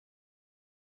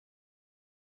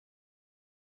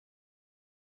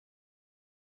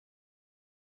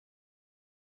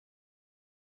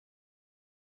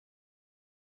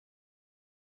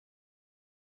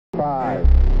5,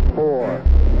 4,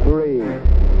 3,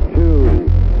 2,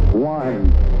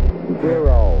 1,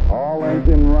 0. All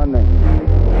engine running.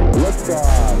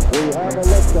 Liftoff. We have a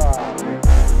liftoff.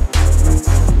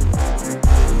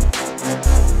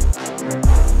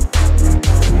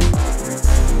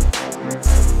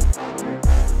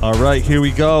 All right, here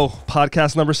we go.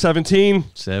 Podcast number 17.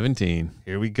 17.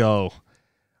 Here we go.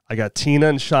 I got Tina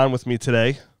and Shawn with me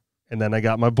today, and then I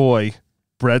got my boy,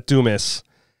 Brett Dumas.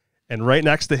 And right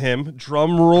next to him,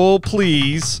 drum roll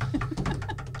please,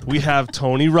 we have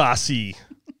Tony Rossi.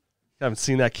 Haven't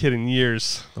seen that kid in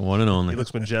years. The one and only. He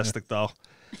looks majestic, though.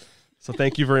 So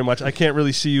thank you very much. I can't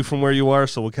really see you from where you are,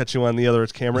 so we'll catch you on the other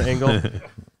camera angle.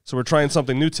 So we're trying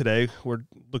something new today. We're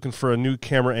looking for a new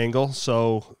camera angle.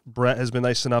 So Brett has been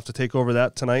nice enough to take over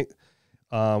that tonight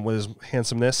with his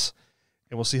handsomeness.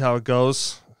 And we'll see how it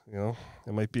goes. You know,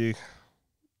 it might be,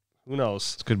 who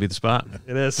knows? This could be the spot.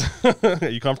 It is. Are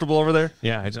you comfortable over there?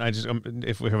 Yeah, I just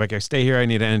if I stay here, I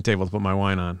need an end table to put my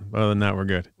wine on. But other than that, we're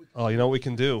good. Oh, you know what we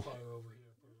can do?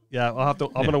 Yeah, I'm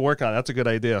going to work on it. That's a good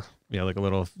idea. Yeah, like a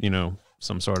little,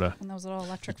 some sort of. And those little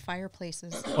electric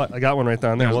fireplaces. What? I got one right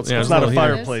down there. Yeah, Well, it's, yeah, it's not a yeah.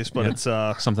 fireplace, but Yeah.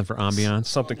 it's Something for ambiance.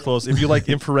 something close. If you like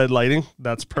infrared lighting,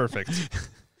 that's perfect.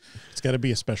 It's got to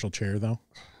be a special chair, though,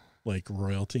 like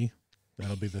royalty.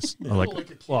 That'll be this. Or like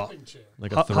Well,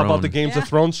 a how throne. about the Games Yeah. of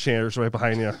Thrones chairs right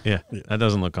behind you? Yeah, that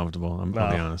doesn't look comfortable. I'll be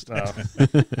honest. No.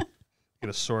 Get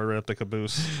a sword right up the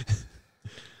caboose.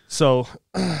 So,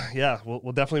 yeah,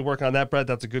 we'll definitely work on that, Brett.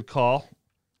 That's a good call.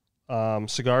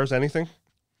 Cigars, anything?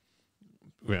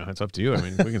 Yeah, it's up to you. I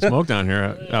mean, we can smoke down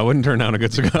here. I wouldn't turn down a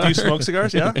good cigar. Do you smoke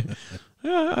cigars? Yeah?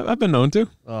 Yeah, I've been known to.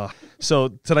 So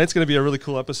tonight's going to be a really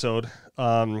cool episode.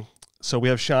 So we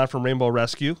have Shawn from Rainbow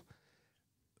Rescue,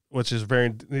 which is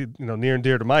very near and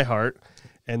dear to my heart.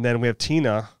 And then we have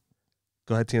Tina.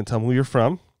 Go ahead, Tina. Tell me who you're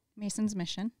from. Mason's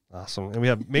Mission. Awesome. And we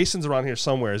have Mason's around here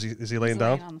somewhere. Is he laying He's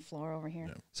down? laying on the floor over here.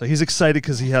 So he's excited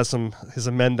because he has his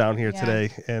men down here Yeah.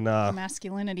 today. And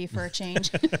Masculinity for a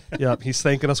change. yeah, he's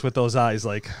thanking us with those eyes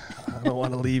like, I don't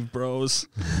want to leave, bros.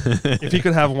 If he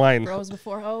could have wine. Bros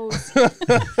before hoes.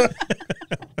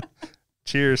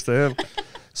 Cheers to him.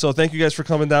 So thank you guys for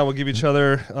coming down. We'll give each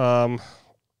other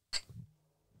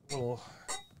little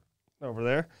over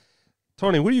there.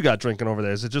 Tony, what do you got drinking over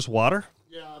there? Is it just water?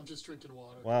 Yeah, I'm just drinking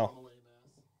water. Wow. I'm a lame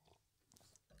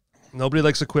ass. Nobody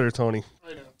likes a quitter, Tony.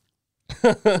 I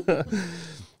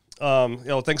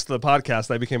know. Thanks to the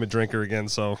podcast, I became a drinker again.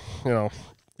 So,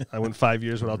 I went 5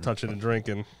 years without touching a drink,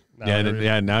 and Now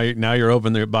you're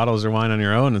opening the bottles of wine on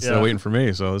your own instead of waiting for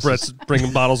me. So Brett's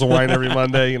bringing bottles of wine every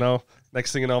Monday.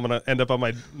 Next thing you know, I'm gonna end up on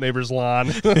my neighbor's lawn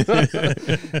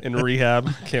in rehab.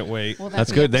 Can't wait. Well,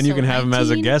 that's good. Then you can have him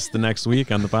as a 19. guest the next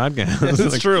week on the podcast.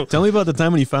 It's true. Tell me about the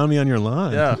time when you found me on your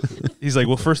lawn. Yeah. He's like,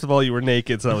 well, first of all, you were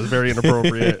naked, so that was very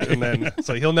inappropriate. And then,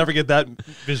 so he'll never get that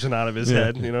vision out of his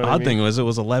head. You know what I Odd mean? thing was it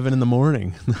was 11 in the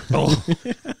morning. Oh.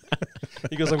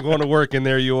 He goes, I'm going to work, and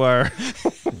there you are.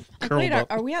 Wait,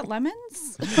 are we at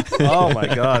Lemons? Oh,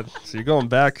 my God. So you're going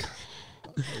back.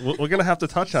 We're going to have to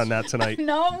touch on that tonight.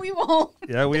 No, we won't.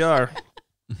 Yeah, we are.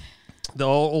 The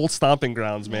old stomping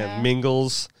grounds, man. Yeah.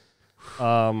 Mingles.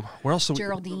 Where else?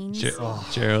 Geraldine's.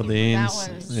 Geraldine's.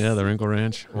 That was- Yeah, the Wrinkle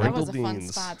Ranch. That was a fun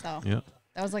Geraldine's. spot, though. Yeah.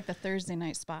 That was like the Thursday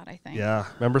night spot, I think. Yeah.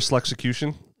 Remember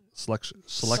Selectrocution?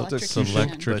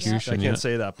 Selectrocution. I can't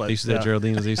say that, but They used to do it at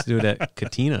Geraldine's. They used to do it at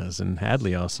Katina's in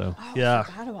Hadley also. Oh, Yeah. I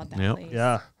forgot about that Yep. place.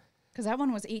 Yeah. Because that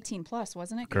one was 18 plus,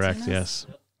 wasn't it? Correct, Katina's?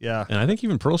 yes. Yeah. And I think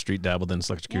even Pearl Street dabbled in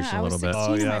Selectrocution Yeah, I a was little 16 bit.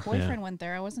 Oh, and yeah. my boyfriend Yeah. went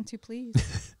there. I wasn't too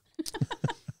pleased.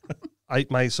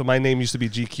 My name used to be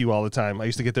GQ all the time. I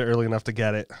used to get there early enough to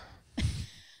get it.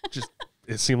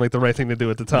 It seemed like the right thing to do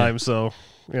at the time. So,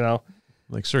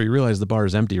 Like, sir, you realize the bar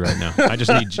is empty right now. I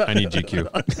need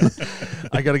GQ.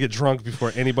 I got to get drunk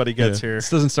before anybody gets here. This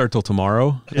doesn't start till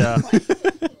tomorrow. Yeah.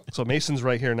 So Mason's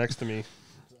right here next to me.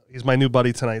 He's my new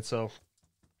buddy tonight, so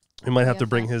we might have to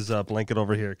bring his blanket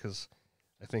over here because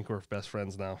I think we're best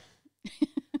friends now.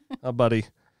 Oh, buddy.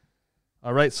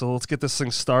 All right, so let's get this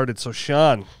thing started. So,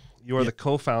 Shawn, you are the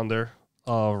co-founder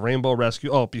of Rainbow Rescue.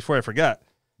 Oh, before I forget,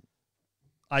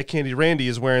 Eye Candy Randy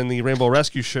is wearing the Rainbow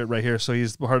Rescue shirt right here, so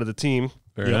he's part of the team.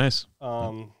 Very nice.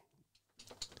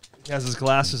 He has his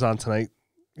glasses on tonight.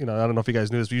 I don't know if you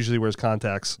guys knew this, but usually wears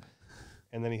contacts.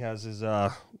 And then he has his,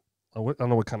 I don't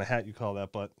know what kind of hat you call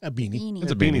that, but A beanie.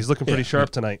 it's a beanie. He's looking pretty sharp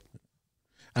tonight.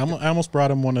 I almost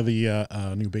brought him one of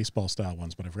the new baseball style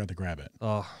ones, but I forgot to grab it.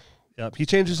 Oh, yeah. He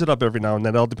changes it up every now and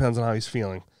then. It all depends on how he's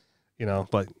feeling,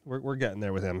 but we're getting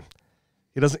there with him.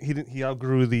 He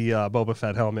outgrew the Boba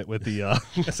Fett helmet with the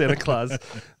Santa Claus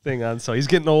thing on. So he's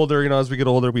getting older. As we get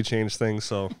older, we change things.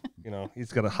 So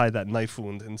he's got to hide that knife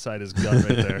wound inside his gut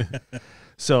right there.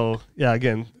 So yeah,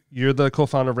 again, you're the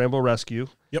co-founder of Rainbow Rescue.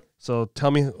 Yep. So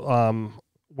tell me,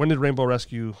 when did Rainbow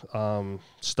Rescue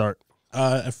start?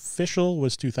 Official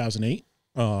was 2008.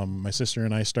 My sister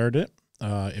and I started it.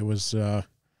 It was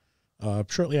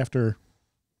shortly after,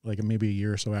 like maybe a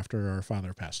year or so after our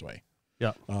father passed away.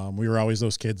 Yeah. We were always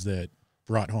those kids that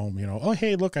brought home, oh,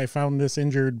 hey, look, I found this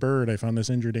injured bird. I found this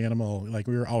injured animal. Like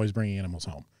we were always bringing animals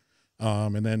home.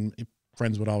 And then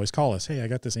friends would always call us, hey, I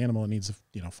got this animal. It needs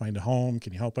to, find a home.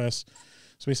 Can you help us?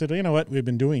 So we said, well, you know what? We've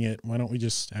been doing it. Why don't we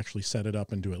just actually set it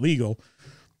up and do it legal?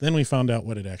 Then we found out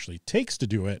what it actually takes to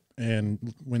do it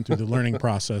and went through the learning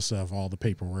process of all the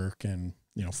paperwork and,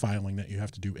 filing that you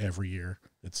have to do every year.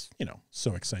 It's,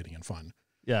 so exciting and fun.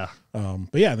 Yeah.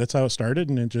 But yeah, that's how it started.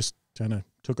 And it just kind of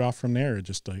took off from there. It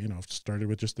just, started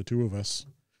with just the two of us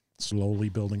slowly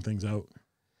building things out.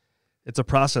 It's a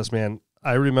process, man.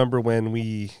 I remember when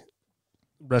we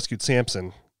rescued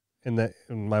Samson and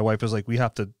my wife was like, we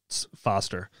have to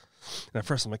foster. And at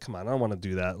first I'm like, come on, I don't want to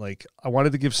do that. Like I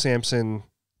wanted to give Samson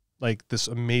like this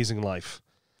amazing life.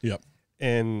 Yep.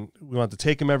 And we wanted to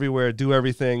take him everywhere, do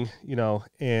everything,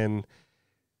 and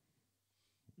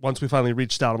once we finally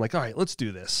reached out, I'm like, all right, let's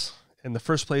do this. And the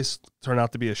first place turned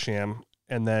out to be a sham.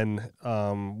 And then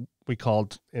we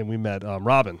called and we met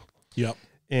Robin. Yep.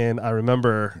 And I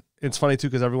remember, it's funny too,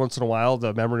 because every once in a while,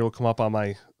 the memory will come up on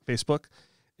my Facebook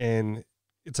and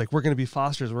it's like, we're going to be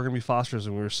fosters. We're going to be fosters.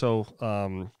 And we were so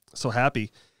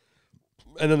happy.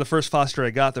 And then the first foster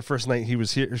I got, the first night she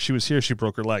was here, she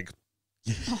broke her leg.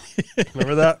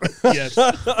 Remember that? Yes.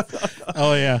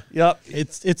 Oh yeah. Yep.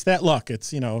 It's that luck.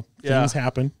 It's things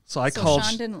happen. So I called.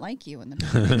 Sean didn't like you in the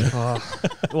beginning.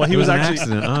 Well, he was an actually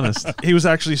accident, honest. He was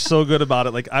actually so good about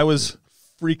it. Like I was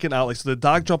freaking out. Like so, the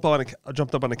dog jumped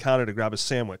up on the counter to grab a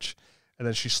sandwich, and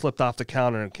then she slipped off the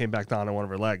counter and came back down on one of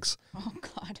her legs. Oh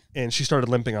God. And she started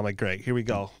limping. I'm like, great, here we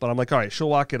go. But I'm like, all right, she'll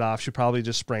walk it off. She probably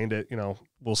just sprained it.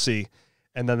 We'll see.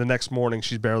 And then the next morning,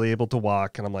 she's barely able to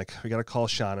walk. And I'm like, we got to call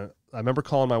Shawn. I remember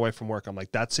calling my wife from work. I'm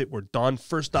like, that's it. We're done.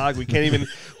 First dog. We can't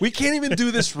even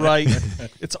do this right.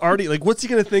 It's already like, what's he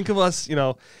going to think of us?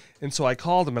 And so I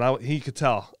called him and he could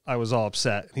tell I was all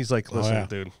upset. And he's like, listen,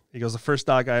 dude, he goes, the first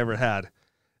dog I ever had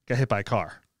got hit by a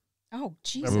car. Oh,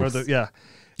 Jesus. Remember Yeah,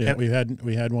 and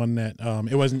we had one that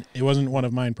it wasn't one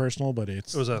of mine personal, but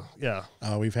it was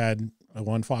we've had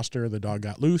one foster. The dog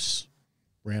got loose,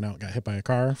 ran out, got hit by a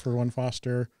car for one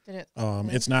foster. Did it?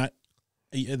 It's not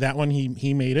that one.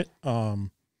 He made it.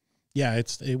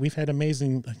 We've had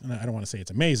amazing. I don't want to say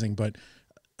it's amazing, but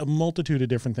a multitude of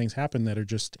different things happen that are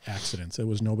just accidents. It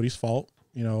was nobody's fault.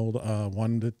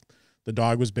 One that the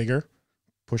dog was bigger,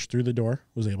 pushed through the door,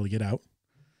 was able to get out.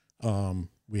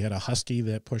 We had a husky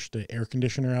that pushed the air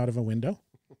conditioner out of a window,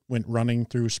 went running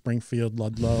through Springfield,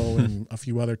 Ludlow, and a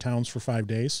few other towns for 5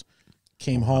 days.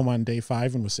 Came home on day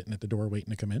 5 and was sitting at the door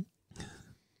waiting to come in.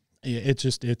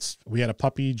 We had a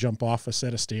puppy jump off a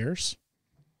set of stairs,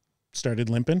 started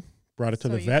limping, brought it to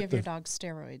the vet. Give your dog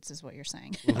steroids is what you're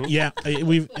saying. Yeah.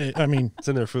 it's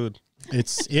in their food.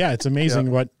 It's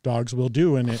amazing what dogs will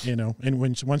do. And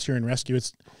once you're in rescue,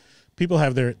 people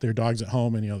have their dogs at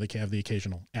home and, they can have the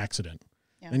occasional accident.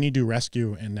 Yeah. Then you do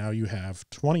rescue and now you have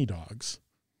 20 dogs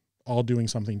all doing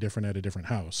something different at a different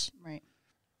house. Right.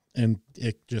 And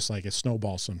it just like it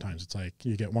snowballs sometimes. It's like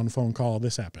you get one phone call,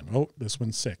 this happened. Oh, this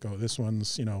one's sick. Oh, this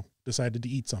one's, decided to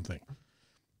eat something.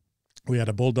 We had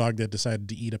a bulldog that decided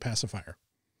to eat a pacifier.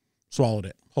 Swallowed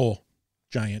it. Whole.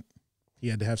 Giant. He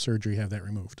had to have surgery, have that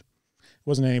removed. It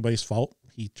wasn't anybody's fault.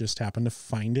 He just happened to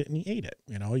find it and he ate it.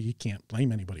 You can't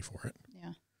blame anybody for it.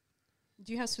 Yeah.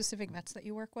 Do you have specific vets that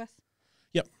you work with?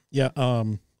 Yep. Yeah.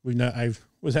 I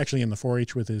was actually in the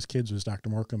 4-H with his kids was Dr.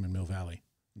 Morcom in Mill Valley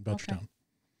in Belchertown. Okay.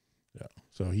 Yeah.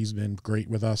 So he's been great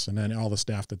with us. And then all the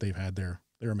staff that they've had there,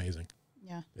 they're amazing.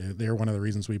 Yeah. They're one of the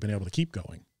reasons we've been able to keep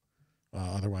going.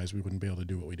 Otherwise we wouldn't be able to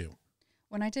do what we do.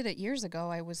 When I did it years ago,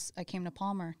 I came to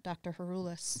Palmer, Dr.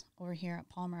 Harulis over here at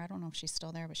Palmer. I don't know if she's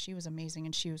still there, but she was amazing.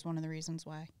 And she was one of the reasons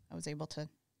why I was able to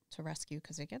rescue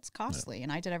because it gets costly. Yeah.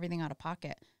 And I did everything out of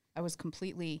pocket. I was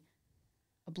completely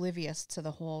oblivious to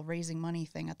the whole raising money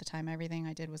thing at the time. Everything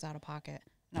I did was out of pocket.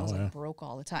 And I was broke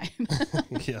all the time.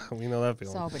 Yeah, we know that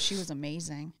feeling. So, but she was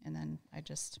amazing. And then I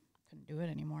just couldn't do it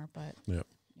anymore. But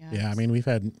yeah, I mean, we've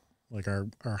had like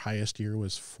our highest year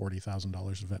was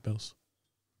 $40,000 of vet bills.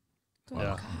 Good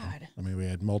God. I mean, we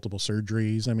had multiple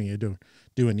surgeries. I mean, you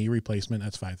do a knee replacement,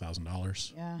 that's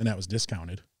 $5,000. Yeah. And that was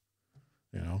discounted.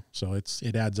 So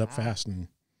it adds up fast. And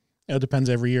It depends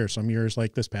every year. Some years,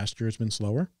 like this past year, has been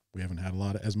slower. We haven't had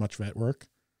as much vet work,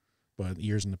 but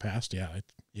years in the past, yeah,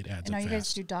 it adds And up now you guys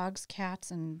fast. do dogs,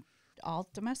 cats, and all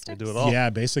domestics? do it all. Yeah,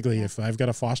 basically, if I've got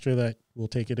a foster that will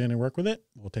take it in and work with it,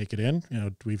 we'll take it in.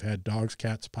 We've had dogs,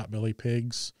 cats, potbelly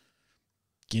pigs,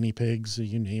 guinea pigs,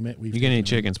 you name it. You get any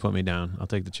chickens, put me down. I'll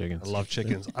take the chickens. I love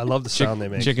chickens. I love the sound they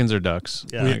make. Chickens or ducks.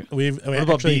 Yeah. What What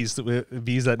about bees?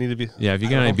 Bees that need to be. Yeah, if you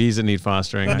got any bees that need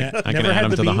fostering, I can Never add had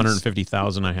them the to the bees.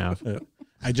 150,000 I have.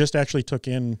 I just actually took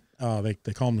in,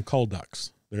 they call them cull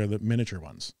ducks. They're the miniature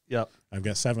ones. Yep. I've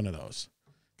got 7 of those.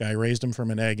 Guy raised them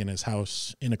from an egg in his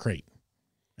house in a crate,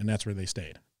 and that's where they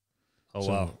stayed. Oh,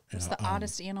 So, wow. What's the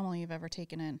oddest animal you've ever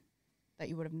taken in that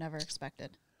you would have never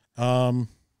expected? It'd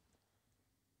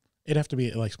have to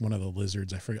be like one of the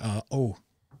lizards. I forget.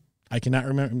 I cannot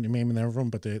remember the name of them,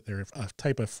 but they're a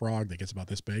type of frog that gets about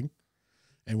this big.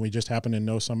 And we just happened to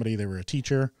know somebody. They were a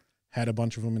teacher, had a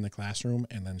bunch of them in the classroom,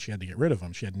 and then she had to get rid of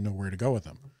them. She had nowhere to go with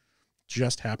them.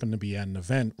 Just happened to be at an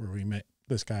event where we met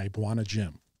this guy, Buana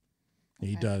Jim.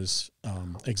 He does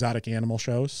exotic animal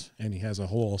shows, and he has a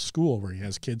whole school where he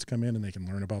has kids come in and they can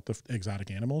learn about the exotic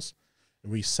animals.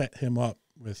 And we set him up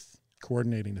with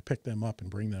coordinating to pick them up and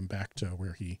bring them back to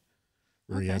where he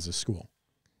has a school.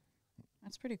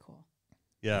 That's pretty cool.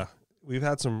 Yeah. We've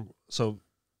had some. So,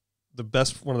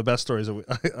 one of the best stories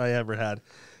that I ever had.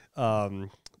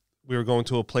 We were going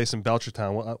to a place in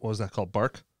Belchertown. What was that called?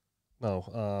 Bark?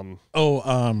 No.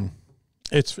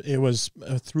 It was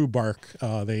through Bark.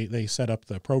 They set up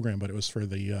the program, but it was for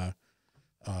the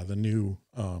new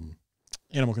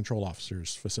animal control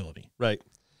officers facility. Right.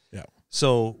 Yeah.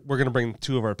 So we're gonna bring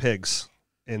 2 of our pigs,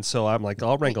 and so I'm like,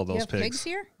 I'll wrangle You those have pigs. pigs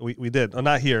here? We did.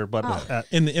 Not here, but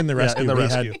In the rescue, in the we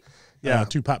rescue. had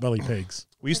 2 potbelly pigs.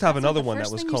 We used to have That's like another the one that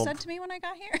first was thing called. you said to me when I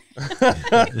got here.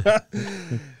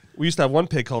 We used to have one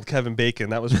pig called Kevin Bacon.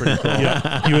 That was pretty cool.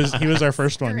 Yeah, he was our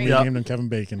first one. We Great. named him Kevin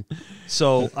Bacon.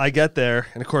 So I get there,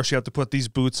 and of course you have to put these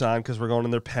boots on because we're going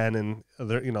in their pen, and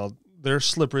they're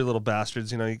slippery little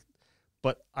bastards,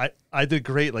 But I did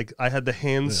great. Like I had the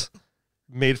hands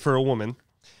made for a woman,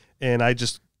 and I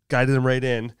just guided them right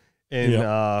in,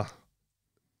 and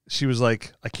she was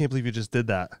like, "I can't believe you just did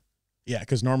that." Yeah,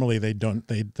 because normally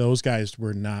those guys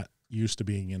were not used to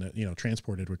being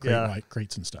transported with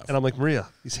crates and stuff. And I'm like, Maria,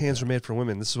 these hands are made for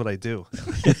women. This is what I do.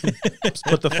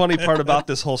 But the funny part about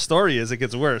this whole story is it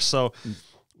gets worse. So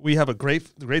we have a great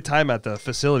time at the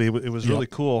facility. It was really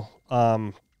cool.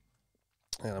 And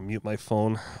I'll mute my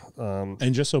phone.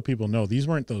 And just so people know, these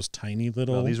weren't those tiny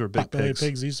little No, these were big potbelly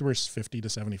pigs. These were 50 to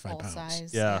 75 Full pounds.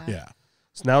 size. Yeah. Yeah.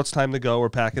 So now it's time to go. We're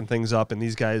packing things up, and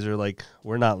these guys are like,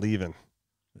 we're not leaving.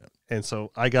 And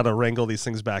so I got to wrangle these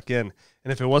things back in.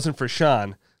 And if it wasn't for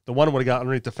Shawn, the one would have got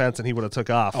underneath the fence and he would have took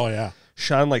off. Oh, yeah.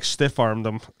 Shawn like stiff armed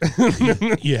them.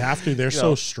 You have to. They're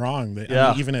so strong that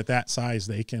I mean, even at that size,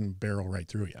 they can barrel right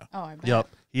through you. Oh, I bet. Yep.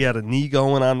 He had a knee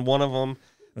going on one of them,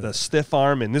 the stiff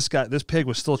arm, and this pig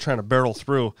was still trying to barrel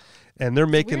through. And they're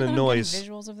making Weird a that I'm getting noise.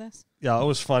 Visuals of this. Yeah, it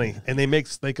was funny. And they make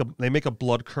a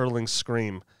blood curdling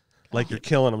scream. Like you're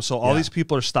killing them. So all these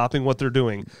people are stopping what they're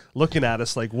doing, looking at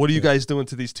us like, what are you guys doing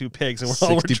to these 2 pigs? And we're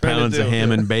all 60 trying pounds to of do.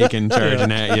 ham and bacon charging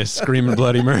at you, screaming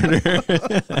bloody murder.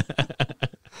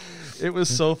 It was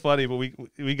so funny, but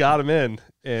we got them in.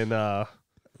 And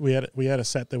We had a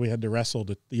set that we had to wrestle.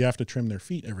 You have to trim their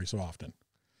feet every so often.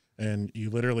 And you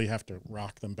literally have to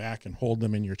rock them back and hold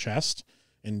them in your chest.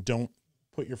 And don't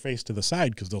put your face to the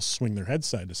side because they'll swing their heads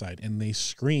side to side. And they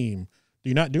scream.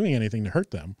 You're not doing anything to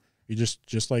hurt them. You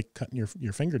just like cutting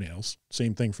your fingernails.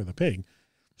 Same thing for the pig.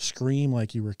 Scream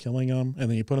like you were killing them, and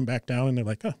then you put them back down, and they're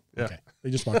like, "Oh, okay." They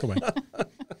just walk away.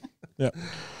 Yeah.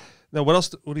 now, what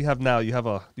else? What do you have now? You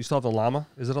still have the llama?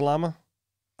 Is it a llama?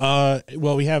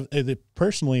 Well, we have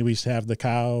personally we have the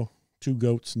cow, 2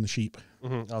 goats, and the sheep.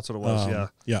 Mm-hmm. That's what it was.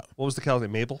 Yeah. What was the cow's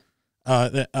name? Mabel?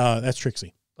 That's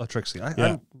Trixie. Oh, Trixie. Yeah.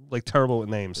 I'm like terrible with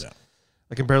names. Yeah.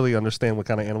 I can barely understand what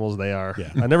kind of animals they are.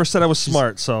 Yeah. I never said I was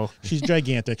smart, so She's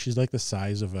gigantic. She's like the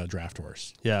size of a draft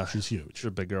horse. yeah, She's huge. she's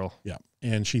a big girl. Yeah.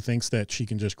 And she thinks that she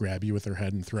can just grab you with her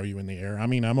head and throw you in the air. I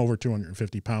mean, I'm over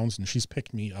 250 pounds, and she's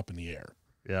picked me up in the air.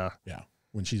 Yeah, Yeah.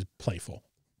 When she's playful.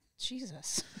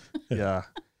 Jesus. yeah.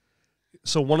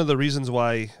 So one of the reasons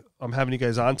why I'm having you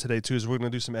guys on today too is we're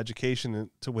going to do some education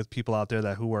with people out there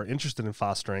who are interested in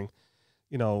fostering.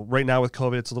 Right now with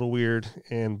COVID, it's a little weird,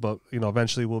 but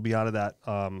eventually we'll be out of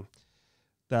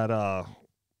that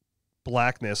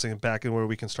blackness and back in where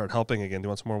we can start helping again. Do you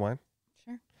want some more wine?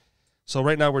 Sure. So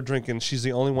right now we're drinking. She's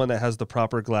the only one that has the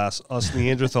proper glass. Us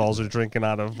Neanderthals are drinking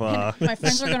out of. My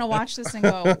friends are going to watch this and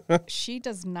go, she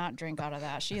does not drink out of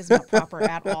that. She is not proper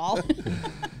at all.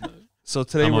 So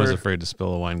today I'm always we're. afraid to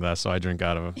spill a wine glass, so I drink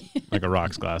out of like a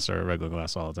rocks glass or a regular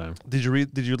glass all the time. Did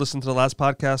you listen to the last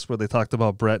podcast where they talked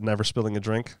about Brett never spilling a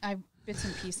drink? I bits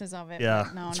and pieces of it. Yeah,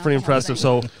 but no, it's not pretty the whole impressive.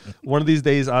 thing. So one of these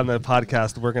days on the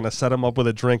podcast, we're going to set him up with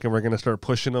a drink and we're going to start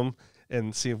pushing him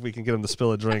and see if we can get him to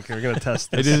spill a drink. We're going to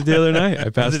test I this. did it the other night. I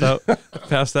passed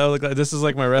out. This is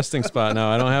like my resting spot now.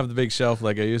 I don't have the big shelf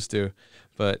like I used to,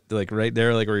 but like right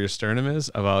there, like where your sternum is,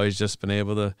 I've always just been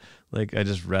able to, like, I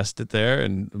just rest it there.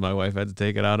 And my wife had to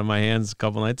take it out of my hands a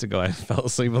couple nights ago. I fell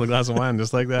asleep with a glass of wine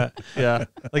just like that. Yeah.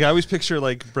 Like I always picture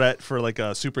like Brett for like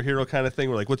a superhero kind of thing.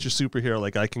 We're like, what's your superhero?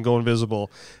 Like I can go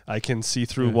invisible. I can see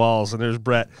through walls. And there's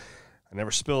Brett. I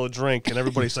never spill a drink, and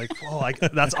everybody's like, "Whoa,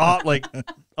 that's odd!" Like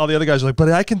all the other guys are like, "But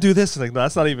I can do this." And like, no,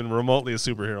 that's not even remotely a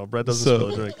superhero. Brett doesn't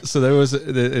spill a drink. So there was,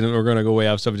 and we're gonna go way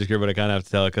off subject here, but I kind of have to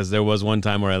tell it because there was one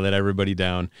time where I let everybody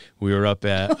down. We were up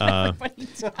at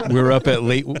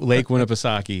Lake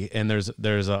Winnipesaukee, and there's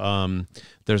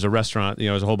a restaurant. You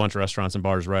know, there's a whole bunch of restaurants and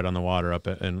bars right on the water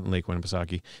in Lake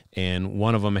Winnipesaukee, and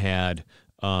one of them had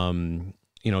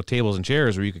tables and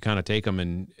chairs where you could kind of take them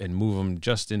and move them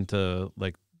just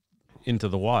into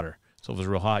the water. So if it was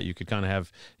real hot, you could kind of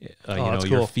have,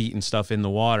 your feet and stuff in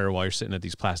the water while you're sitting at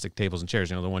these plastic tables and chairs,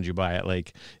 the ones you buy at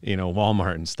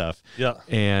Walmart and stuff. Yeah.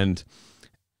 And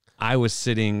I was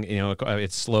sitting,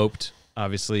 it's sloped,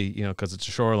 obviously, because it's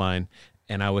a shoreline.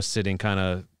 And I was sitting kind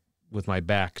of with my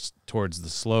back towards the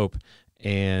slope,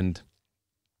 and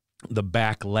the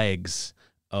back legs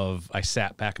I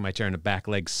sat back in my chair and the back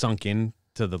legs sunk in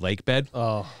to the lake bed.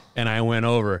 Oh. And I went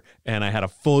over and I had a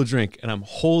full drink and I'm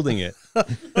holding it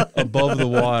above the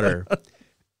water,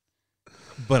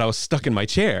 but I was stuck in my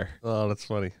chair. Oh, that's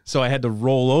funny. So I had to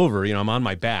roll over. I'm on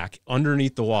my back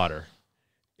underneath the water,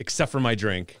 except for my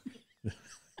drink.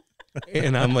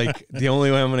 And I'm like, the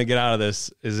only way I'm going to get out of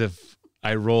this is if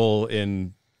I roll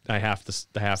in. I have to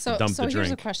dump the drink. So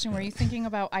here's a question. Were you thinking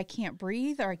about I can't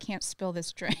breathe or I can't spill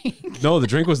this drink? No, the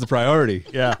drink was the priority.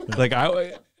 Yeah. Like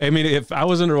I mean, if I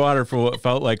was underwater for what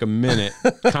felt like a minute,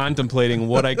 contemplating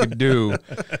what I could do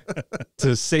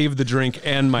to save the drink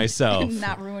and myself. And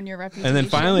not ruin your reputation. And then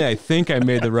finally, I think I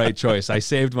made the right choice. I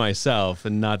saved myself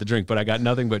and not the drink, but I got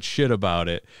nothing but shit about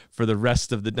it for the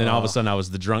rest of the. And all of a sudden, I was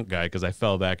the drunk guy because I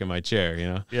fell back in my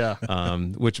chair. Yeah.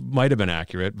 Which might have been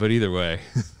accurate, but either way.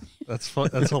 That's fun.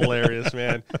 That's hilarious,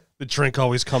 man. The drink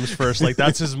always comes first. Like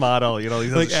that's his motto.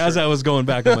 Like as I was going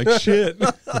back, I'm like, shit.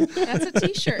 That's a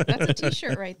T-shirt. That's a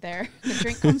T-shirt right there. The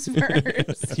drink comes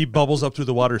first. He bubbles up through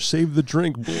the water. Save the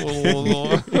drink.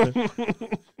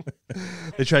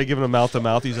 They try to give him a mouth to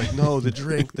mouth. He's like, no, the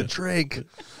drink.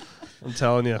 I'm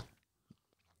telling you.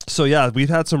 So yeah, we've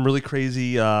had some really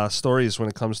crazy stories when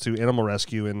it comes to animal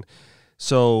rescue, and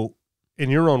so. In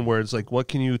your own words, like what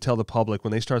can you tell the public when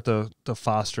they start to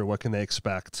foster? What can they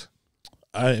expect?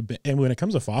 And when it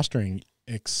comes to fostering,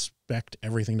 expect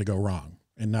everything to go wrong,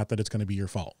 and not that it's going to be your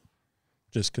fault.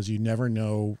 Just because you never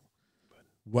know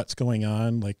what's going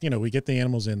on. Like, we get the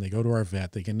animals in, they go to our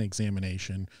vet, they get an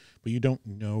examination, but you don't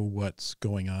know what's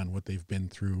going on, what they've been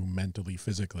through mentally,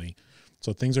 physically.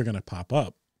 So things are going to pop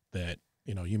up that,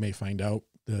 you may find out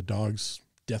the dog's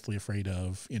deathly afraid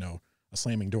of, a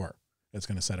slamming door. That's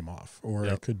going to set him off, or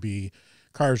it could be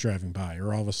cars driving by,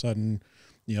 or all of a sudden,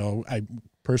 I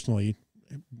personally,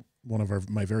 one of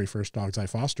my very first dogs I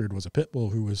fostered was a pit bull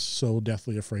who was so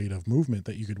deathly afraid of movement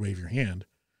that you could wave your hand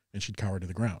and she'd cower to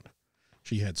the ground.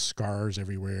 She had scars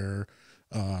everywhere.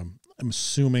 I'm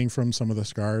assuming from some of the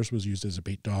scars was used as a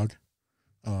bait dog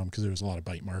because there was a lot of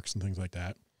bite marks and things like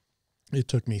that. It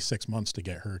took me 6 months to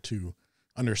get her to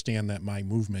understand that my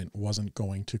movement wasn't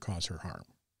going to cause her harm.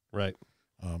 Right.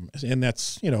 And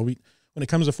that's, when it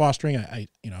comes to fostering, I'm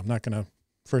not going to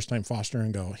first time foster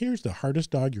and go, here's the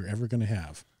hardest dog you're ever going to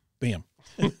have. Bam.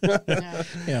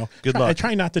 Yeah. Good luck. I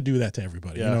try not to do that to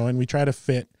everybody, and we try to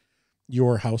fit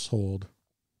your household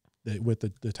with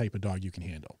the type of dog you can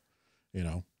handle,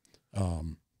 I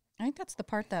think that's the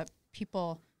part that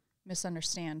people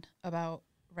misunderstand about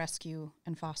rescue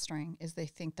and fostering is they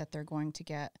think that they're going to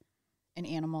get an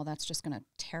animal that's just going to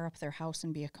tear up their house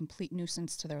and be a complete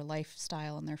nuisance to their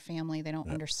lifestyle and their family. They don't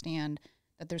understand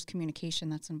that there's communication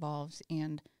that's involved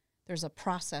and there's a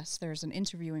process, there's an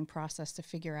interviewing process to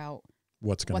figure out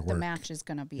what the match is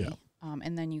going to be. Yeah.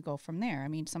 And then you go from there. I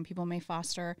mean, some people may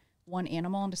foster one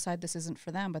animal and decide this isn't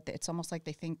for them, but it's almost like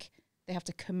they think they have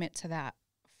to commit to that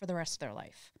for the rest of their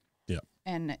life. Yeah.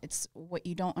 And it's what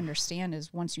you don't understand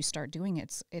is once you start doing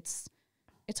it, it's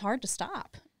hard to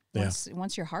stop.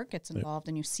 Once your heart gets involved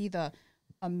and you see the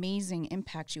amazing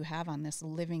impact you have on this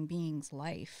living being's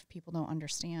life, people don't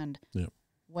understand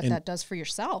what that does for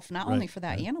yourself, not only for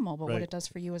that animal, but what Right. it does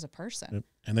for you as a person. Yep.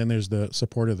 And then there's the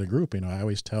support of the group. You know, I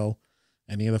always tell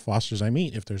any of the fosters I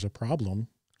meet, if there's a problem,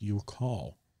 you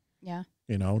call. Yeah.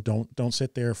 You know, don't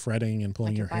sit there fretting and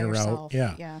pulling Like your you're by hair yourself. out.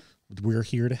 Yeah. Yeah. We're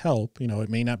here to help. You know, it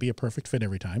may not be a perfect fit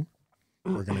every time.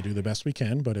 We're going to do the best we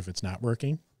can, but if it's not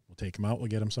working, we'll take them out, we'll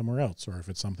get them somewhere else. Or if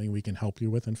it's something we can help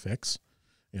you with and fix,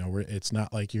 you know, it's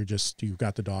not like you've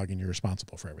got the dog and you're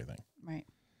responsible for everything. Right.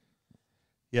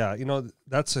 Yeah, you know,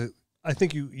 I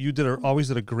think you always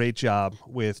did a great job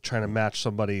with trying to match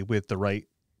somebody with the right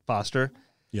foster.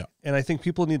 Yeah. And I think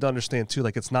people need to understand too,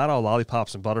 like it's not all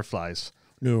lollipops and butterflies.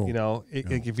 No. You know,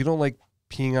 if you don't like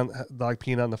dog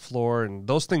peeing on the floor, and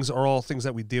those things are all things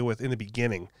that we deal with in the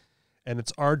beginning. And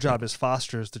it's our job as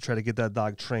fosters to try to get that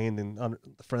dog trained and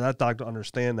for that dog to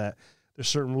understand that there's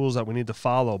certain rules that we need to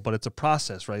follow, but it's a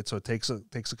process, right? So it takes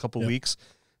a couple weeks.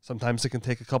 Sometimes it can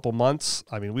take a couple months.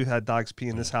 I mean, we've had dogs pee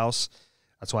in this house.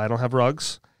 That's why I don't have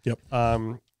rugs. Yep.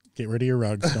 Get rid of your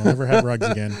rugs. Don't ever have rugs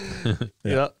again.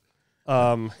 Yeah.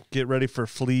 Get ready for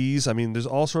fleas. I mean, there's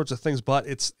all sorts of things, but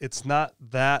it's not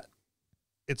that.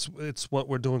 It's what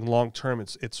we're doing long term.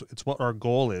 It's what our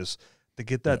goal is, to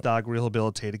get that dog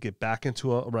rehabilitated, get back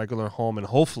into a regular home, and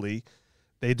hopefully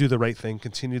they do the right thing,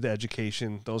 continue the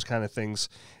education, those kind of things,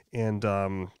 and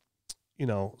you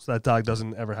know, so that dog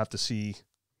doesn't ever have to see.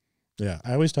 Yeah,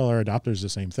 I always tell our adopters the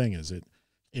same thing: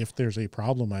 if there's a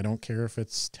problem, I don't care if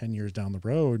it's 10 years down the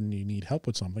road and you need help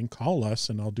with something, call us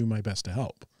and I'll do my best to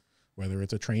help, whether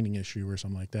it's a training issue or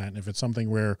something like that. And if it's something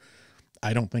where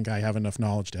I don't think I have enough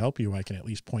knowledge to help you, I can at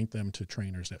least point them to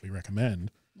trainers that we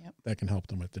recommend that can help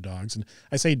them with the dogs. And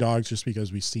I say dogs just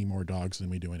because we see more dogs than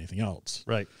we do anything else.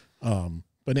 Right.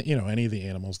 But you know, any of the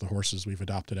animals, the horses we've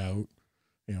adopted out,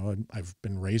 you know, I've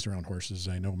been raised around horses.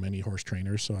 I know many horse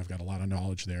trainers, so I've got a lot of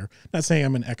knowledge there. Not saying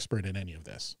I'm an expert in any of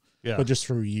this, but just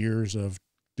through years of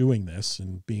doing this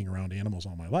and being around animals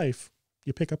all my life,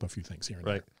 you pick up a few things here and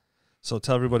Right. So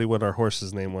tell everybody what our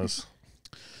horse's name was.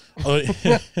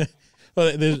 there.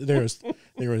 Well, there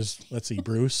was, let's see,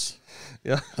 Bruce.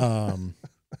 Yeah.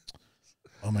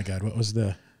 Oh my God, what was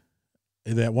that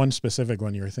one specific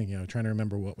one you were thinking of? Trying to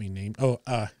remember what we named.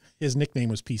 His nickname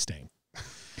was Pea Stain.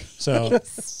 So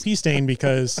Pea Stain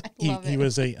because he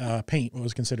was a paint, what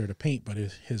was considered a paint, but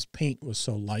his paint was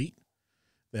so light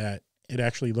that it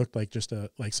actually looked like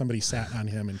like somebody sat on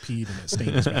him and peed and it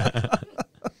stained his back.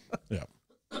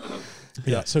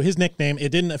 Yeah. So his nickname, it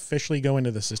didn't officially go into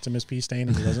the system as Pea Stain,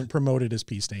 and he wasn't promoted as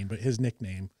Pea Stain, but his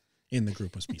nickname in the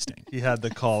group was Pea Stain. He had the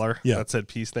collar that said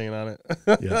Pea Stain on it.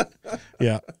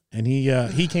 Yeah. And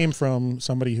he came from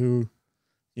somebody who,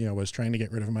 you know, was trying to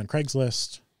get rid of him on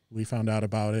Craigslist. We found out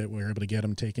about it. We were able to get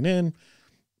him taken in.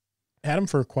 Had him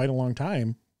for quite a long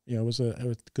time. You know, it was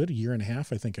a good year and a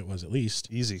half, I think it was at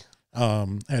least. Easy.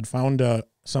 Had found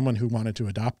someone who wanted to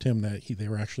adopt him they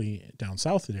were actually down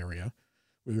south of the area.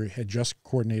 We had just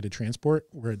coordinated transport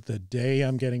where the day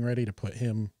I'm getting ready to put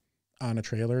him on a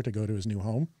trailer to go to his new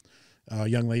home, a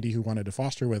young lady who wanted to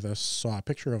foster with us saw a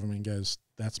picture of him and goes,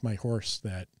 "That's my horse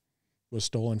that was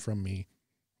stolen from me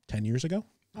 10 years ago."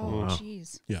 Oh,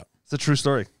 jeez. Yeah. It's a true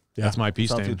story. Yeah. That's my Pea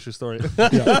It's Stain. a true story.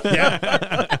 Yeah.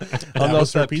 I'll That note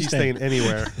was her that Pea Pea Stain. Stain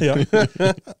anywhere.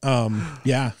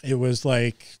 Yeah. It was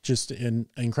like just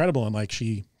incredible. And like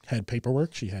she had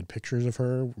paperwork, she had pictures of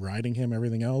her riding him,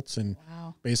 everything else. And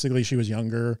basically she was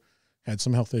younger, had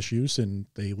some health issues, and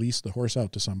they leased the horse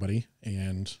out to somebody,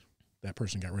 and that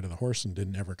person got rid of the horse and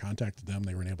didn't ever contact them.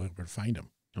 They weren't able to find him.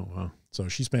 Oh, wow. So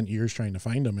she spent years trying to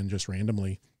find him, and just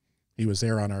randomly he was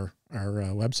there on our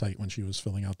website when she was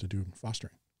filling out to do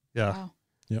fostering. Yeah. Wow.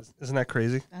 Yep. Isn't that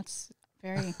crazy? That's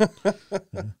very,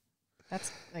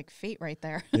 that's like fate right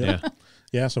there. Yeah.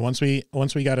 Yeah. So once we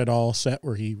got it all set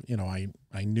where he, you know, I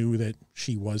knew that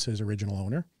she was his original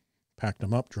owner, packed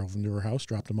him up, drove him to her house,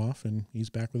 dropped him off, and he's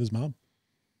back with his mom,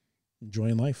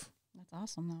 enjoying life. That's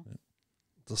awesome though.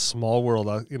 It's a small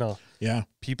world, you know. Yeah.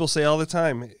 People say all the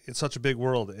time, it's such a big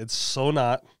world. It's so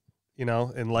not, you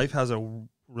know, and life has a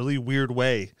really weird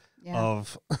way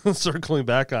of circling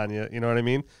back on you. You know what I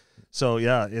mean? So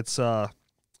yeah,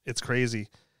 it's crazy.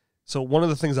 So one of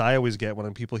the things I always get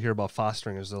when people hear about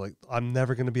fostering is they're like, I'm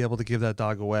never going to be able to give that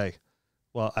dog away.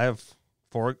 Well, I have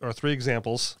 4 or 3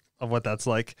 examples of what that's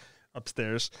like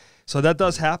upstairs. So that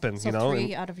does happen, So you know.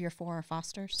 3 out of your 4 are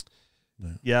fosters.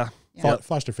 Yeah.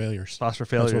 Foster failures. Foster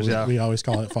failures, we always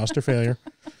call it foster failure.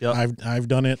 I've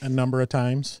done it a number of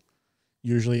times.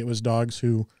 Usually it was dogs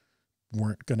who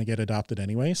weren't going to get adopted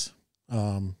anyways.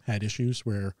 Had issues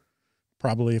where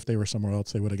probably if they were somewhere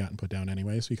else, they would have gotten put down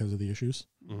anyways because of the issues.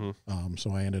 Mm-hmm.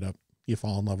 So I ended up, you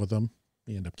fall in love with them,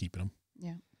 you end up keeping them.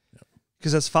 Yeah.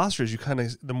 because as fosters, you kind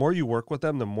of, the more you work with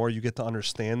them, the more you get to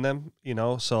understand them, you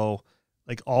know? So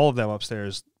like all of them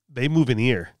upstairs, they move an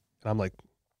ear and I'm like,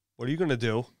 what are you going to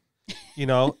do? You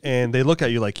know? And they look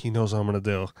at you like, he knows what I'm going to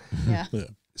do. Yeah.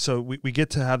 So we get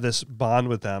to have this bond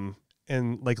with them.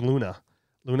 And like Luna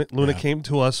came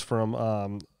to us from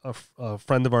a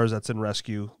friend of ours that's in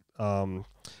rescue,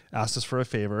 asked us for a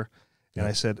favor. And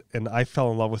I said, and I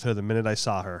fell in love with her the minute I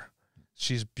saw her.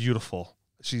 She's beautiful.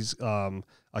 She's a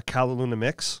Cala-Luna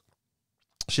mix.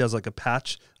 She has like a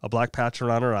black patch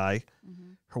around her eye.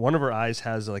 One of her eyes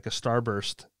has like a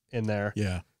starburst in there.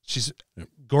 Yeah. She's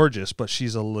gorgeous, but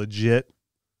she's a legit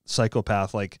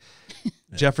psychopath. Like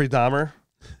Jeffrey Dahmer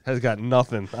has got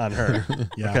nothing on her.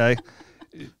 Yeah. Okay.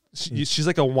 She's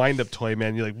like a wind-up toy,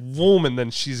 man. You're like, boom, and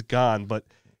then she's gone. But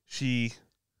she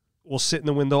will sit in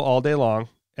the window all day long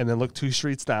and then look 2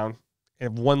 streets down.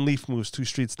 And if one leaf moves 2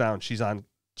 streets down, she's on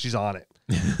it.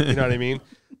 You know what I mean?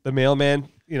 The mailman,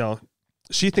 you know,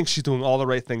 she thinks she's doing all the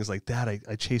right things. Like, Dad,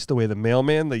 I chased away the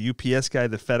mailman, the UPS guy,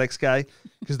 the FedEx guy,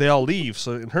 because they all leave.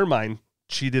 So in her mind,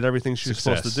 she did everything she was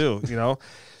supposed to do, you know?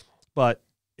 But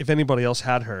if anybody else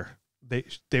had her,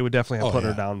 they would definitely have put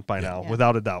her down by now,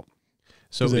 without a doubt.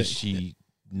 So is she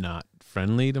not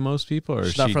friendly to most people? Or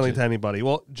she's not friendly to anybody.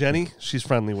 Well, Jenny, she's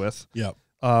friendly with. Yep.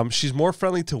 She's more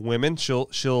friendly to women.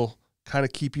 She'll kind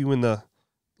of keep you in the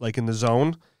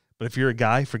zone. But if you're a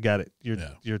guy, forget it.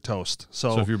 You're toast.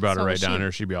 So if you brought her right down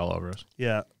here, she'd be all over us.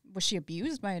 Yeah. Was she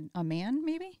abused by a man,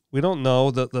 maybe? We don't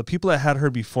know. The people that had her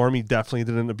before me definitely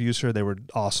didn't abuse her. They were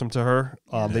awesome to her.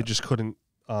 They just couldn't.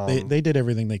 They did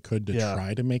everything they could to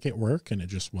try to make it work, and it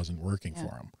just wasn't working for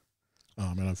them.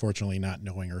 And unfortunately, not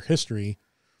knowing her history,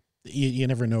 you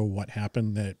never know what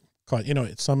happened that caused, you know,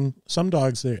 some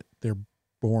dogs, they're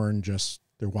born just,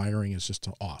 their wiring is just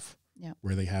off,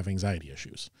 where they have anxiety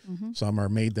issues. Some are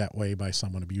made that way by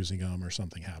someone abusing them or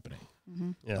something happening.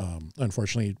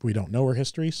 Unfortunately, we don't know her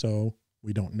history, so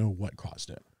we don't know what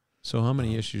caused it. So how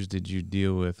many issues did you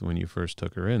deal with when you first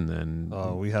took her in then?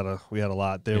 Oh, we had a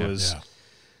lot. There was,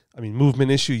 I mean, movement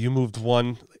issue. You moved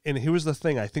one. And here was the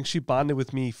thing. I think she bonded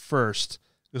with me first.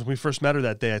 Because when we first met her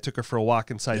that day, I took her for a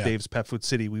walk inside Dave's Pet Food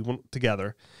City. We went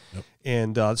together.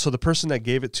 And so the person that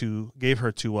gave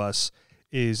her to us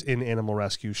is in animal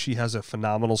rescue. She has a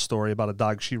phenomenal story about a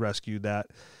dog she rescued that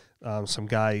some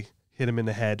guy hit him in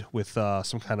the head with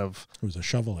some kind of... It was a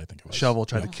shovel, I think it was. Shovel,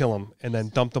 tried to kill him, and then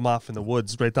dumped him off in the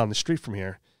woods right down the street from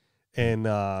here. And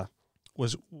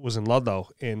was in Ludlow.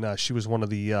 And she was one of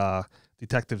the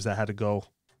detectives that had to go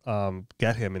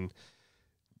get him. And,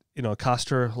 you know, it cost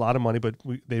her a lot of money, but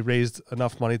they raised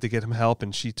enough money to get him help,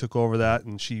 and she took over that,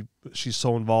 and she's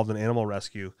so involved in animal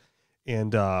rescue.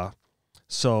 And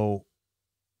so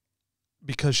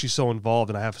because she's so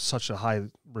involved and I have such a high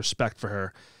respect for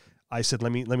her, I said,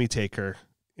 let me take her.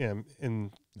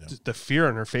 And the fear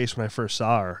on her face when I first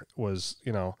saw her was,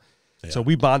 you know, so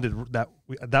we bonded. That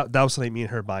was something me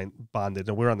and her bonded,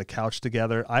 and we were on the couch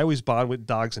together. I always bond with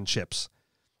dogs and chips.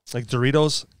 Like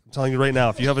Doritos, I'm telling you right now,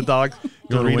 if you have a dog,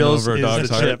 Doritos is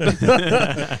the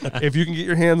chip. If you can get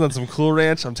your hands on some Cool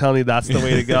Ranch, I'm telling you, that's the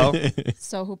way to go.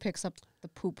 So who picks up the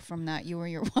poop from that, you or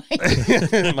your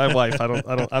wife? My wife.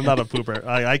 I'm not a pooper.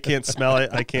 I can't smell it.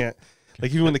 I can't.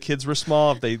 Like, even when the kids were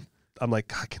small, I'm like,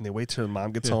 God, can they wait till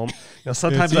mom gets home? You know,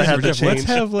 sometimes I have to change. Let's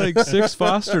have like 6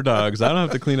 foster dogs. I don't have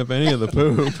to clean up any of the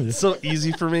poop. It's so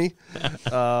easy for me.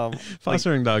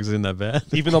 Fostering dogs isn't that bad.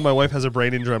 Even though my wife has a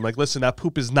brain injury, I'm like, listen, that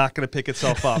poop is not going to pick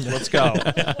itself up. Let's go.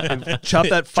 And chop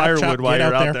that firewood while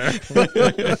you're out there.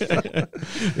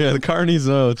 Yeah, the car needs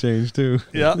an oil change too.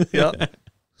 Yeah.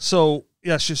 So,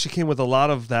 yeah, she came with a lot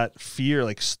of that fear.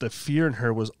 Like, the fear in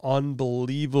her was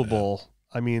unbelievable.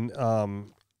 Yeah. I mean,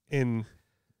 in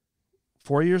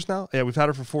 4 years now? Yeah, we've had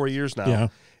her for 4 years now. Yeah.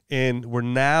 And we're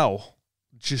now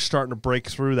just starting to break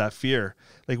through that fear.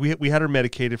 Like, we had her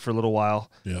medicated for a little while,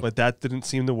 but that didn't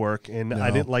seem to work. And I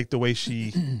didn't like the way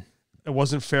it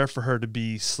wasn't fair for her to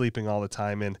be sleeping all the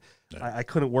time. And I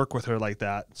couldn't work with her like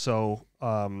that. So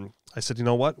I said, you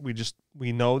know what?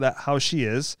 We know that how she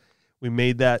is. We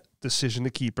made that decision to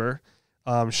keep her.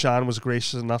 Shawn was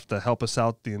gracious enough to help us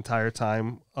out the entire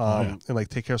time and like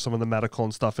take care of some of the medical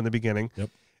and stuff in the beginning. Yep.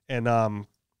 And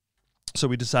so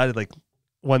we decided, like,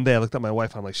 one day I looked at my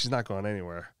wife and I'm like, she's not going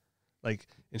anywhere. Like,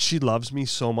 and she loves me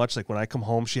so much. Like, when I come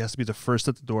home, she has to be the first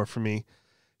at the door for me.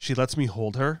 She lets me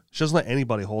hold her. She doesn't let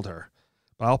anybody hold her.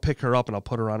 But I'll pick her up and I'll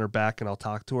put her on her back and I'll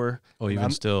talk to her. Oh,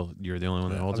 even still, you're the only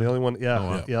one that holds her? I'm the only one. Yeah. Oh,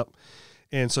 wow. Yep.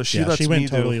 And so she lets me went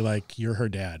totally like, you're her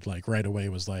dad. Like, right away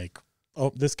was like,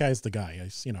 oh, this guy's the guy.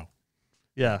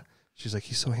 Yeah. She's like,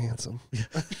 he's so handsome.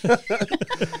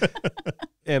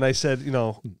 And I said, you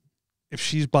know, if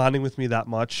she's bonding with me that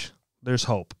much, there's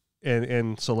hope.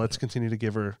 And so let's continue to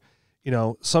give her, you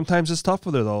know, sometimes it's tough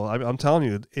with her though. I'm telling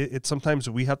you, it's sometimes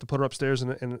we have to put her upstairs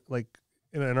in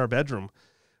our bedroom,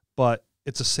 but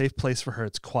it's a safe place for her.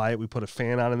 It's quiet. We put a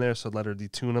fan on in there, so let her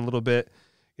detune a little bit.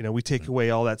 You know, we take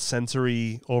away all that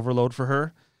sensory overload for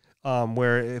her.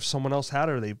 Where if someone else had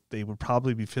her, they would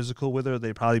probably be physical with her.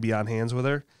 They'd probably be on hands with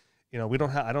her. You know,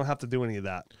 I don't have to do any of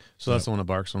that. So that's the one that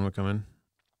barks when we come in?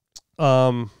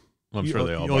 Well, I'm sure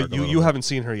they all bark a little you bit. haven't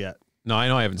seen her yet. No, I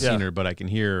know I haven't seen her, but I can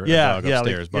hear a dog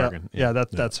upstairs barking.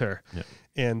 That's her. Yeah.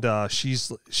 And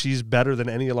she's better than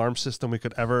any alarm system we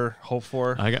could ever hope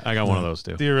for. I got one of those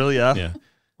too. Do you really? Yeah. Yeah.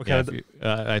 What kind of?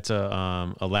 It's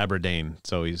a Labradane,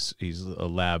 so he's a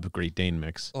Lab Great Dane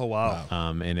mix. Oh wow.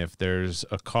 And if there's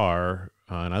a car,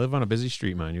 and I live on a busy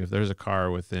street, mind you, if there's a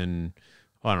car within,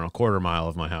 I don't know, a quarter mile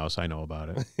of my house, I know about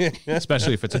it.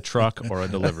 Especially if it's a truck or a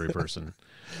delivery person.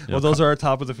 You know, Well, those are our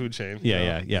top of the food chain.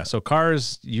 Yeah. So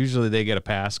cars, usually they get a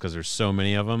pass because there's so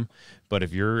many of them. But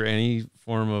if you're any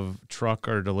form of truck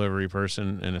or delivery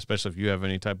person, and especially if you have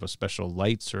any type of special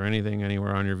lights or anything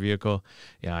anywhere on your vehicle,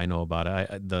 yeah, I know about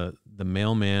it. The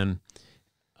mailman,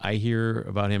 I hear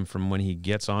about him from when he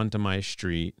gets onto my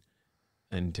street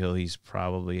until he's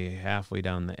probably halfway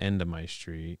down the end of my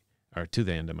street, or to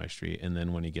the end of my street. And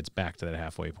then when he gets back to that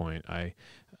halfway point, I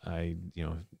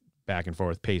back and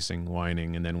forth, pacing,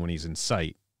 whining, and then when he's in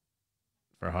sight,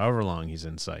 for however long he's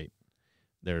in sight,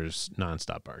 there's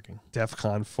nonstop barking.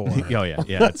 DEFCON 4. Oh yeah.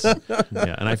 It's,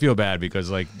 yeah, and I feel bad because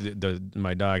like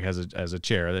my dog has a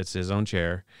chair that's his own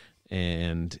chair,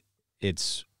 and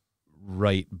it's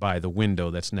right by the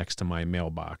window that's next to my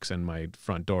mailbox and my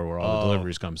front door where all the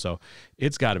deliveries come. So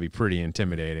it's got to be pretty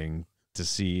intimidating to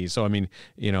see. So I mean,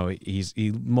 you know,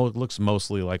 he looks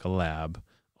mostly like a lab,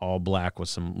 all black with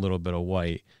some little bit of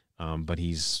white. But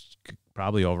he's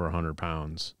probably over 100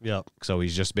 pounds. Yep. So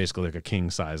he's just basically like a king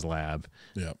size lab.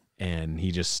 Yep. And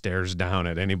he just stares down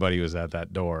at anybody who's at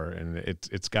that door, and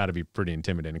it's got to be pretty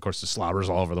intimidating. Of course, the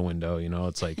slobber's all over the window. You know,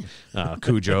 it's like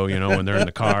Cujo. You know, when they're in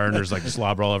the car and there's like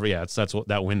slobber all over. Yeah, that's what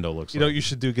that window looks like. You know what you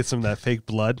should do? Get some of that fake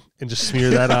blood and just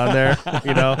smear that on there.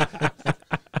 You know.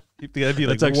 That'd be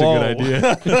That's like, actually whoa. a good idea.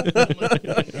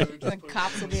 The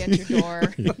cops will be at your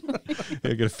door.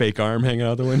 You get a fake arm hanging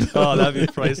out the window. Oh, that'd be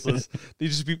priceless.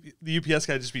 The UPS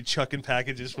guy just be chucking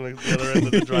packages from the other end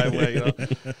of the driveway. You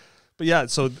know? But yeah,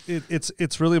 so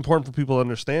it's really important for people to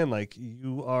understand. Like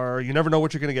you never know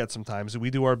what you're going to get. Sometimes we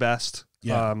do our best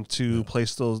to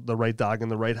place the right dog in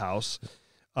the right house.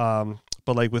 But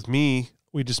like with me,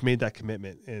 we just made that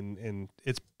commitment, and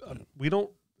it's we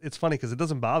don't. It's funny because it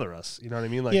doesn't bother us. You know what I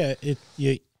mean?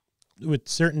 Like with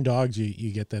certain dogs,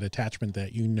 you get that attachment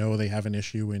that you know they have an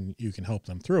issue and you can help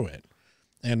them through it.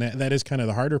 And that is kind of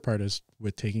the harder part is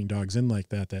with taking dogs in like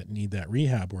that need that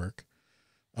rehab work.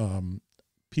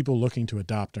 People looking to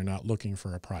adopt are not looking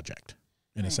for a project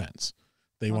in a sense.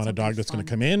 They want a dog that's going to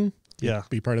come in,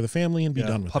 be part of the family and be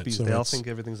done with puppies. it. So they all think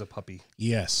everything's a puppy.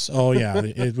 Yes. Oh yeah.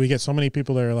 We get so many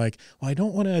people that are like, well, I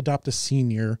don't want to adopt a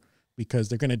senior because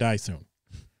they're going to die soon.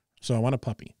 So I want a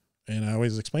puppy. And I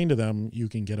always explain to them, you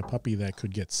can get a puppy that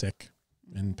could get sick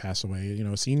and pass away. You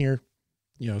know, a senior,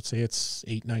 you know, say it's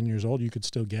 8-9 years old, you could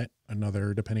still get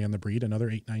another, depending on the breed, another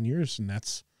 8-9 years. And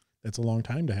that's a long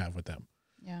time to have with them.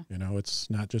 Yeah. You know, it's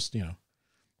not just, you know,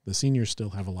 the seniors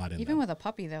still have a lot in Even them. with a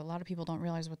puppy, though, a lot of people don't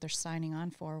realize what they're signing on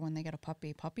for when they get a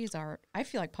puppy. I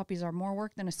feel like puppies are more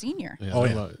work than a senior.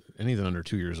 Yeah, anything under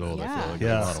 2 years old, I feel like a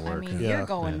lot of work. I mean, you're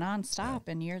going nonstop,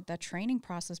 and that training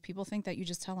process, people think that you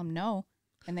just tell them no,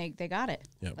 and they got it.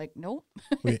 Yep. Like, nope.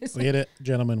 we had a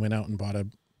gentleman went out and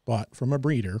bought from a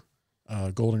breeder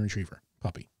a golden retriever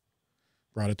puppy,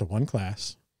 brought it to one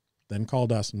class, then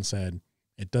called us and said,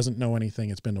 it doesn't know anything.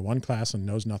 It's been to one class and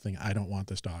knows nothing. I don't want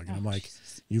this dog. And I'm like,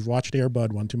 Jesus. You've watched Air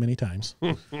Bud one too many times.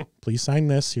 Please sign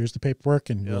this. Here's the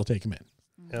paperwork, and we'll take him in.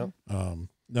 Yep.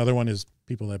 Another one is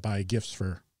people that buy gifts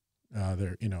for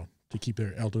their, you know, to keep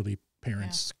their elderly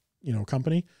parents, you know,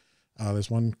 company. There's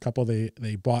one couple,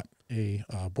 they bought a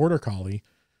border collie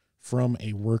from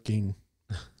a working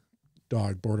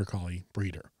dog border collie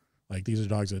breeder. Like these are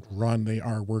dogs that run, they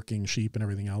are working sheep and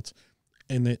everything else.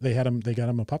 And they got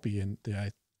him a puppy, and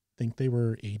I think they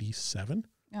were 87.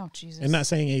 Oh, Jesus. And not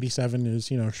saying 87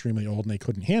 is, you know, extremely old and they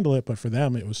couldn't handle it, but for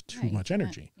them it was too much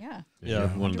energy. Yeah. You're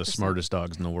one of the 100%. smartest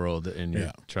dogs in the world, and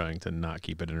you're trying to not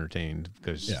keep it entertained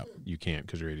because you can't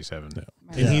because you're 87. Yeah.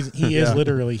 Right. And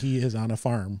he is on a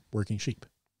farm working sheep.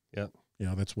 Yeah. You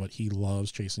know, that's what he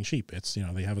loves, chasing sheep. It's, you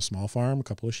know, they have a small farm, a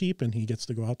couple of sheep, and he gets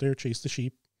to go out there, chase the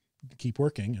sheep, keep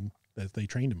working, and that they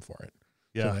trained him for it.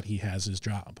 So that he has his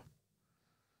job.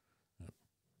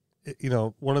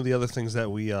 one of the other things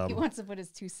that we He wants to put his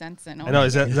 2 cents in. I know,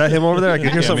 is that him over there? I can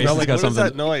hear something. Mason's I'm like, got what is something.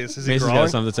 that noise? Is he Mason's growling?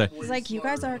 got something to say. He's like, you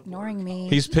guys are ignoring me.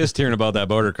 He's pissed hearing about that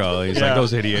border collie. He's like,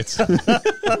 those idiots. He's like,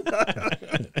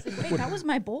 wait, that was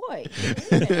my boy.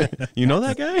 Wait a minute. You know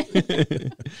that guy?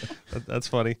 That's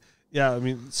funny. Yeah, I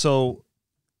mean, so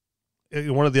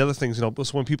one of the other things, so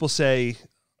when people say,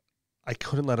 I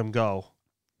couldn't let him go,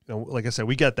 like I said,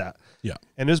 we get that. Yeah.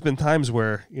 And there's been times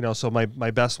where, so my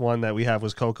best one that we have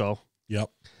was Coco.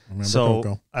 Yep. Remember So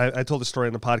Coco. I told the story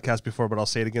in the podcast before, but I'll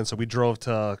say it again. So we drove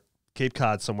to Cape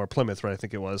Cod somewhere, Plymouth, right? I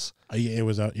think it was. It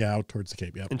was out towards the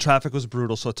Cape. Yep. And traffic was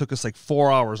brutal. So it took us like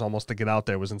 4 hours almost to get out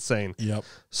there. It was insane. Yep.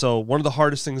 So one of the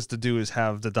hardest things to do is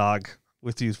have the dog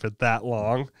with you for that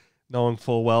long, knowing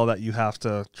full well that you have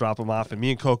to drop him off. And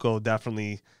me and Coco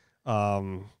definitely,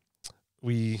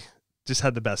 we just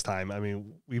had the best time. I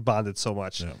mean, we bonded so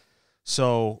much. Yeah.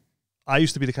 So I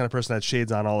used to be the kind of person that had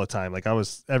shades on all the time. Like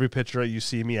every picture you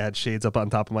see me, I had shades up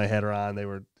on top of my head or on. They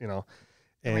were, and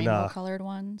Rainbow colored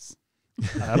ones.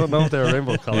 I don't know if they were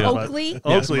rainbow colored. Yeah. but Oakley?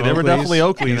 Oakley. They were Oakleys, definitely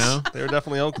Oakleys. know? They were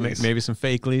definitely Oakleys. Maybe some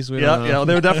fake leaves. Yeah,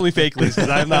 they were definitely fake leases because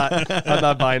I'm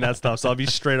not buying that stuff. So I'll be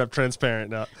straight up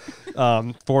transparent now.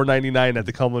 $4.99 at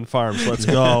the Cumberland Farms. Let's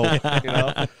go.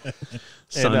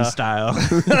 Sun style.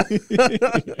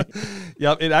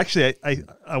 Yeah, it actually,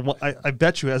 I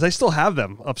bet you, as I still have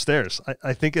them upstairs.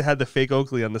 I think it had the fake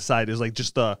Oakley on the side. It was like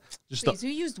just Please,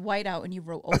 you used white out and you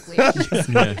wrote Oakley.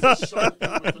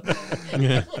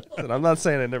 And I'm not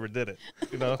saying I never did it.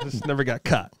 Just never got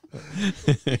caught.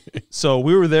 So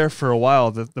we were there for a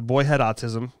while. The boy had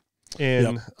autism,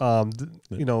 and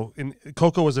and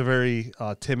Coco was a very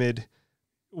timid,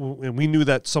 and we knew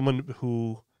that someone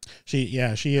who She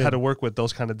had to work with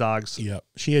those kind of dogs. Yeah,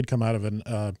 she had come out of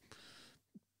an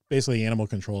basically animal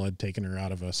control had taken her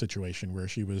out of a situation where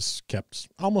she was kept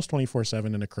almost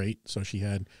 24/7 in a crate. So she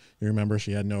had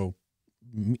no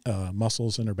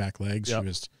muscles in her back legs. Yep.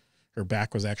 Her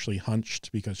back was actually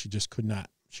hunched because she just could not.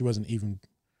 She wasn't even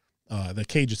the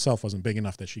cage itself wasn't big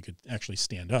enough that she could actually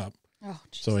stand up. Oh,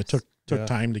 so it took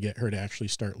time to get her to actually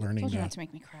start learning told you to not to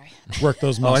make me cry. work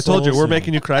those Oh, muscles. I told you we're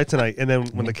making you cry tonight, and then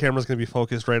when the camera's going to be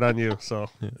focused right on you, so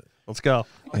let's go.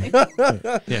 I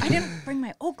didn't bring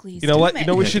my Oakleys. You know what? damn You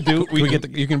know what we it. should do?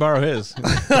 You can borrow his.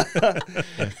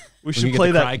 We should get play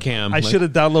the that. cry cam, I like- should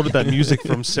have downloaded that music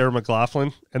from Sarah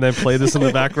McLachlan and then play this in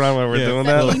the background while we're doing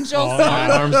The that. angel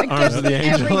song. Arms of the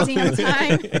angel. Every damn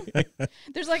time.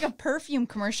 There's like a perfume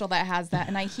commercial that has that,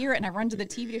 and I hear it, and I run to the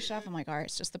TV shop. I'm like, all right,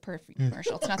 it's just the perfume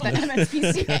commercial. It's not the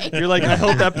MSPCA. You're like, I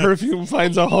hope that perfume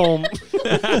finds a home.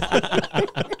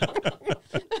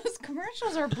 Those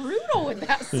commercials are brutal with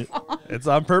that song. It's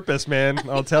on purpose, man.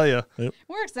 I'll tell you.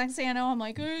 Works. Next thing I know, I'm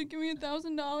like, hey, give me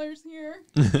 $1,000 here.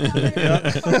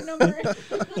 Phone number.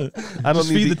 I don't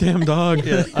Just need feed the damn dog.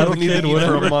 Yeah, I don't need to Kid, eat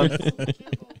for a whatever. month.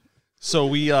 So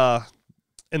we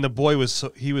and the boy was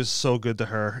so good to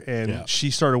her, and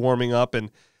she started warming up,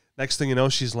 and next thing you know,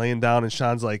 she's laying down, and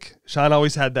Sean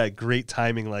always had that great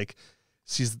timing, like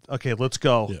she's okay, let's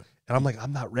go. Yeah. And I'm like,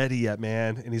 I'm not ready yet,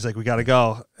 man. And he's like, we got to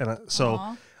go. And so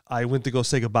Aww. I went to go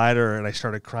say goodbye to her, and I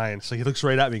started crying. So he looks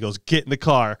right at me, goes, get in the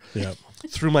car. Yeah.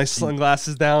 Threw my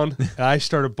sunglasses down, and I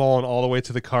started bawling all the way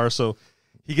to the car. So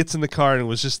he gets in the car, and it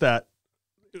was just that,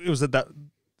 the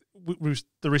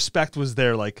respect was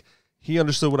there. Like, he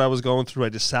understood what I was going through. I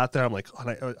just sat there. I'm like,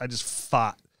 I just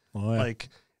fought. Oh, yeah. Like,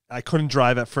 I couldn't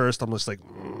drive at first. I'm just like,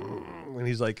 and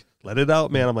he's like, let it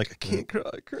out, man. I'm like, I can't cry.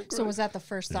 So was that the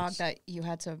first dog that you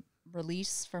had to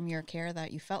release from your care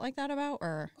that you felt like that about,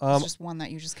 or was it just one that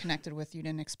you just connected with? You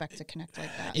didn't expect to connect like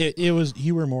that. It was,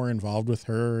 you were more involved with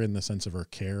her in the sense of her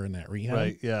care and that rehab.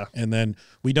 Right. Yeah. And then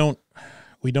we don't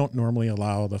normally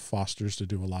allow the fosters to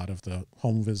do a lot of the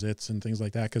home visits and things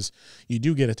like that, because you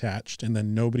do get attached, and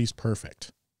then nobody's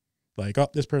perfect. Like, oh,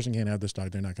 this person can't have this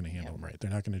dog. They're not going to handle them right. They're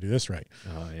not going to do this right.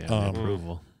 Oh yeah,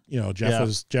 approval.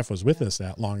 Jeff was with us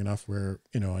that long enough where,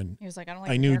 and He was like, I don't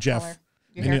like I your knew hair Jeff. color.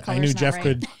 I Your hair knew color's not Jeff right.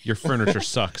 could. Your furniture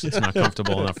sucks. It's not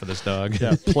comfortable enough for this dog.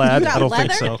 Yeah. Plaid. You got I don't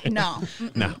leather? think so. No.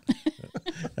 No.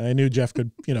 I knew Jeff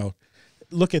could,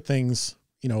 look at things,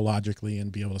 logically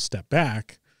and be able to step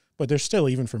back. But there's still,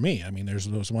 even for me, I mean, there's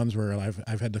those ones where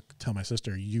I've had to tell my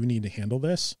sister, you need to handle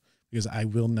this, because I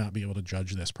will not be able to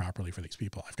judge this properly for these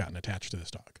people. I've gotten attached to this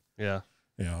dog. Yeah.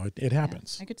 It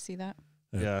happens. I could see that.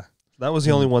 Yeah. That was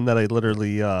the only one that I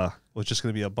literally was just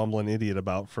going to be a bumbling idiot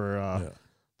about for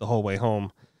the whole way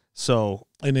home. So,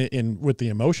 and with the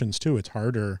emotions too, it's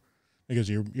harder because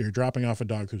you're dropping off a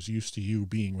dog who's used to you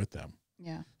being with them.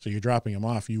 Yeah. So you're dropping them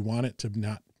off. You want it to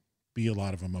not be a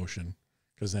lot of emotion,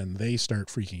 because then they start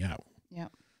freaking out. Yeah.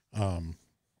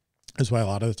 That's why a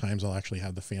lot of the times I'll actually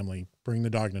have the family bring the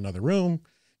dog in another room,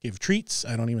 give treats.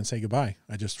 I don't even say goodbye.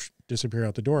 I just disappear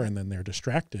out the door, and then they're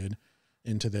distracted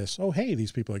into this, oh, hey,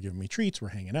 these people are giving me treats. We're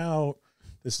hanging out.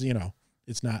 This is,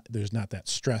 there's not that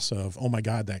stress of, oh my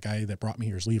God, that guy that brought me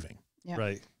here is leaving. Yeah.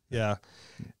 Right. Yeah.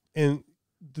 And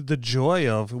the joy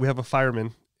of, we have a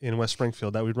fireman in West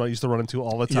Springfield that we used to run into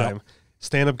all the time. Yep.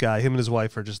 Stand-up guy. Him and his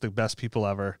wife are just the best people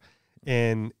ever.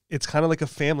 And it's kind of like a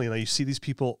family. Like, you see these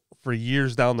people for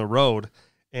years down the road,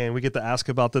 and we get to ask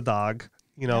about the dog,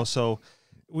 so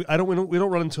we don't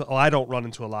run into, I don't run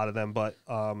into a lot of them, but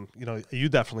you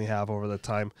definitely have over the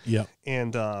time. Yeah.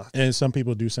 And some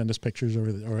people do send us pictures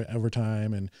over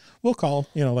time, and we'll call,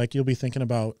 like you'll be thinking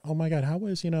about, oh my God, how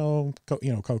was,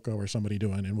 Coco or somebody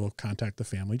doing? And we'll contact the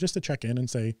family just to check in and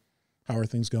say, how are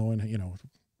things going?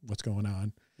 What's going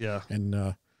on? Yeah.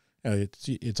 And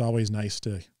it's always nice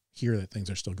to hear that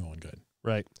things are still going good.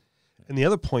 Right. And the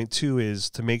other point too is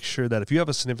to make sure that if you have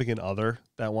a significant other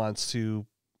that wants to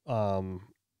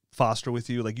foster with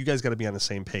you, like, you guys got to be on the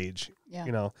same page.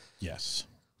 Yeah. Yes.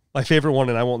 My favorite one,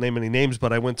 and I won't name any names,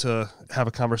 but I went to have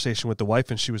a conversation with the wife,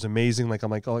 and she was amazing. Like,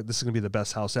 I'm like, oh, this is gonna be the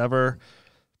best house ever.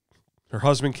 Her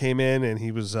husband came in, and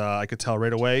he was, I could tell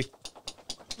right away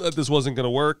that this wasn't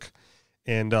gonna work.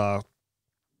 And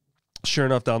sure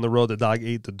enough, down the road, the dog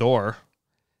ate the door,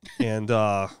 and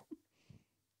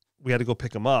we had to go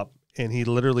pick him up. And he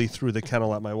literally threw the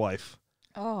kennel at my wife.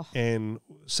 Oh. And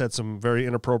said some very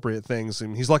inappropriate things.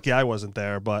 And he's lucky I wasn't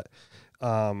there, but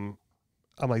I'm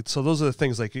like, so those are the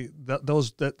things, like,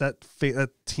 that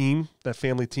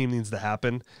family team needs to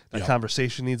happen. That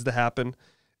conversation needs to happen.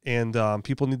 And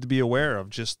people need to be aware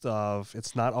of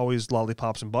it's not always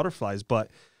lollipops and butterflies,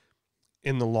 but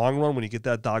in the long run, when you get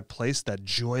that dog placed, that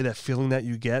joy, that feeling that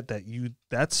you get, you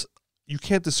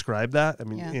can't describe that. I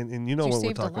mean, and you know what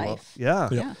we're talking about. Yeah.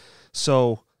 Yeah.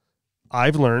 So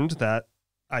I've learned that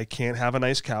I can't have a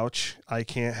nice couch. I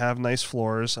can't have nice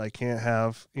floors. I can't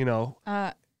have,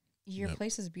 Your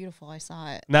place is beautiful. I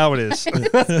saw it. Now it is.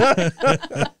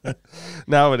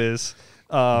 Now it is.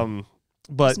 But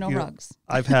there's no rugs.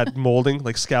 I've had molding,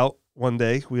 like Scout. One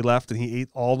day we left, and he ate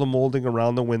all the molding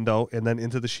around the window and then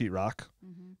into the sheetrock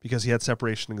because he had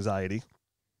separation anxiety.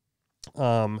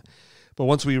 But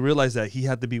once we realized that he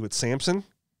had to be with Samson,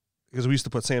 because we used to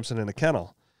put Samson in a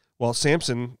kennel. Well,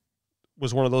 Samson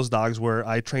was one of those dogs where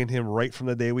I trained him right from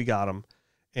the day we got him,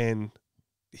 and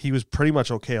he was pretty much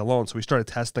okay alone. So we started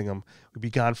testing him. We'd be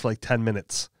gone for like 10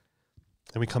 minutes,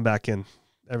 and we come back in.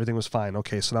 Everything was fine.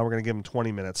 Okay, so now we're going to give him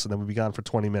 20 minutes, and then we'd be gone for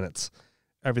 20 minutes.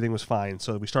 Everything was fine.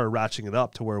 So we started ratcheting it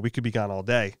up to where we could be gone all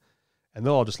day, and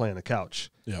they'll all just lay on the couch.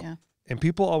 Yeah. And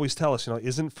people always tell us,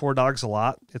 isn't 4 dogs a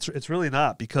lot? It's really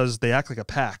not, because they act like a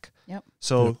pack. Yep.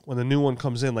 So when the new one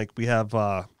comes in, like we have,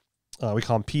 we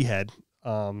call him P-Head.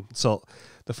 So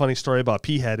the funny story about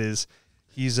P-Head is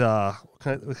he's what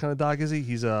kind of dog is he?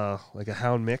 He's like a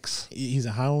hound mix. He's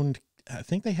a hound. I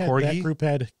think they had Corgi? that group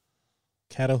had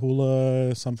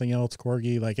Catahoula, something else,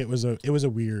 Corgi. Like it was a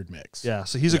weird mix. Yeah.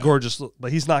 So he's a gorgeous,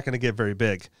 but he's not going to get very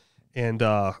big. And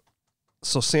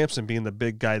so Samson, being the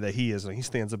big guy that he is, and he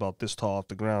stands about this tall off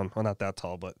the ground. Well, not that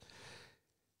tall, but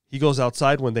he goes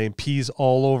outside one day and pees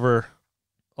all over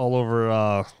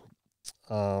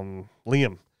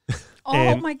Liam.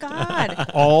 Oh my God.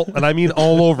 And I mean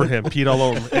all over him, peed all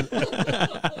over him.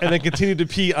 And then continued to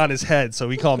pee on his head. So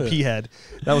we call him Pee-Head.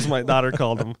 That was what my daughter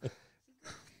called him.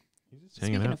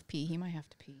 Speaking of pee, he might have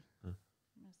to pee. I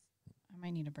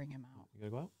might need to bring him out. You gotta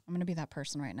go out? I'm going to be that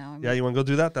person right now. Yeah, you want to go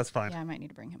do that? That's fine. Yeah, I might need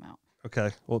to bring him out.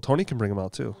 Okay. Well, Tony can bring him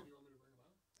out too.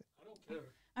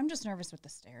 I'm just nervous with the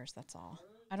stairs, that's all.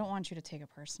 I don't want you to take it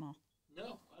personal.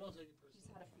 No, I don't take it personal.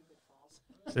 He's had a few good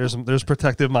falls. There's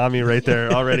protective mommy right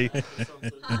there already.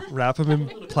 Wrap him in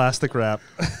plastic wrap.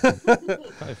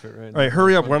 Probably fit right. All right,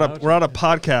 hurry up. We're on a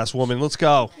podcast, woman. Let's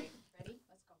go.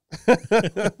 Ready? Let's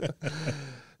go.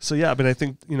 So yeah, but I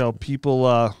think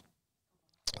people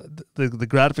the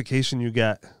gratification you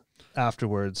get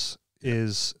afterwards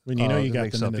is When you that got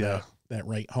makes them up, into that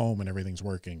right home and everything's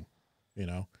working,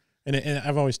 And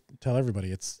I've always tell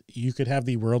everybody, you could have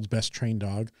the world's best trained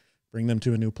dog, bring them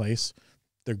to a new place,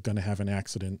 they're going to have an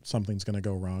accident, something's going to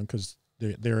go wrong because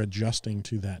they're adjusting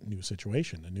to that new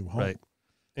situation, the new home. Right.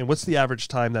 And what's the average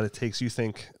time that it takes, you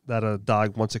think, that a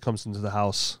dog, once it comes into the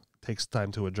house, takes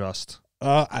time to adjust?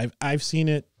 I've seen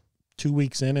it 2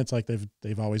 weeks in. It's like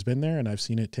they've always been there, and I've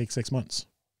seen it take 6 months.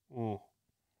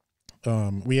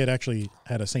 We had actually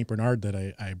had a Saint Bernard that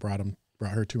I brought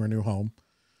her to her new home.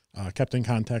 Kept in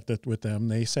contact with them.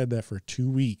 They said that for 2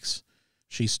 weeks,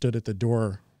 she stood at the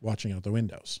door watching out the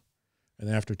windows. And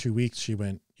then after 2 weeks, you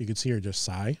could see her just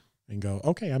sigh and go,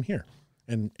 okay, I'm here.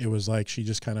 and it was like she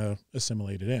just kind of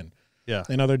assimilated in. Yeah.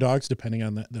 And other dogs, depending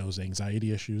on those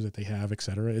anxiety issues that they have, et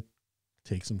cetera, it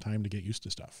takes some time to get used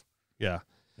to stuff. Yeah.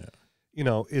 Yeah. You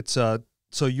know, it's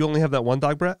so you only have that one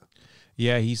dog, Brett?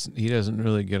 Yeah, he doesn't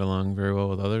really get along very well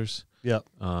with others. Yep.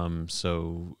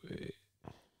 So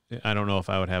I don't know if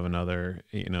I would have another,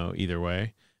 either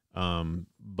way.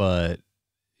 But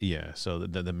yeah, so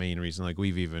the main reason, like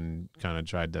we've even kind of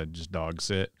tried to just dog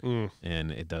sit,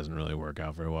 and it doesn't really work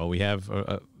out very well. We have,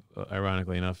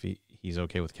 ironically enough, he's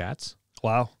okay with cats.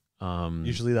 Wow.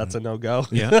 Usually that's a no-go.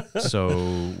 Yeah.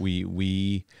 So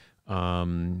we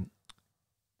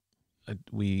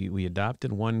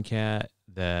adopted one cat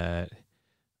that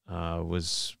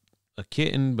was a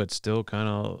kitten, but still kind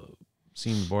of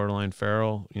seemed borderline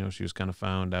feral. She was kind of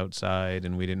found outside,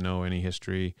 and we didn't know any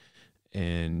history,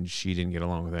 and she didn't get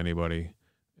along with anybody,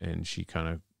 and she kind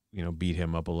of beat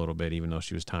him up a little bit, even though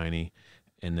she was tiny,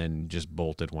 and then just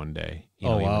bolted one day.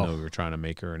 Wow. Even though we were trying to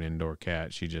make her an indoor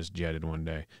cat, she just jetted one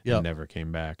day and never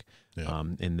came back. Yeah.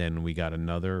 And then we got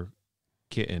another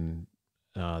kitten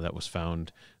that was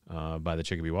found by the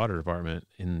Chicopee Water Department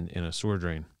in a sewer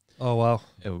drain. Oh, wow.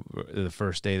 The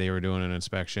first day they were doing an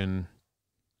inspection,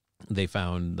 they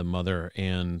found the mother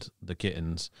and the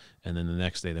kittens, and then the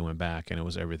next day they went back, and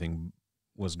everything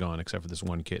was gone except for this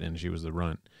one kitten, and she was the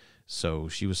runt. So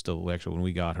she was still, actually, when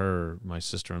we got her, my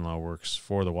sister-in-law works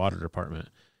for the water department,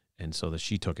 and so that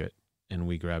she took it, and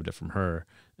we grabbed it from her,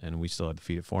 and we still had to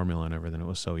feed it formula and everything. It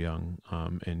was so young,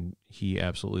 and he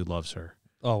absolutely loves her.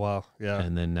 Oh, wow. Yeah.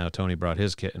 And then now Tony brought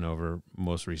his kitten over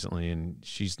most recently, and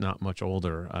she's not much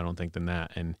older, I don't think, than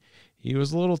that. And he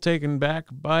was a little taken back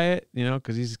by it,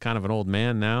 because he's kind of an old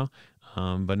man now.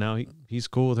 But now he's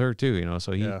cool with her too,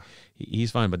 so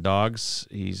he's fine. But dogs,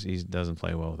 he doesn't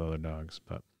play well with other dogs.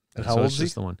 But and how old is he?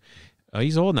 The one.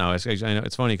 He's old now. I know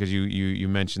it's funny because you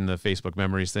mentioned the Facebook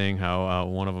memories thing. How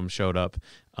one of them showed up.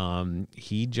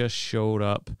 He just showed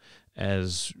up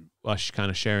as us kind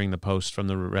of sharing the post from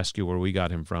the rescue where we got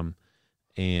him from,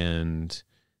 and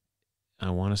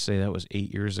I want to say that was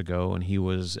 8 years ago, and he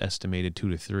was estimated 2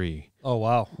 to 3. Oh,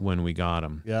 wow. When we got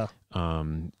him. Yeah.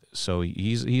 So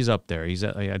he's up there.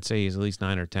 I'd say he's at least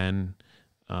 9 or 10,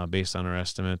 based on our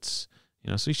estimates.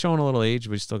 So he's showing a little age,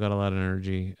 but he's still got a lot of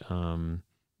energy. And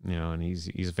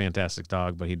he's a fantastic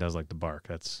dog, but he does like to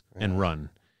bark. And run.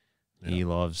 Yeah. He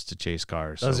loves to chase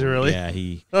cars. Does he really? Yeah,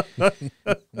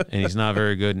 and he's not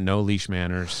very good. No leash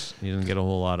manners. He doesn't get a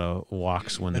whole lot of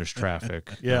walks when there's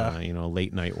traffic. Yeah.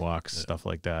 Late night walks, stuff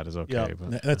like that is okay. Yeah.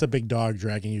 But That's a big dog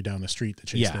dragging you down the street to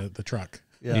chase the truck.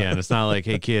 Yeah. And it's not like,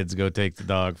 hey, kids, go take the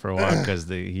dog for a walk, because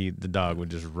the dog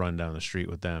would just run down the street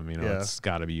with them. It's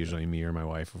got to be usually me or my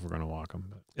wife if we're going to walk them.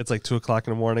 But it's like 2:00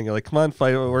 in the morning. You're like, come on,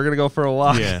 fight. We're going to go for a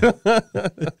walk. Yeah.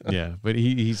 Yeah. But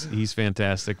he's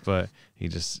fantastic. But he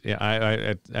just,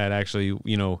 I'd actually,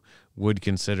 would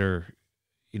consider,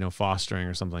 fostering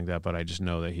or something like that. But I just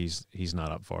know that he's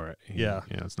not up for it.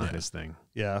 It's not his thing.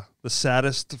 Yeah. The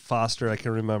saddest foster I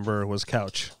can remember was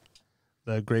Couch,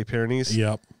 the Great Pyrenees.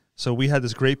 Yep. So we had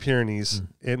this Great Pyrenees,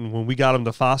 and when we got him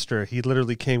to foster, he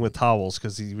literally came with towels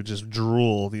because he would just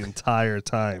drool the entire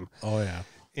time. Oh, yeah.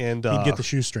 And he'd get the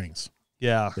shoestrings.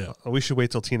 Yeah. We should wait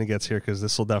till Tina gets here because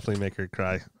this will definitely make her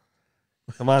cry.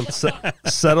 Come on,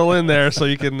 settle in there so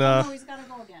you can. He's got to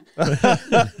go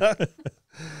again.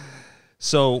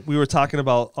 So we were talking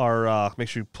about our. Make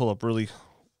sure you pull up really.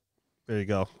 There you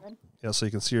go. Good. Yeah, so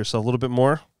you can see yourself a little bit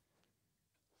more.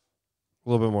 A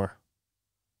little bit more.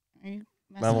 Are you?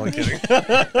 No, I'm only kidding.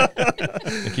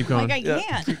 Keep going. Like I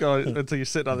can't. Keep going until you're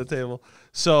sitting on the table.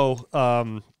 So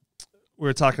we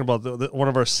were talking about one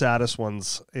of our saddest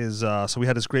ones is so we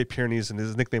had this Great Pyrenees, and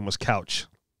his nickname was Couch.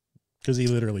 Because he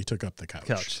literally took up the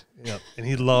couch. Yeah, and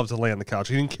he loved to lay on the couch.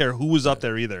 He didn't care who was up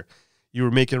there either. You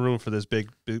were making room for this big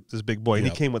boy, and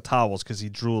he came with towels because he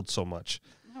drooled so much.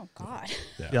 Oh God.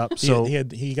 Yeah. Yep. So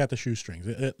he got the shoestrings.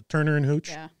 Turner and Hooch.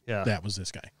 Yeah. That was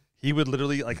this guy. He would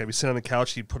literally, like, I'd be sitting on the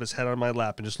couch, he'd put his head on my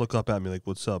lap and just look up at me like,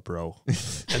 what's up, bro?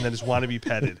 And then just want to be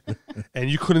petted. And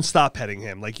you couldn't stop petting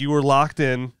him. Like, you were locked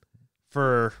in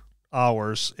for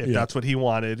hours if that's what he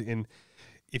wanted. And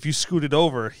if you scooted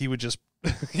over, he would just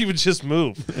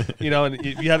move. And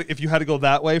if you had to go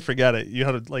that way, forget it. You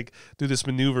had to, like, do this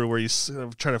maneuver where you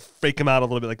try to fake him out a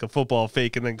little bit like a football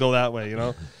fake and then go that way,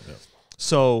 Yeah.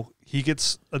 So he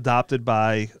gets adopted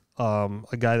by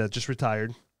a guy that just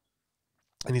retired.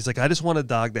 And he's like, I just want a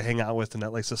dog to hang out with and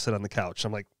that likes to sit on the couch.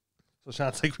 I'm like, so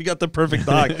Sean's like, we got the perfect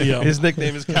dog. His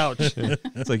nickname is Couch.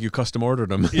 It's like you custom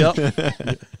ordered him. Yep.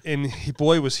 And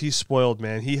was he spoiled,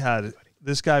 man.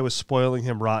 This guy was spoiling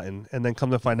him rotten. And then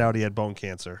come to find out he had bone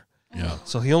cancer. Yeah.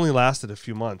 So he only lasted a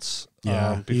few months.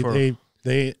 Yeah. Before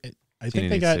They I think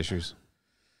they got issues.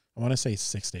 I want to say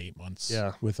 6 to 8 months.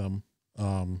 Yeah. With them.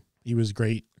 He was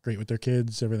great with their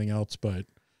kids, everything else, but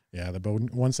yeah,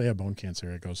 once they have bone cancer,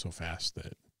 it goes so fast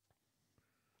that,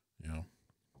 you know.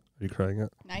 Are you crying yet?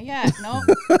 Not yet. No.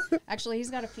 Actually, he's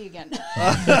got to pee again.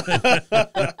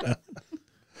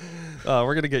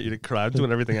 We're gonna get you to cry. I'm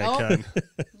doing everything I can.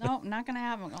 No, not gonna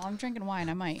have him. I'm drinking wine.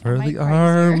 I might. For I might the cry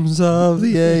arms of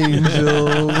the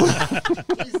angel.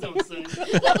 Please don't sing.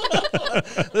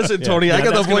 Listen, Tony, I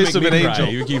got the voice of an angel.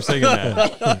 You keep singing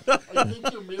that. I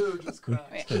think your mirror just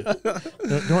cracked.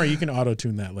 Don't worry, you can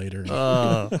auto-tune that later.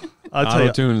 I'll tell you,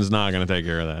 Auto-tune is not going to take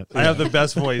care of that. I have the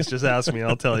best voice. Just ask me.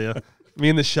 I'll tell you. Me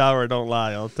in the shower, don't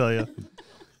lie. I'll tell you.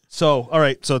 So, all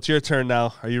right. So it's your turn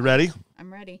now. Are you ready?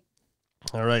 I'm ready.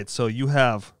 All right. So you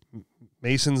have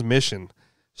Mason's Mission.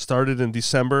 Started in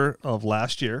December of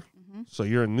last year. Mm-hmm. So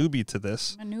you're a newbie to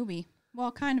this. I'm a newbie.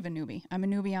 Well, kind of a newbie. I'm a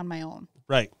newbie on my own.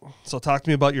 Right. So talk to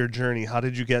me about your journey. How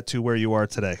did you get to where you are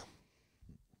today?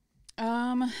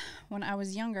 When I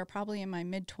was younger, probably in my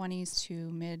mid-20s to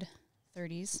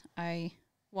mid-30s,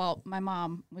 my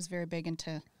mom was very big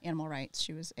into animal rights.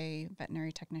 She was a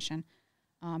veterinary technician,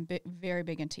 very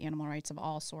big into animal rights of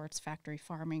all sorts, factory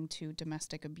farming to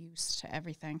domestic abuse to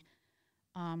everything.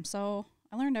 So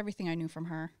I learned everything I knew from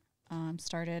her.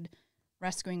 Started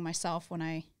rescuing myself when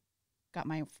I got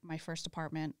my first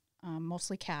apartment,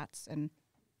 mostly cats and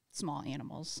small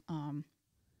animals, a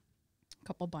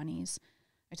couple bunnies.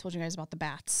 I told you guys about the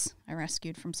bats I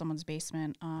rescued from someone's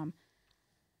basement. And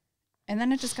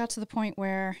then it just got to the point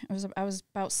where I was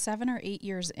about 7 or 8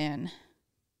 years in.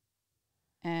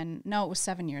 And no, it was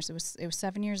 7 years. It was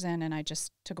 7 years in, and I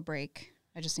just took a break.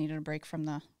 I just needed a break from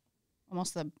the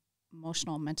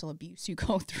emotional, mental abuse you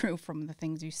go through from the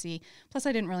things you see. Plus,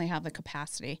 I didn't really have the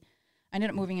capacity. I ended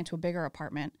up moving into a bigger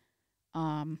apartment,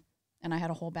 and I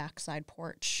had a whole backside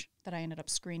porch that I ended up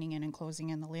screening in and closing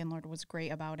in. The landlord was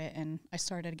great about it, and I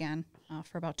started again.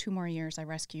 For about 2 more years, I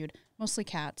rescued mostly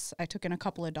cats. I took in a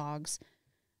couple of dogs,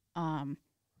 and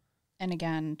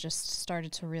again, just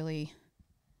started to really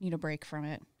need a break from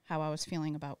it. How I was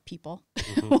feeling about people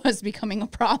was becoming a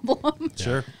problem.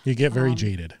 Sure. You get very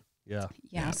jaded.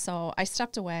 Yeah. So I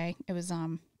stepped away. It was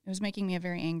making me a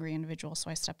very angry individual,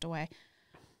 so I stepped away.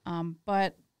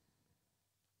 But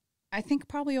I think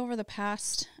probably over the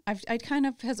past, I kind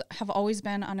of have always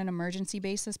been on an emergency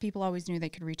basis. People always knew they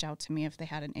could reach out to me if they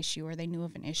had an issue or they knew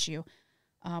of an issue,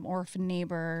 or if a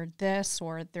neighbor this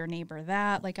or their neighbor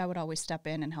that. Like I would always step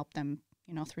in and help them,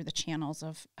 through the channels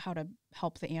of how to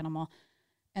help the animal.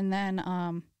 And then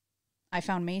I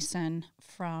found Mason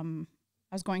I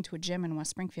was going to a gym in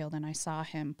West Springfield, and I saw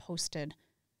him posted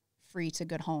free to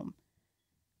Good Home.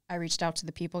 I reached out to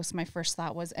the people, so my first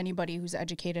thought was anybody who's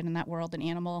educated in that world, an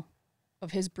animal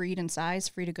of his breed and size,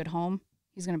 free to Good Home,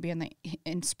 he's going to be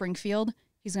in Springfield.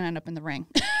 He's going to end up in the ring.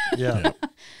 Yeah.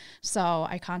 So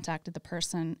I contacted the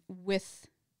person with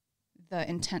the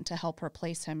intent to help her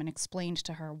place him and explained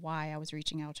to her why I was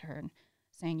reaching out to her and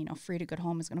saying, free to Good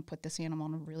Home is going to put this animal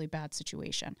in a really bad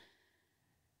situation.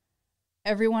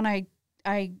 Everyone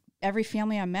every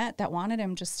family I met that wanted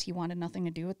him, he wanted nothing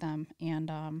to do with them. And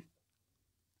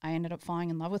I ended up falling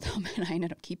in love with him, and I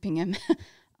ended up keeping him.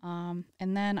 And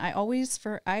then I'm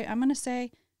going to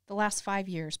say the last 5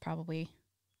 years probably,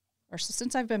 or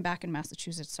since I've been back in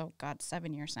Massachusetts,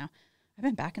 7 years now. I've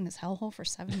been back in this hellhole for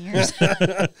 7 years.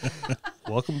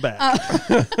 Welcome back.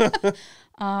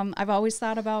 I've always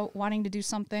thought about wanting to do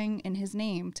something in his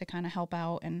name to kind of help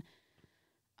out and,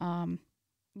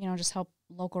 just help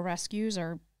local rescues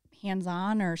or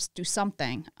hands-on or do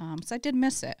something. So I did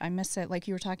miss it. I miss it, like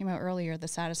you were talking about earlier, the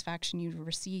satisfaction you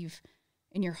receive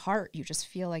in your heart. You just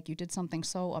feel like you did something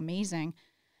so amazing.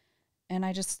 And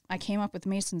I came up with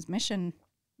Mason's Mission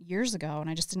years ago, and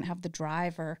I just didn't have the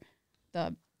drive or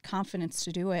the confidence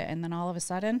to do it. And then all of a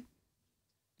sudden,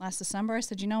 last December, I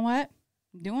said, you know what?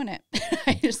 I'm doing it.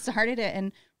 I just started it,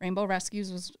 and Rainbow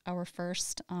Rescues was our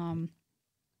first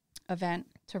event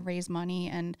to raise money,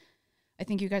 and I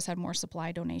think you guys had more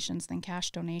supply donations than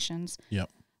cash donations. Yep.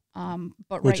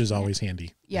 But which is always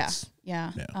handy. Yeah.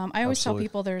 I always tell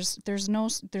people there's no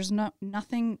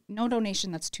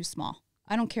donation that's too small.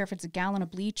 I don't care if it's a gallon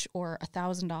of bleach or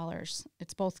 $1,000.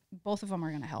 It's both of them are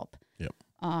going to help. Yep.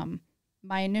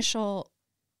 My initial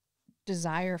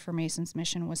desire for Mason's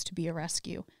Mission was to be a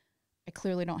rescue. I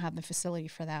clearly don't have the facility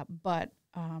for that, but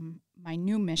my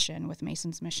new mission with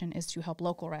Mason's Mission is to help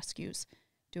local rescues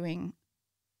doing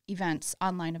events,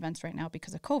 online events right now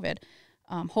because of COVID.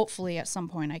 Hopefully at some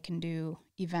point I can do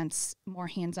events, more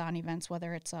hands-on events,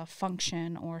 whether it's a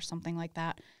function or something like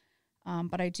that.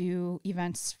 But I do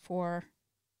events for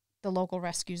the local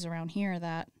rescues around here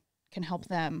that can help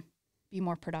them be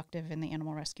more productive in the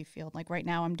animal rescue field. Like right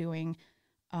now I'm doing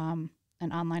an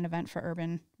online event for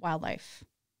urban wildlife,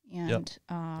 and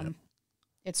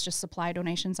it's just supply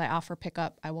donations. I offer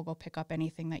pickup. I will go pick up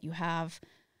anything that you have.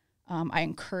 I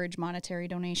encourage monetary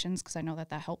donations because I know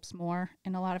that helps more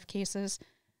in a lot of cases.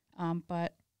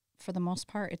 But for the most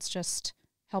part, it's just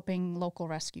helping local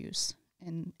rescues.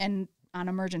 And on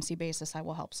emergency basis, I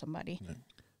will help somebody.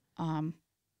 And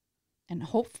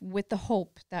with the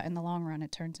hope that in the long run,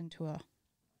 it turns into a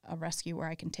rescue where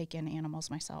I can take in animals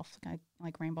myself,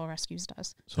 like Rainbow Rescues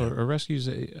does. So a rescues,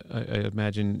 I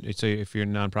imagine, say if you're a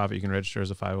nonprofit, you can register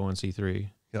as a 501c3.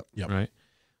 Yep. Right.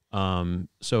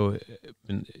 So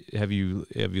have you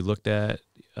looked at,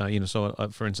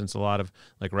 for instance, a lot of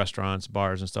like restaurants,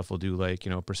 bars and stuff will do like,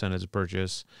 percentage of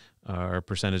purchase or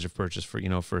percentage of purchase for,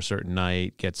 for a certain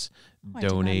night gets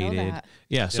donated. I did not know that.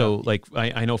 Yeah. So like,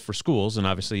 I know for schools, and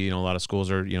obviously, a lot of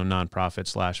schools are,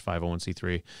 nonprofit /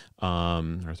 501c3,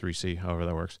 or 3C, however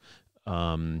that works.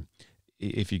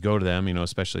 If you go to them,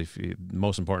 especially if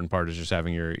most important part is just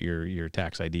having your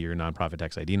tax ID, your nonprofit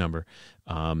tax ID number.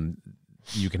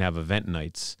 You can have event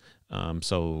nights.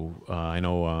 So I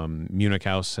know Munich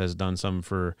House has done some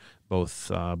for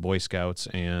both Boy Scouts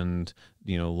and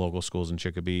local schools in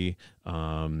Chicopee.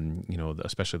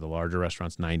 Especially the larger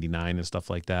restaurants, 99 and stuff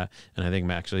like that. And I think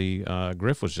actually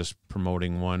Griff was just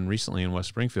promoting one recently in West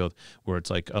Springfield where it's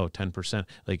like 10%.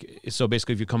 Like so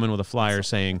basically, if you come in with a flyer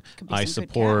saying I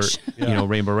support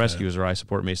Rainbow Rescues or I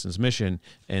support Mason's Mission,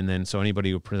 and then so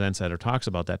anybody who presents that or talks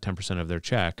about that, 10% of their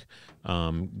check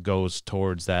goes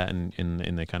towards that,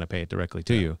 and they kind of pay it directly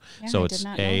to you. Yeah, so I it's did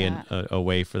not know a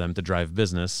way for them to drive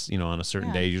business, on a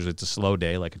certain day. Usually it's a slow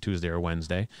day, like a Tuesday or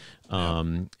Wednesday,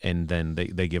 and then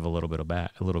they give a little bit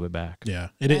back. Yeah,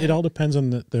 it all depends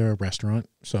on the restaurant.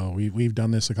 So we've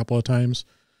done this a couple of times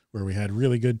where we had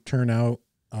really good turnout.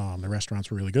 The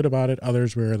restaurants were really good about it.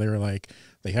 Others where they were like,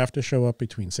 they have to show up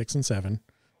between 6 and 7.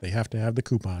 They have to have the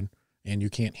coupon, and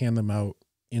you can't hand them out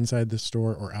inside the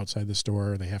store or outside the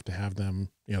store. They have to have them,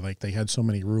 like they had so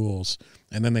many rules,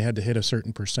 and then they had to hit a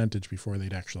certain percentage before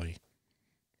they'd actually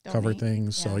cover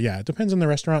things. Yeah. So it depends on the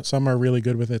restaurant. Some are really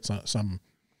good with it. Some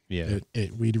we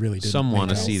really didn't. Some want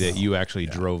to see that you actually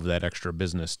drove that extra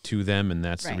business to them, and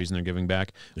that's the reason they're giving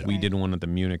back. Yeah. We did one at the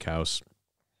Munich House,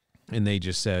 and they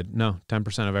just said, no,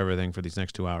 10% of everything for these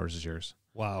next 2 hours is yours.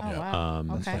 Wow. Oh,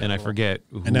 wow. Okay. And I forget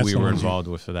who we were involved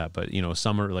with for that, but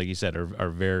some are, like you said, are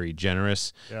very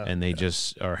generous, and they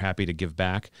just are happy to give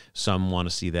back. Some want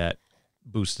to see that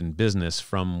boost in business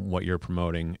from what you're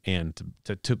promoting and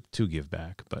to give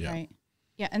back. But right.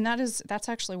 Yeah, and that's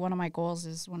actually one of my goals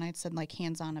is when I said like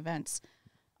hands-on events.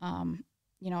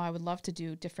 I would love to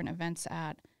do different events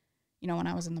at, when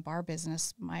I was in the bar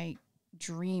business, my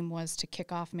dream was to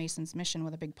kick off Mason's Mission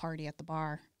with a big party at the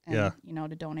bar and,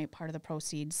 to donate part of the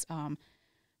proceeds.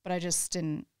 But I just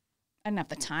didn't have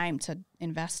the time to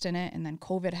invest in it. And then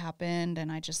COVID happened,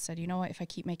 and I just said, you know what, if I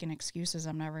keep making excuses,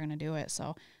 I'm never going to do it.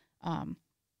 So a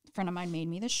friend of mine made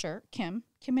me this shirt. Kim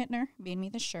Ittner made me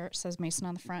this shirt. It says Mason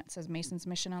on the front. It says Mason's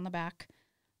Mission on the back.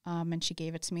 And she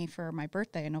gave it to me for my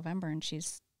birthday in November. And she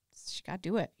got to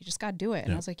do it. You just got to do it.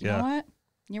 And I was like, you know what?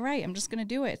 You're right. I'm just going to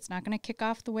do it. It's not going to kick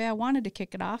off the way I wanted to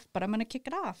kick it off, but I'm going to kick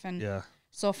it off. And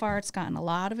so far it's gotten a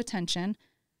lot of attention.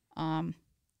 A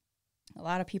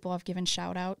lot of people have given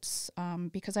shout outs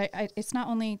because it's not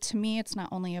only, to me, it's not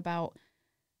only about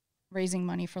raising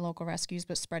money for local rescues,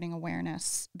 but spreading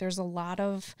awareness. There's a lot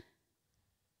of,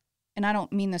 and I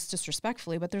don't mean this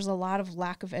disrespectfully, but there's a lot of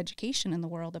lack of education in the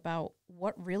world about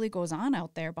what really goes on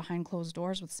out there behind closed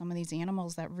doors with some of these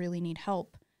animals that really need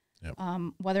help. Yep.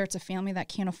 Whether it's a family that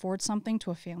can't afford something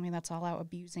to a family that's all out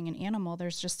abusing an animal,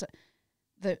 there's just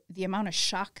the amount of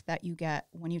shock that you get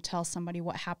when you tell somebody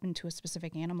what happened to a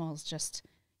specific animal is just,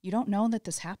 you don't know that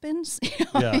this happens.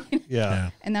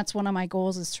 Yeah. And that's one of my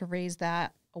goals is to raise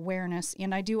that awareness.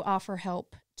 And I do offer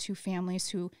help to families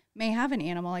who may have an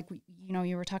animal, like,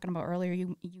 you were talking about earlier,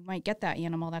 you might get that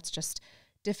animal that's just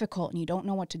difficult and you don't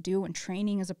know what to do, and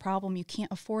training is a problem. You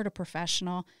can't afford a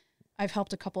professional. I've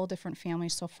helped a couple of different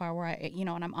families so far where and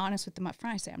I'm honest with them up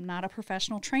front. I say, I'm not a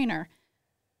professional trainer,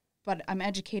 but I'm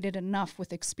educated enough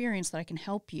with experience that I can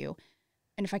help you.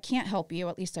 And if I can't help you,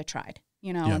 at least I tried,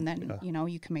 and then,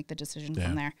 you can make the decision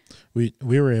from there. We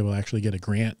were able to actually get a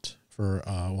grant for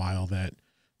a while that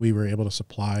we were able to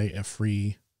supply a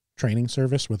free training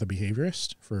service with a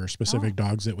behaviorist for specific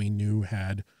dogs that we knew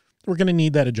were going to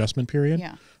need that adjustment period.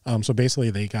 Yeah. So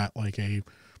basically they got like a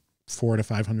 $400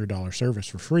 to $500 service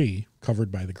for free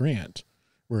covered by the grant,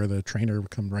 where the trainer would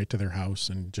come right to their house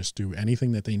and just do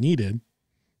anything that they needed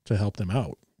to help them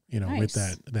out, with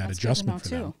that adjustment for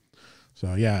them.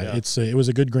 So it was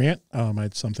a good grant.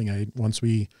 It's something once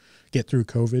we get through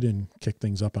COVID and kick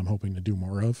things up, I'm hoping to do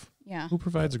more of. Yeah. Who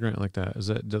provides a grant like that? Is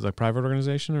that a private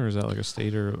organization, or is that like a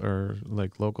state or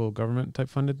like local government type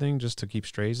funded thing just to keep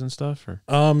strays and stuff? Or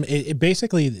It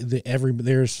basically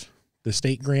there's the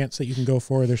state grants that you can go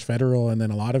for. There's federal, and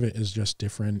then a lot of it is just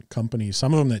different companies.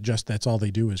 Some of them that's all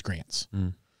they do is grants.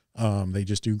 They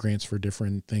just do grants for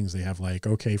different things. They have like,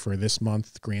 okay, for this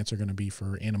month, grants are going to be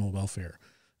for animal welfare.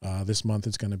 This month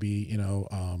it's going to be,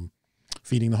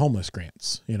 feeding the homeless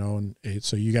grants, and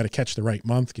so you got to catch the right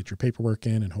month, get your paperwork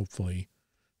in, and hopefully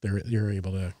you're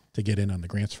able to get in on the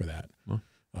grants for that.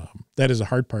 That is a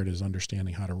hard part, is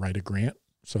understanding how to write a grant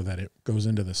so that it goes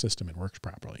into the system and works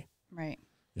properly. Right.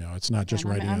 It's not just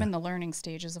writing. I'm in the learning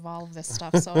stages of all of this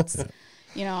stuff, so it's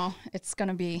it's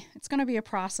gonna be a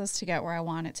process to get where I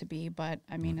want it to be. But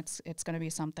I mean, it's gonna be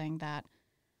something that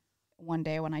one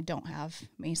day when I don't have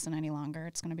Mason any longer,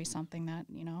 it's gonna be something that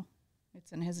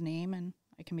it's in his name and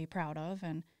I can be proud of.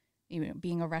 And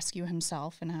being a rescue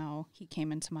himself and how he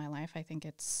came into my life, I think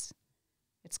it's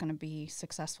gonna be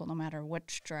successful no matter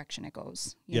which direction it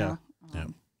goes. You know?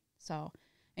 So,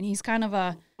 and he's kind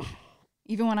of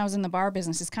even when I was in the bar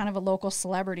business, he's kind of a local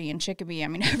celebrity in Chicopee. I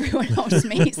mean, everyone knows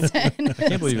Mason. I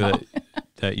can't believe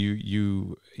that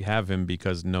you have him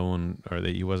because no one, or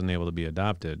that he wasn't able to be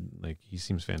adopted. Like, he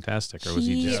seems fantastic. Or was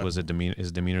his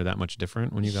demeanor that much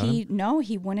different when you got him? No,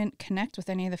 he wouldn't connect with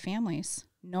any of the families.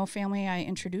 No family I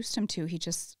introduced him to. He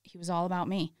was all about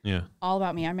me. Yeah. All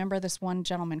about me. I remember this one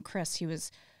gentleman, Chris, he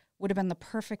would have been the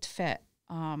perfect fit.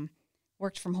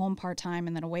 Worked from home part-time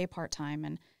and then away part-time,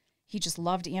 and he just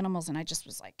loved animals, and I just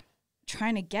was like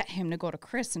trying to get him to go to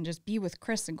Chris and just be with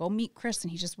Chris and go meet Chris, and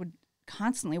he just would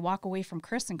constantly walk away from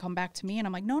Chris and come back to me, and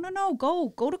I'm like, no,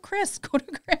 go to Chris,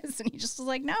 and he just was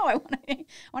like, no, I want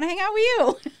to hang out with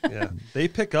you. Yeah, they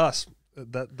pick us.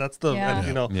 That's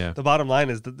the the bottom line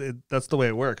is that's the way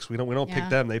it works. We don't pick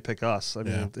them; they pick us. I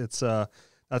mean, it's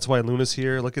that's why Luna's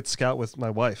here. Look at Scout with my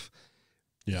wife.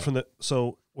 Yeah.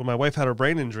 So when my wife had her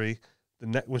brain injury,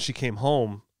 when she came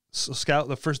home. So Scout,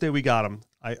 the first day we got him,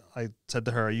 I said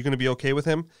to her, are you going to be okay with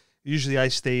him? Usually I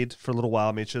stayed for a little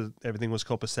while, made sure everything was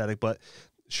copacetic, but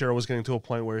Cheryl was getting to a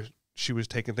point where she was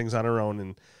taking things on her own,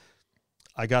 and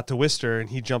I got to Worcester, and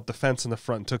he jumped the fence in the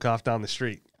front and took off down the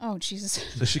street. Oh, Jesus.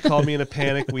 So she called me in a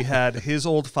panic. We had his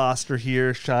old foster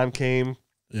here. Shawn came.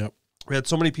 Yep. We had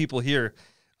so many people here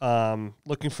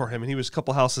looking for him, and he was a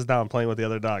couple houses down playing with the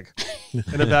other dog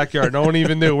in the backyard. No one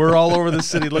even knew. We're all over the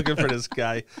city looking for this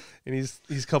guy, and he's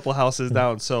a couple houses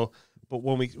down. So, but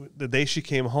the day she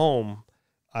came home,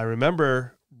 I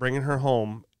remember bringing her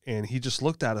home, and he just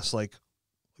looked at us like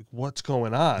what's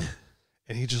going on?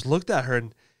 And he just looked at her,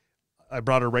 and I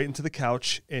brought her right into the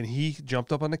couch, and he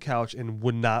jumped up on the couch and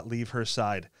would not leave her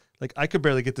side. Like, I could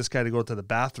barely get this guy to go to the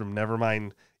bathroom, never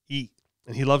mind eat.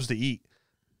 And he loves to eat.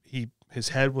 His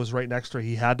head was right next to her.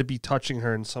 He had to be touching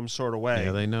her in some sort of way.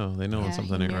 Yeah, they know when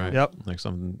something ain't right. Yep. Like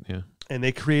something, yeah. And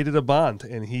they created a bond,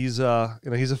 and he's a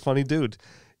funny dude.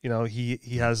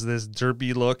 He has this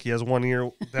derpy look. He has one ear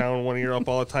down, one ear up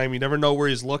all the time. You never know where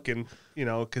he's looking,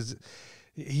 because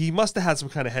he must have had some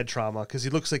kind of head trauma, because he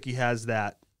looks like he has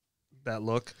that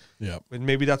look. Yeah. And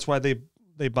maybe that's why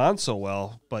they bond so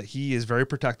well, but he is very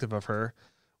protective of her.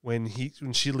 When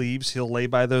she leaves, he'll lay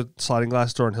by the sliding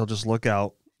glass door and he'll just look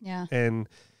out. Yeah. And,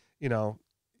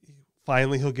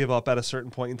 finally he'll give up at a certain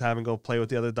point in time and go play with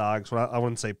the other dogs. Well, I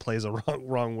wouldn't say play is a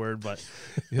wrong word, but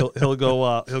he'll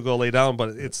go lay down, but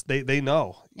it's, they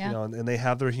know, and they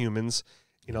have their humans.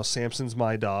 Samson's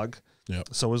my dog. Yep.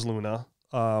 So is Luna.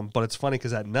 But it's funny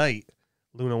because at night,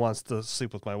 Luna wants to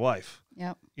sleep with my wife.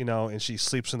 Yep. And she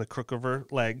sleeps in the crook of her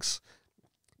legs.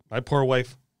 My poor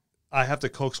wife, I have to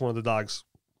coax one of the dogs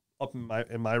up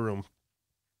in my room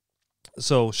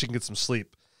so she can get some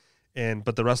sleep.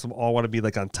 But the rest of them all want to be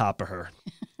like on top of her.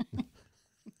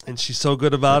 And she's so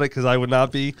good about it, because I would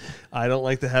not be. I don't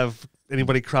like to have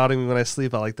anybody crowding me when I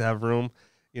sleep. I like to have room.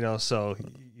 So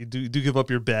you do give up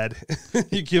your bed.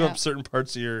 You give up certain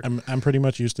parts of your. I'm pretty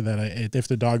much used to that. If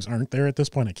the dogs aren't there at this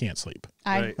point, I can't sleep.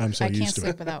 I'm so used to it. I can't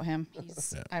sleep without him.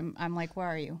 I'm like, where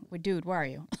are you? Dude, where are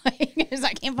you?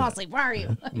 I can't fall asleep. Where are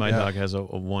you? My dog has a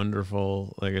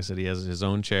wonderful, like I said, he has his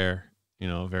own chair.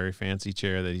 A very fancy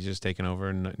chair that he's just taken over,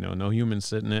 and no humans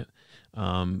sit in it.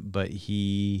 But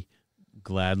he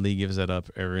gladly gives that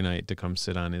up every night to come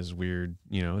sit on his weird,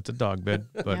 it's a dog bed,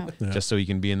 but just so he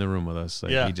can be in the room with us.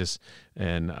 Like he just,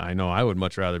 and I know I would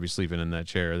much rather be sleeping in that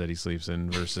chair that he sleeps in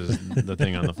versus the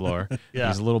thing on the floor.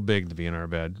 He's a little big to be in our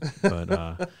bed, but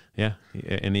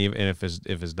and if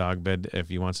his dog bed, if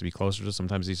he wants to be closer to,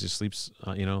 sometimes he just sleeps,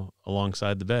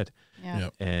 alongside the bed.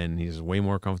 And he's way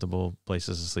more comfortable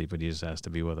places to sleep, but he just has to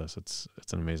be with us. It's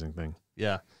an amazing thing.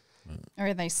 Yeah.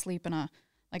 Or they sleep in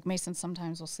like Mason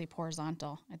sometimes will sleep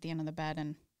horizontal at the end of the bed,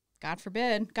 and God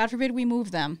forbid we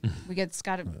move them.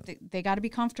 They got to be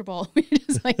comfortable. We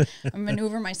just I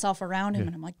maneuver myself around him,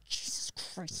 and I'm like, Jesus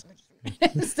Christ.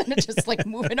 Instead of just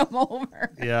moving them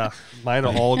over. Yeah. Mine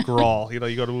are all growl. You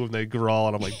go to move and they growl,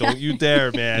 and I'm like, don't you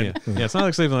dare, man. Yeah, it's not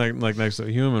like sleeping like next to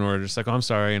a human where it's like, oh, I'm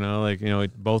sorry,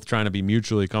 both trying to be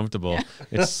mutually comfortable.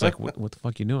 Yeah. It's like, what the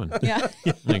fuck you doing? Yeah.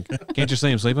 Like, can't you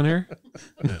say I'm sleeping here?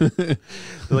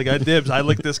 Like, I dibs. I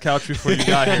licked this couch before you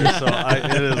got here, so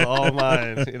it is all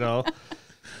mine,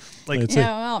 Like,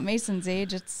 well, at Mason's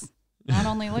age, it's not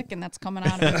only licking that's coming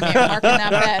out of him, marking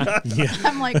that bed. Yeah.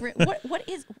 I'm like,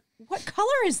 what color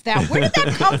is that? Where did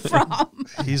that come from?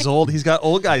 He's old. He's got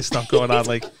old guy stuff going on.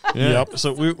 Like,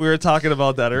 So we were talking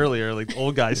about that earlier, like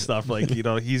old guy stuff. Like,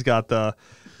 he's got the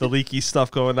leaky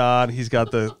stuff going on. He's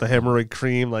got the hemorrhoid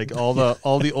cream, like all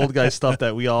the old guy stuff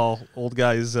that we all old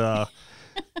guys. I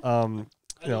don't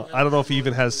know if he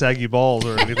even has saggy balls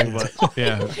or anything, but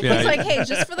It's like, hey,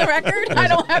 just for the record, I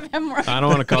don't have hemorrhoids. I don't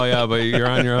want to call you out, but you're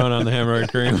on your own on the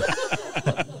hemorrhoid cream.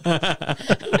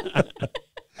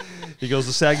 He goes,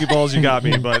 the saggy balls, you got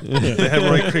me, but the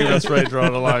hemorrhoid cream, that's where I draw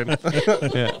the line.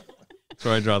 That's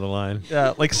where I draw the line.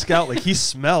 Yeah, like Scout, like he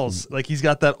smells, like he's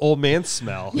got that old man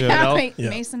smell. Right.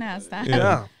 Mason has that.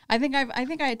 Yeah. I think I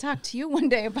had talked to you one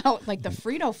day about like the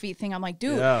Frito feet thing. I'm like,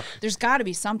 dude, there's got to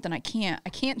be something. I can't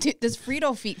do this.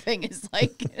 Frito feet thing is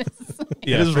like, it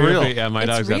is real. Feet. Yeah, my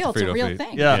dog's got the Frito It's a real feet.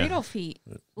 thing. Yeah. Frito feet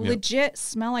legit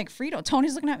smell like Frito.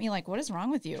 Tony's looking at me like, what is wrong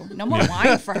with you? No more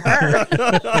wine for her.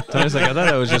 Tony's like, I thought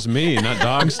that was just me, not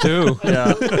dogs too.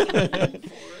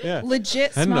 Yeah.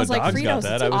 Legit I didn't know smells like dogs Fritos. got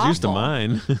that. It's I was awful. used to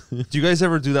mine. Do you guys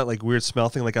ever do that like weird smell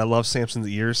thing? Like I love Samson's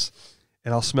ears,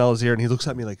 and I'll smell his ear, and he looks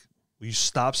at me like, will you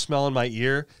stop smelling my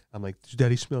ear? I'm like, did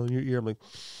Daddy smell your ear? I'm like,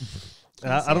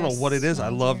 I don't know what it is. I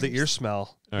love the ear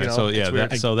smell. All right, so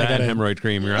that and hemorrhoid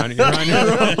cream, you're on your own.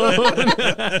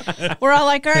 We're all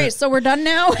like, all right, so we're done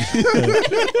now.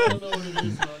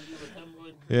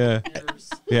 Yeah,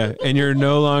 and you're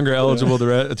no longer eligible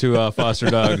to foster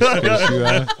dogs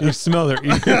because you smell their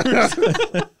ears.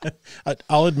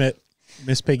 I'll admit,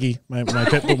 Miss Piggy, one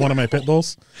of my pit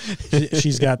bulls,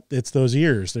 she's got those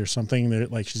ears. There's something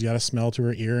that like she's got a smell to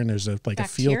her ear, and there's a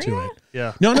feel to it.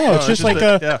 Yeah. No, it's just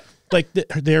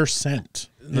their scent.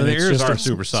 No, the ears are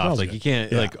super soft. Like you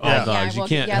can't like all dogs, you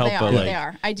can't help but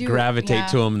like I do gravitate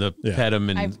to them to pet them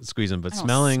and squeeze them. But I don't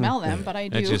smelling, smell them, but I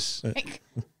do. Just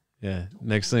yeah.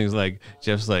 Next thing's like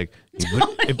Jeff's like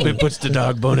it puts the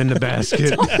dog bone in the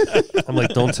basket. I'm like,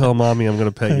 don't tell mommy I'm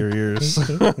gonna pet your ears.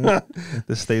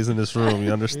 This stays in this room.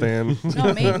 You understand?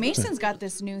 No, Mason's got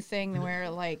this new thing where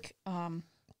like,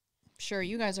 sure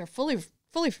you guys are fully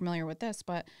familiar with this,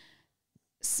 but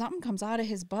something comes out of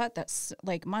his butt that's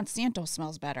like Monsanto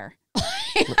smells better.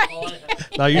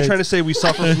 Now you're trying to say we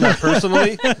suffer from that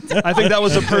personally? I think that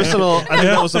was a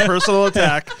personal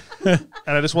attack. And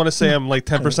I just want to say I'm like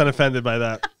 10% offended by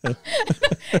that.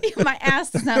 My ass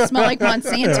does not smell like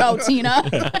Monsanto, Tina.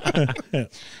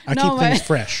 I keep things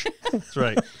fresh. That's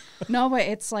right. No, but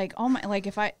it's like, oh my, like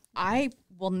if I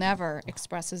will never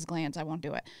express his glands, I won't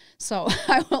do it. So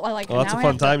I will like. Well, that's the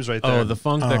fun times right there. Oh, the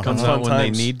funk that comes out when they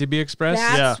need to be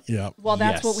expressed. Yeah. Well,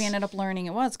 that's what we ended up learning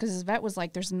it was, because his vet was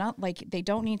like, there's not like they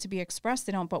don't need to be expressed.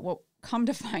 They don't. But what come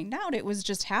to find out, it was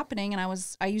just happening, and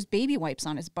I used baby wipes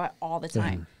on his butt all the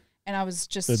time, and I was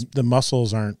just the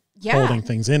muscles aren't holding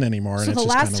things in anymore. So and it's the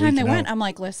just last time they went, out. I'm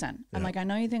like, listen, I'm like, I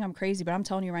know you think I'm crazy, but I'm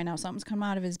telling you right now, something's coming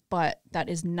out of his butt that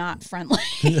is not friendly.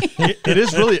 It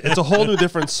is really, it's a whole new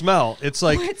different smell. It's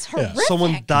like it's horrific.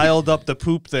 Someone dialed up the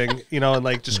poop thing, and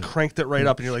like just cranked it right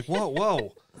up, and you're like,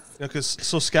 whoa.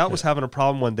 So Scout was having a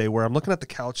problem one day where I'm looking at the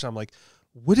couch, and I'm like,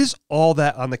 what is all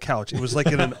that on the couch? It was like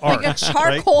in an arc. Like a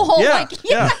charcoal. Right?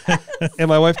 Yeah. And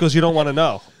my wife goes, you don't want to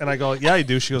know. And I go, yeah, I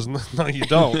do. She goes, no, you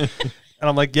don't. And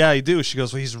I'm like, yeah, I do. She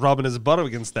goes, well, he's rubbing his butt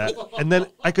against that. And then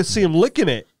I could see him licking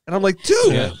it. And I'm like,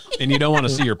 dude. Yeah. And you don't want to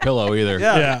see your pillow either.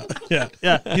 Yeah.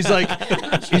 He's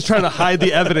like, he's trying to hide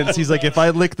the evidence. He's like, if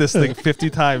I lick this thing 50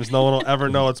 times, no one will ever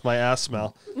know it's my ass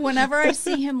smell. Whenever I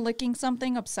see him licking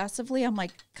something obsessively, I'm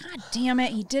like, God damn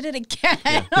it, he did it again.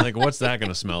 Yeah. Like, what's that going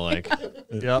to smell like?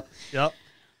 Yep.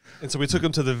 And so we took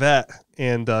him to the vet,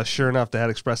 and sure enough, they had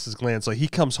expressed his gland. So he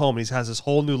comes home, and he has this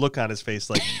whole new look on his face,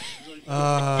 like,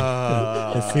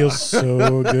 It feels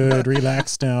so good.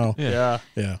 Relax now. yeah.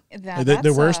 Yeah. The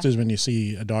That's, worst is when you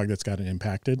see a dog that's gotten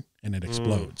impacted and it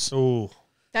explodes. Oh,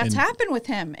 That's and- happened with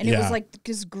him, and it Yeah. was like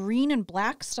this green and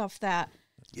black stuff that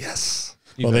yes.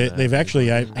 Well, they've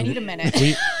actually. I need a minute.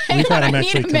 We've had him I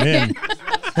actually need a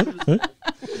come in.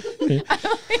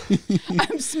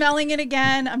 I'm smelling it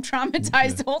again. I'm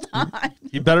traumatized. Hold on.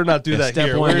 You better not do that Step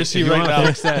here. one, Where is he if you right wanna now?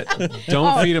 fix that,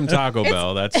 don't feed him Taco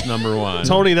Bell. That's number one.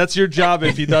 Tony, that's your job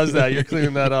if he does that. You're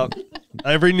cleaning that up.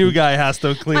 Every new guy has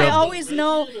to clean I up. always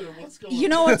know. You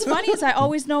know what's funny is I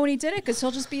always know when he did it because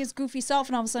he'll just be his goofy self,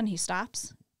 and all of a sudden he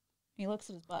stops. He looks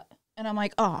at his butt, and I'm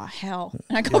like, oh hell!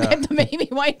 And I go get the baby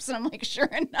wipes, and I'm like, sure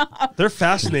enough. They're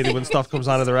fascinated when stuff comes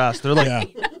out of their ass. They're like, Yeah.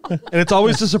 and it's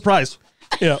always a surprise.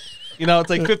 Yeah. You know, it's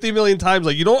like 50 million times.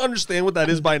 Like, you don't understand what that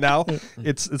is by now.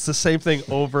 It's the same thing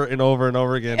over and over and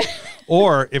over again.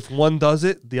 Or if one does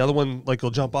it, the other one like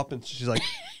will jump up and she's like,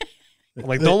 I'm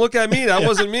like, don't look at me. That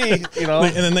wasn't me. You know.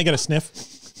 And then they get a sniff.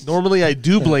 Normally I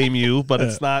do blame you, but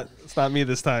it's not me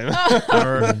this time.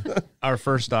 Our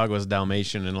first dog was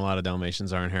Dalmatian, and a lot of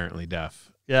Dalmatians are inherently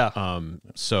deaf. Yeah.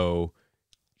 So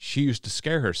she used to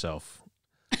scare herself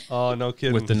Oh, no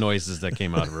kidding. with the noises that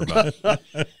came out of her butt.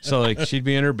 So like she'd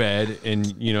be in her bed,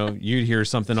 and you'd hear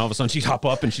something. All of a sudden, she'd hop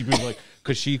up, and she'd be like,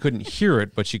 because she couldn't hear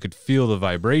it, but she could feel the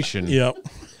vibration. Yep.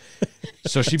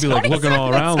 So she'd be like looking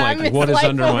all around, like, what is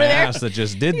under my ass that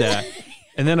just did that?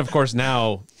 And then, of course,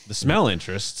 now the smell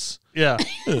interests. Yeah.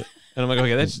 And I'm like,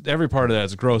 okay, that's every part of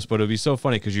that's gross, but it'd be so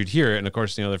funny because you'd hear it, and of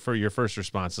course, your first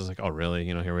response is like, oh, really?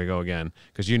 Here we go again,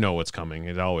 because you know what's coming.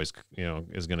 It always,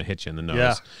 is going to hit you in the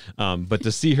nose. Yeah. But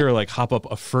to see her like hop up,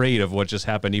 afraid of what just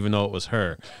happened, even though it was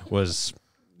her, was,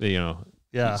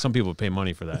 Yeah. Some people pay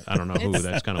money for that. I don't know who.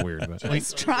 That's kind of weird, but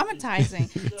It's traumatizing.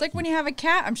 It's like when you have a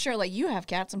cat. I'm sure, like you have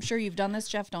cats. I'm sure you've done this,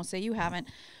 Jeff. Don't say you haven't.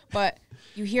 But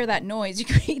you hear that noise. You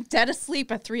could be dead asleep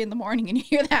at 3 a.m. and you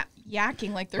hear that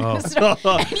yakking like they're gonna start,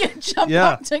 and you jump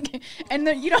up and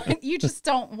then you just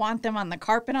don't want them on the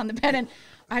carpet on the bed. And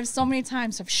I've so many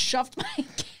times have shoved my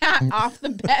cat off the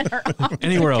bed or off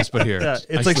anywhere else but here. Yeah, I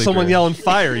it's like sleep someone here. yelling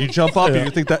fire. You jump up and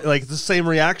you think that like it's the same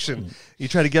reaction. You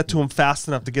try to get to them fast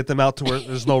enough to get them out to where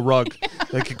there's no rug.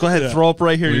 Like, go ahead, throw up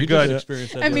right here. You're good.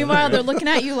 And meanwhile, they're looking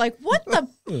at you like, what the?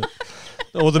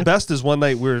 Well, the best is one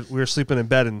night we were sleeping in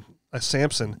bed and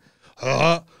Samson,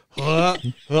 well,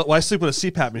 I sleep with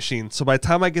a CPAP machine. So by the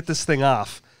time I get this thing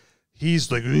off, he's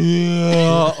like,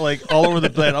 like all over the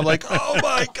bed. I'm like, oh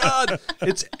my God,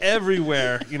 it's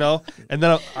everywhere, And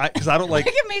then because I don't like.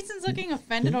 Look at Mason's looking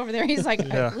offended over there. He's like,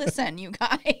 listen, you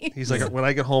guys. He's like, when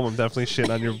I get home, I'm definitely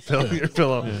shitting on your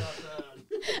pillow. Yeah.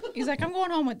 He's like, I'm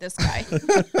going home with this guy.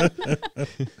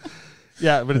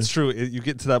 Yeah, but it's true. You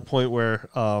get to that point where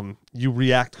you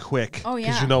react quick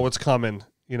because you know what's coming,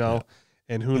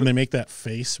 And when they make that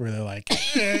face where they're like,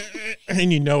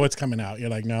 and you know what's coming out. You're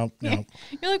like, no. You're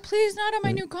like, please not on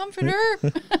my new comforter.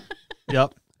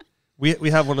 Yep.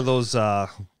 We have one of those, what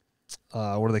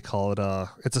do they call it?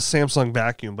 It's a Samsung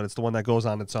vacuum, but it's the one that goes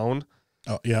on its own.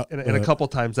 Oh, yeah. And a couple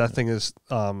times that thing is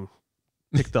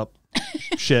picked up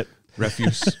shit.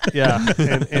 Refuse. Yeah.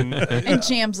 And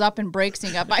jams up and breaks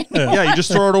and you got yeah, you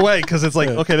just throw it away because it's like,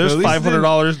 okay, there's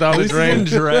 $500 down the drain.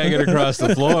 Drag it across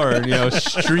the floor and,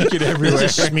 streak it everywhere.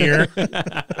 Smear.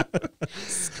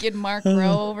 Skid mark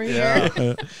row over here.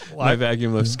 My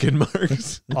vacuum left skid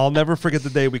marks. I'll never forget the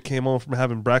day we came home from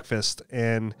having breakfast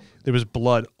and there was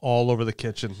blood all over the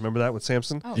kitchen. Remember that with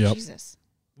Samson? Oh, Jesus.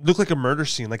 Looked like a murder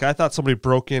scene. Like I thought somebody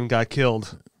broke in, got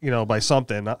killed, by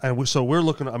something. And so we're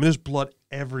looking, there's blood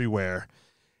everywhere.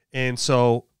 And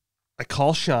so I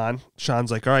call Shawn.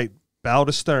 Shawn's like, all right, bow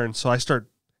to stern. So I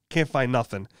can't find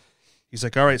nothing. He's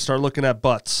like, all right, start looking at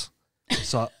butts.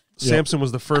 So Samson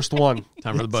was the first one.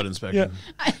 Time for the butt inspection.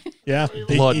 Yeah.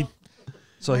 Blood.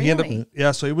 So he Really? ended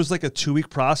up, so it was like a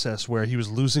 2-week process where he was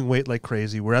losing weight like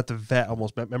crazy. We're at the vet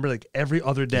almost, remember, like every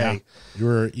other day.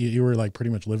 Yeah. You were like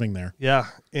pretty much living there. Yeah.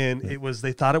 And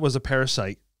they thought it was a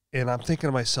parasite. And I'm thinking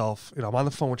to myself, I'm on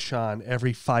the phone with Shawn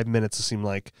every 5 minutes, it seemed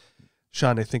like,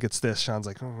 Shawn, I think it's this. Shawn's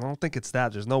like, I don't think it's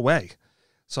that. There's no way.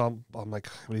 So I'm like,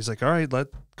 he's like, all right,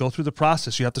 go through the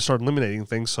process. You have to start eliminating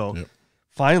things. So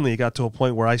finally it got to a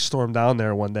point where I stormed down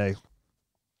there one day.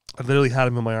 I literally had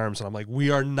him in my arms and I'm like, we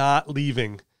are not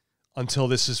leaving until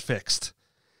this is fixed.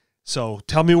 So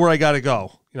tell me where I got to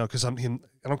go, because I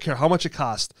don't care how much it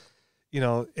cost,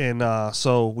 and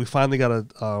so we finally had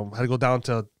to go down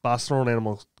to Boston Road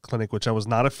Animal Clinic, which I was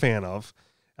not a fan of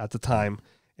at the time.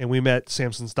 And we met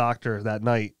Samson's doctor that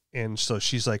night. And so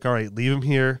she's like, all right, leave him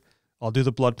here. I'll do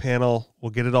the blood panel. We'll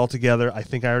get it all together. I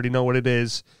think I already know what it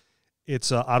is.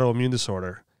 It's an autoimmune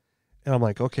disorder. And I'm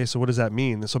like, okay, so what does that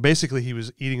mean? So basically he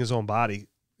was eating his own body,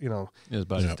 you know. His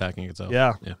body's attacking itself.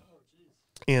 Yeah. Yeah.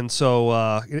 And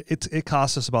so it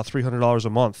costs us about $300 a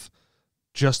month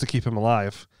just to keep him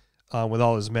alive with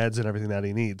all his meds and everything that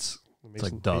he needs. It's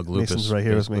like dog lupus. Mason's right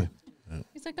here with me.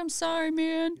 He's like, I'm sorry,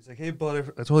 man. He's like, hey,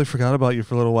 bud, I totally forgot about you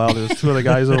for a little while. There's 2 other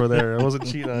guys over there. I wasn't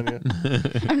cheating on you.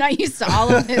 I'm not used to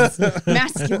all of this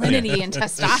masculinity and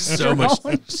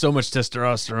testosterone. So much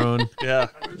testosterone. Yeah.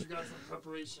 I heard you got some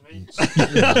preparation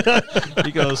H.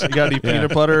 He goes, you got any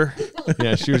peanut butter?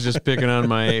 Yeah, she was just picking on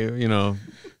my, you know,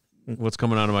 what's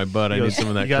coming out of my butt. I need some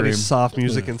of that You got cream. any soft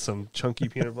music and some chunky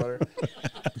peanut butter?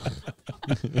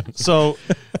 So,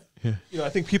 you know, I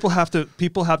think people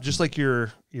have just like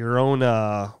your own,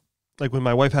 like when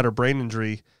my wife had her brain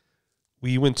injury,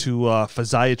 we went to a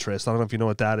physiatrist. I don't know if you know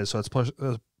what that is. So it's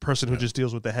a person who just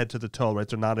deals with the head to the toe, right?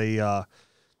 They're not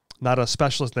a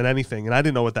specialist in anything. And I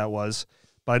didn't know what that was,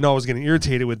 but I know I was getting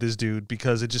irritated with this dude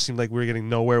because it just seemed like we were getting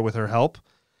nowhere with her help.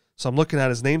 So I'm looking at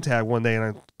his name tag one day and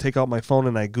I take out my phone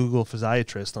and I Google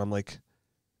physiatrist and I'm like,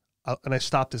 and I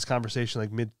stopped his conversation,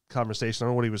 like mid-conversation. I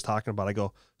don't know what he was talking about. I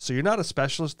go, so you're not a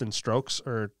specialist in strokes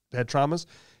or head traumas?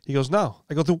 He goes, no.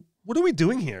 I go, what are we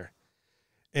doing here?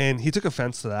 And he took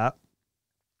offense to that,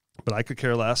 but I could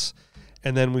care less.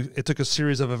 And then it took a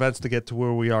series of events to get to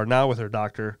where we are now with our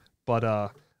doctor. But I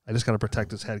just got to protect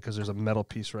his head because there's a metal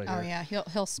piece right here. Oh, yeah.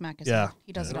 He'll smack his head.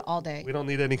 He does it all day. We don't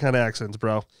need any kind of accidents,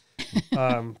 bro.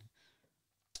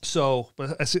 So,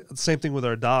 but I see the same thing with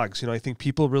our dogs. You know, I think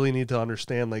people really need to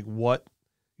understand, like, what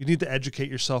you need to educate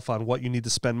yourself on what you need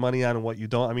to spend money on and what you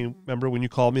don't. I mean, remember when you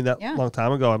called me that long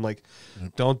time ago? I'm like,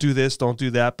 don't do this, don't do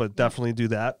that, but definitely do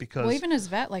that because. Well, even his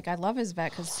vet, like, I love his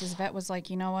vet because his vet was like,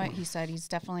 you know what? He said he's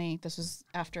definitely, this was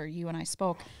after you and I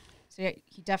spoke. So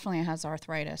he definitely has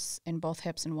arthritis in both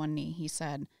hips and one knee. He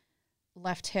said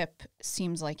left hip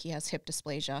seems like he has hip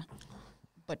dysplasia,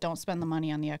 but don't spend the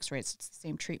money on the x-rays. It's the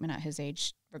same treatment at his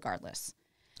age regardless.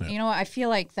 Yeah. You know, I feel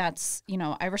like that's, you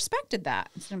know, I respected that.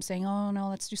 Instead of saying, oh, no,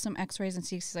 let's do some x-rays and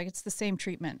see. He's like, it's the same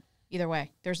treatment either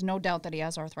way. There's no doubt that he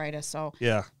has arthritis, so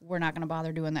we're not going to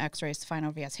bother doing the x-rays to find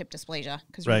out if he has hip dysplasia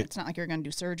because it's not like you're going to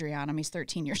do surgery on him. He's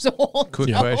 13 years old.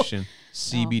 Quick question.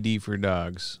 CBD for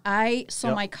dogs. My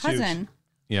cousin... Huge.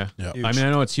 Yeah. I mean,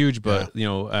 I know it's huge, but, you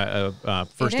know,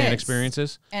 first-hand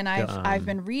experiences. And I've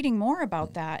been reading more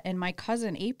about that, and my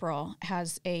cousin April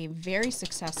has a very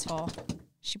successful,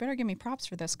 she better give me props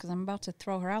for this because I'm about to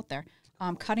throw her out there,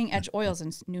 Cutting Edge Oils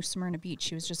in New Smyrna Beach.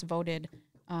 She was just voted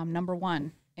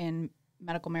 #1 in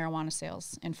medical marijuana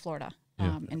sales in Florida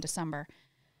in December.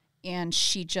 And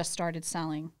she just started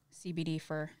selling CBD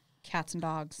for cats and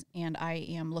dogs, and I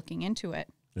am looking into it.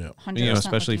 Yeah, you know,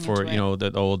 especially for you know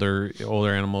the older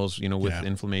animals, you know, with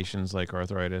inflammations like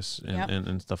arthritis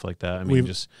and stuff like that. I mean,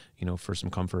 just you know, for some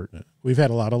comfort. We've had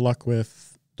a lot of luck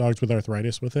with dogs with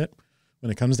arthritis with it.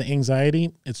 When it comes to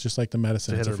anxiety, it's just like the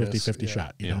medicine; it's a 50-50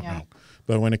 shot. You don't know.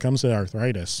 But when it comes to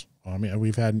arthritis, I mean,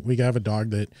 we have a dog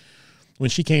that when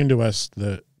she came to us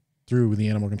through the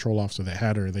animal control officer that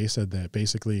had her, they said that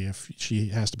basically if she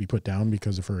has to be put down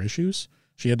because of her issues,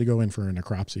 she had to go in for a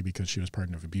necropsy because she was part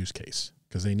of an abuse case.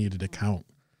 Because they needed to count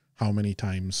how many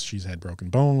times she's had broken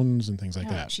bones and things like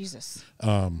that. Jesus.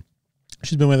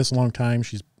 She's been with us a long time.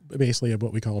 She's basically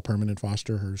what we call a permanent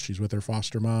foster. She's with her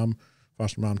foster mom.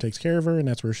 Foster mom takes care of her, and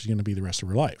that's where she's going to be the rest of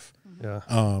her life. Yeah.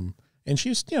 And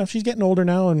she's getting older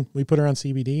now, and we put her on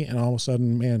CBD, and all of a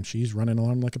sudden, man, she's running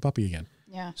along like a puppy again.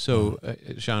 Yeah. So,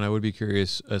 Shawn, I would be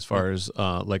curious as far as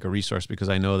like a resource because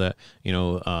I know that you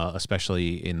know,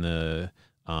 especially in the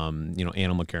you know,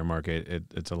 animal care market,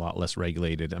 it's a lot less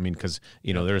regulated. I mean, because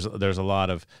you know, there's a lot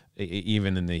of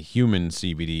even in the human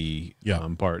CBD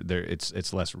part there,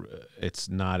 it's less, it's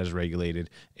not as regulated,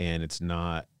 and it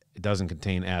doesn't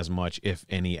contain as much, if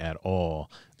any at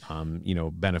all, you know,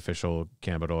 beneficial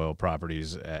cannabis oil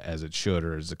properties as it should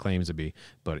or as it claims to be.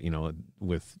 But you know,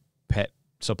 with pet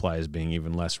supplies being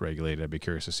even less regulated, I'd be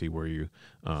curious to see where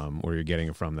you're getting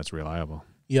it from that's reliable.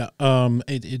 Yeah,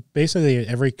 it basically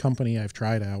every company I've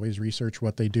tried, I always research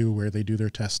what they do, where they do their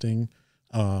testing.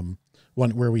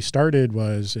 Where we started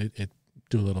was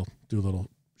do a little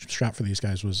shop for these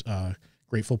guys was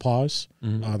Grateful Paws.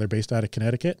 Mm-hmm. They're based out of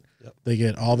Connecticut. Yep. They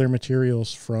get all their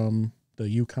materials from the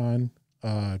Yukon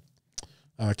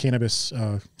Cannabis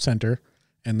Center,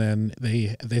 and then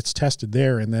it's tested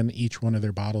there, and then each one of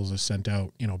their bottles is sent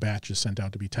out, you know, batches sent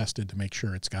out to be tested to make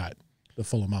sure it's got the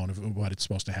full amount of what it's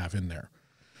supposed to have in there.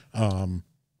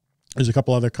 There's a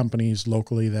couple other companies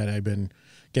locally that I've been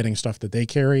getting stuff that they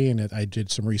carry, and I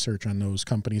did some research on those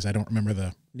companies. I don't remember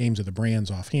the names of the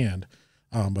brands offhand,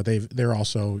 but they're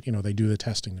also, they do the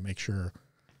testing to make sure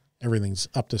everything's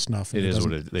up to snuff. It is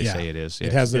what they say it is. Yeah.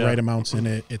 It has the right amounts in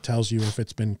it. It tells you if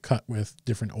it's been cut with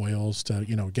different oils to,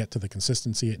 get to the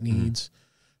consistency it needs.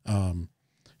 And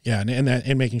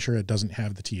making sure it doesn't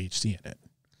have the THC in it.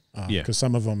 Because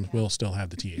some of them will still have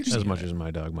the THC. As much as my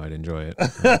dog might enjoy it.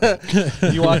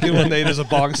 You walk in one day, there's a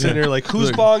bong center, like, whose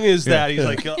bong is that? He's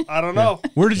like, I don't know.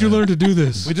 Where did you learn to do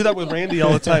this? We do that with Randy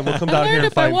all the time. We'll come down here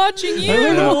and find. watching you. I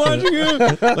learned it by watching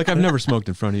you. Like, I've never smoked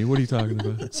in front of you. What are you talking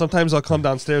about? Sometimes I'll come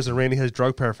downstairs and Randy has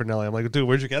drug paraphernalia. I'm like, dude,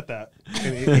 where'd you get that?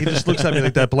 And he just looks at me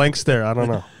like that blank stare. I don't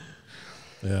know.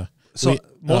 Yeah. So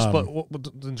we'll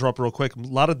interrupt real quick. A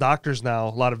lot of doctors now,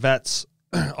 a lot of vets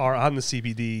are on the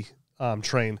CBD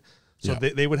train. So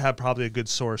they would have probably a good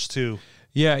source too.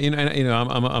 Yeah,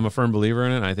 I'm a firm believer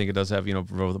in it. And I think it does have,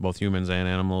 for both humans and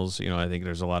animals. I think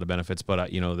there's a lot of benefits, but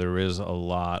there is a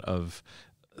lot of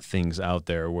things out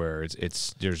there where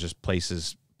there's just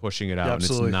places pushing it out, and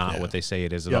it's not what they say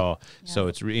it is at all. Yeah. So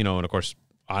it's and of course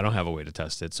I don't have a way to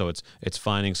test it, so it's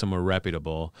finding somewhere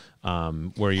reputable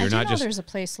where you're not just. There's a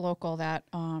place local that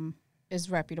is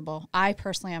reputable. I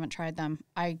personally haven't tried them.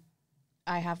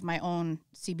 I have my own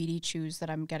CBD chews that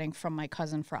I'm getting from my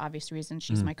cousin for obvious reasons.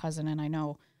 She's my cousin, and I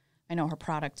know her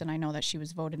product, and I know that she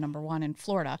was voted #1 in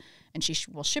Florida, and she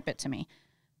will ship it to me.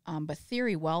 But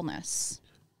Theory Wellness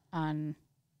on...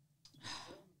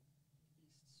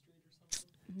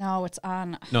 No, it's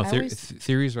on... No,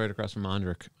 Theory's right across from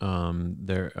Mondrick.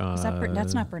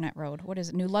 That's not Burnett Road. What is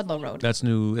it? New Ludlow Road.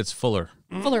 It's Fuller.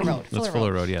 Fuller Road. That's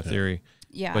Fuller Road, yeah, Theory.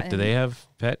 Yeah. But do they have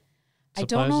pet supplies? I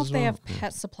don't know if as they well? have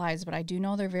pet supplies, but I do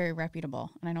know they're very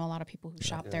reputable. And I know a lot of people who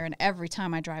shop there. And every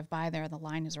time I drive by there, the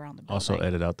line is around the building. Also,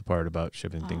 edit out the part about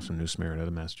shipping things from New Smyrna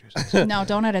to Massachusetts. No,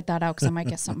 don't edit that out because I might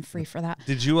get something free for that.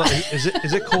 Did you? Is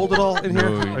it cold at all in here?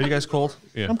 Are you guys cold?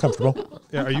 Yeah, I'm comfortable.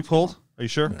 Yeah, are you cold? Are you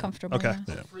sure? I'm comfortable. Okay.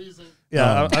 Yeah.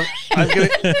 Yeah,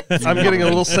 I'm getting a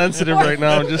little sensitive right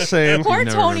now. I'm just saying. Poor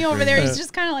Tony over there. He's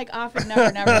just kind of like off in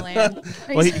Neverland.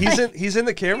 Well, he's in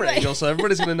the camera angle, so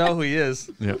everybody's gonna know who he is.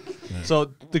 Yep.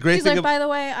 So the great He's thing like, by the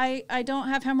way, I don't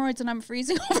have hemorrhoids and I'm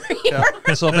freezing over here.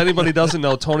 Yeah. So if anybody doesn't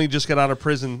know, Tony just got out of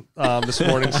prison this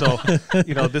morning. So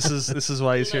this is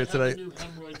why he's here today.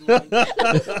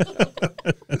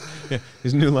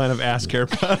 His new line of ass care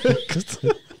products.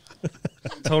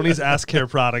 Tony's ass care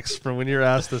products from when you're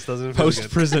asked this doesn't feel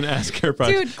Post prison ass care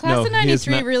products. Dude, class of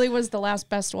 93 really was the last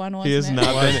best one, wasn't it? He has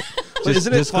not been.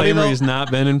 Isn't it funny though? He's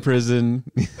not been in prison.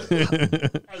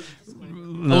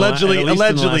 Allegedly, in the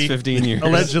last 15 years.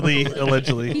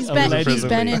 Allegedly. He's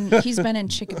been in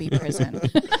Chicopee prison.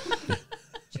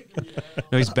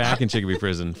 No, he's back in Chicopee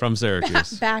prison from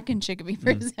Syracuse. Back in Chicopee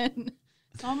prison.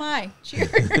 So am I.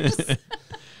 Cheers.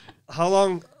 How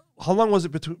long was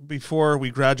it before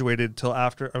we graduated till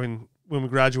after? I mean, when we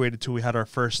graduated till we had our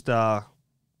first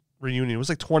reunion, it was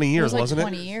like 20 years, wasn't it?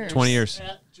 20 years. 20 years.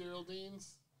 At Geraldine's.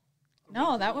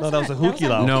 No, that was a Hookie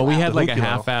Low. No, we had The like a Hookie Low.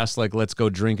 half-assed, like, let's go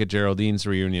drink at Geraldine's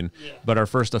reunion. Yeah. But our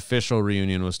first official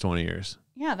reunion was 20 years.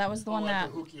 Yeah, that was the one that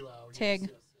Tig.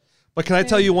 But can I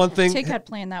tell you one thing? Tig had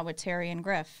planned that with Terry and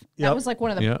Griff. Yep. That was like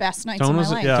one of the Yep. best nights Tony of my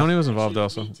was, life. Yeah. Tony was involved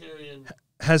also.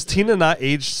 Has Tina not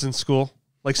aged since school?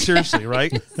 Like seriously,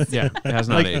 right? Yeah, it has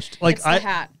not aged. Like It's the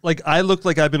hat. I look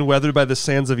like I've been weathered by the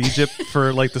sands of Egypt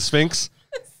for like the Sphinx.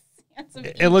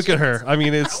 And look at her. I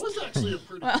mean, That was actually a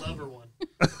pretty clever one.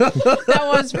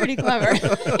 That was pretty clever.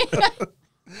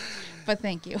 But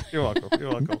thank you. You're welcome.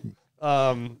 You're welcome.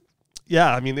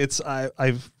 Yeah, I mean,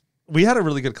 we had a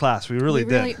really good class. We really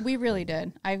did. We really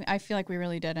did. I feel like we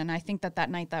really did. And I think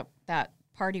that night that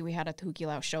party we had at the Hookie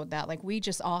Lounge showed that. Like, we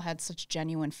just all had such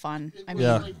genuine fun. I mean,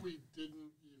 Like we didn't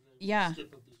even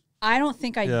skip a beat. I don't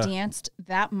think I danced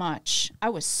that much. I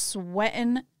was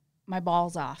sweating my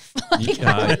balls off.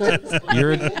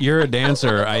 You're a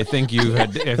dancer. I think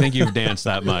you've danced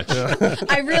that much.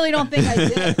 I really don't think I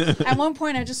did. At one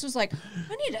point, I just was like,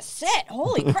 I need to sit.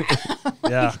 Holy crap.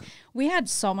 Yeah. We had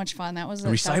so much fun. That was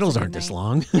Recitals aren't this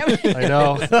long. I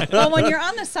know. Well, when you're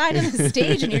on the side of the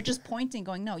stage and you're just pointing,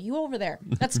 going, "No, you over there."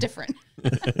 That's different.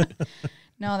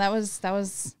 No, that was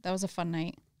a fun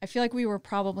night. I feel like we were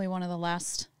probably one of the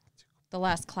last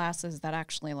classes that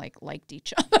actually liked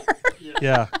each other.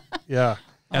 Yeah. Yeah.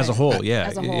 As a whole, yeah.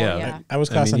 As a whole, yeah. I was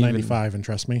class of 95, and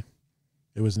trust me,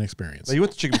 it was an experience. Now, you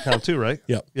went to Chicopee Town too, right?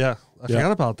 Yep. Yeah. I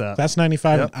forgot about that. Class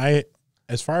 95. Yep.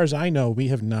 As far as I know, we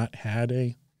have not had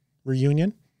a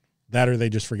reunion. That or they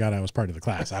just forgot I was part of the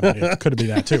class. It could be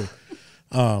that too.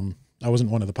 I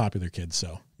wasn't one of the popular kids,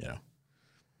 so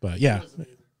But yeah,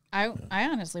 I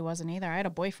honestly wasn't either. I had a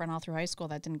boyfriend all through high school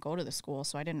that didn't go to the school,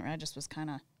 so I just was kind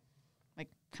of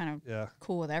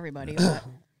cool with everybody. But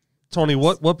Tony,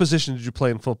 what position did you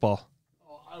play in football?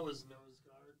 Oh, I was nose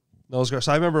guard. Nose guard.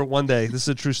 So I remember one day, this is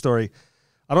a true story.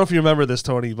 I don't know if you remember this,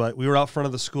 Tony, but we were out front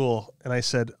of the school, and I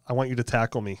said, I want you to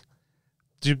tackle me.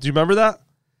 Do you remember that?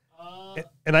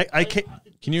 And I came,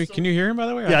 Can you hear him, by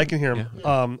the way? yeah, I can hear him.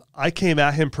 Yeah. I came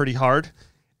at him pretty hard,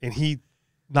 and he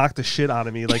knocked the shit out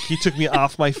of me. Like, he took me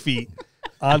off my feet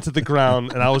onto the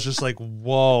ground, and I was just like,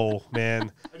 whoa,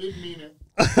 man. I didn't mean it.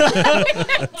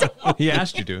 He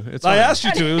asked you to. It's I fine. asked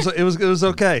you to. It was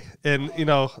okay, and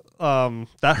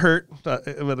that hurt.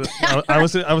 I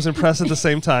was impressed at the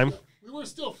same time. We were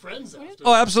still friends after.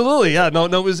 Oh, absolutely, yeah. No,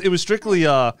 it was strictly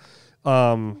what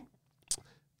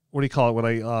do you call it when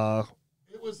I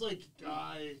It was like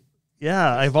guy.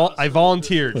 yeah, I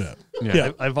volunteered.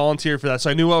 Yeah. I volunteered for that, so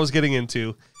I knew what I was getting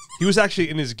into. He was actually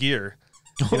in his gear,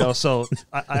 so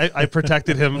I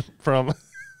protected him from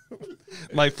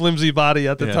my flimsy body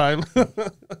at the time.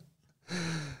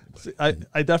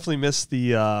 I definitely missed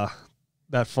the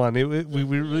that fun. We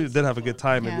really did have a good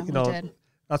time, yeah, and we did.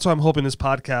 that's why I'm hoping this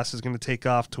podcast is going to take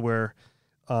off to where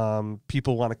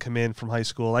people want to come in from high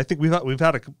school. I think we've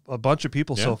had a bunch of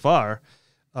people so far.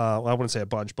 Well, I wouldn't say a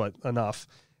bunch, but enough.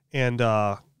 And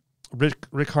Rick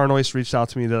Harnois reached out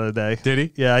to me the other day. Did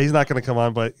he? Yeah, he's not going to come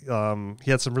on, but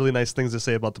he had some really nice things to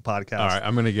say about the podcast. All right,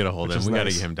 I'm going to get a hold of him. is We got to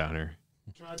nice. get him down here.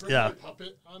 Can I bring Yeah. my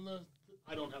puppet on the?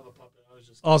 I don't have a puppet.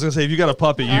 I was going to say, if you got a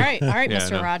puppet, all right, Yeah,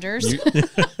 Mr. no. Rogers.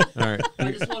 All right.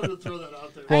 I just wanted to throw that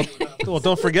out there. Well,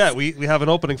 don't forget, we have an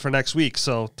opening for next week,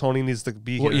 so Tony needs to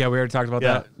be here. Well, yeah, we already talked about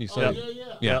Yeah. that. You said. Yeah.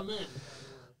 Yeah. I'm in.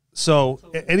 So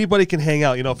anybody can hang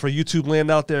out. For YouTube land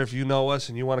out there, if you know us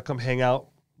and you want to come hang out,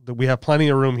 we have plenty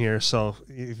of room here. So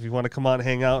if you want to come on and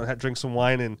hang out and drink some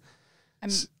wine and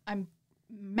I'm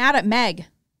mad at Meg.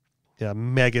 yeah,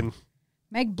 Megan.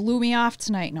 Meg blew me off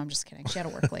tonight. No, I'm just kidding. She had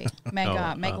to work late. Meg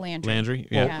Landry. Landry?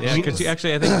 Yeah. Yeah. Because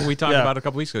actually, I think we talked Yeah. about it a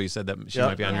couple weeks ago. You said that she Yeah.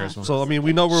 might be on here as well. So I mean,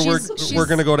 we know we're She's-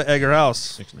 going to go to Egger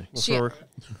House. That's She- where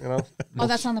we're, Oh,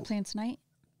 that's on the plan tonight?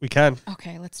 we can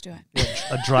Okay, let's do it.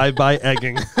 a drive-by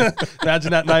egging.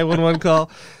 Imagine that 911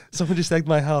 call. Someone just egged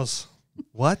my house.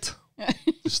 What?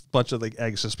 Just a bunch of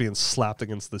eggs just being slapped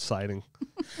against the siding.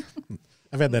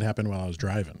 I've had that happen while I was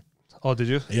driving. Oh, did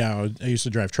you? Yeah, I used to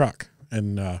drive truck,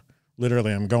 and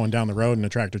literally I'm going down the road in a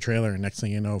tractor trailer, and next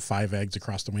thing you know, 5 eggs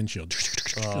across the windshield.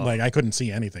 Like I couldn't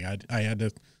see anything. I had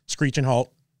to screech and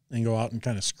halt and go out and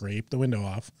kind of scrape the window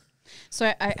off. So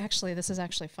I actually, this is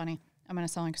actually funny. I'm going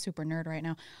to sound like a super nerd right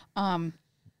now.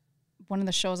 One of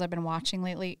the shows I've been watching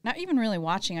lately, not even really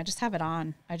watching, I just have it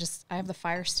on. I have the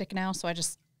Fire Stick now, so I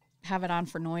just have it on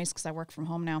for noise because I work from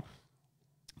home now.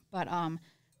 But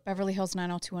Beverly Hills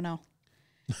 90210.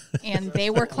 And they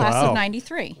were class Wow. of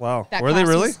 93. Wow. That Were they class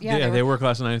really? was- Yeah, they were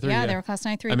class of 93. Yeah, they were class of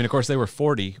 93. I mean, of course, they were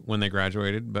 40 when they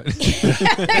graduated, but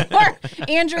They were.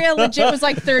 Andrea legit was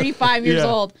like 35 years Yeah.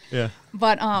 old. yeah.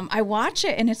 But I watch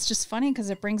it, and it's just funny because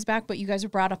it brings back what you guys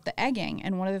brought up, the egging.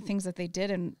 And one of the things that they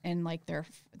did in like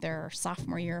their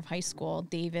sophomore year of high school,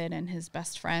 David and his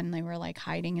best friend, they were like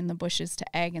hiding in the bushes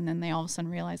to egg, and then they all of a sudden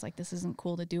realized like this isn't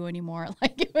cool to do anymore.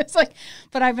 Like it was like,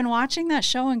 but I've been watching that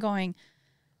show and going,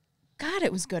 God,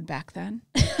 it was good back then.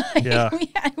 Yeah.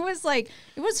 It was like,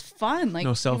 it was fun. Like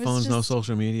No cell it was phones, no just-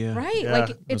 social media. Right. Yeah. Like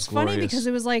It it's was funny glorious. because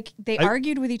it was like they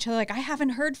argued with each other. Like, I haven't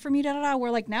heard from you,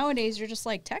 Where like nowadays you're just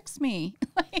like, text me.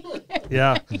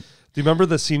 Yeah. Do you remember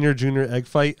the senior junior egg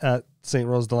fight at St.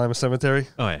 Rose de Lima Cemetery?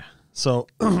 Oh, yeah. So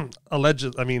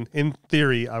in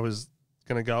theory, I was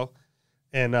gonna go,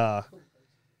 and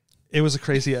it was a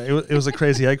crazy it was a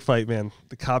crazy egg fight, man.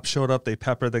 The cops showed up, they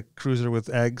peppered the cruiser with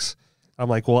eggs. I'm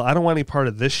like, well, I don't want any part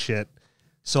of this shit.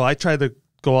 So I tried to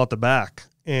go out the back,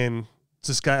 and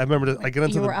this guy, I remember I get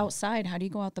into You the were outside. How do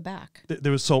you go out the back?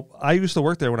 there was I used to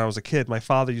work there when I was a kid. My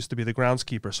father used to be the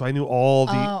groundskeeper, so I knew all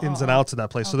the ins and outs of that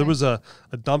place. So there Okay. was a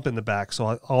dump in the back,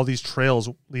 so all these trails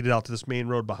leaded out to this main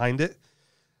road behind it.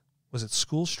 Was it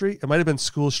School Street? It might have been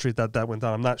School Street that went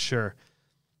down. I'm not sure.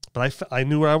 But I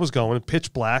knew where I was going.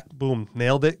 Pitch black. Boom.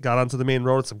 Nailed it. Got onto the main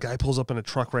road. Some guy pulls up in a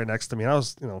truck right next to me. And I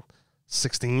was,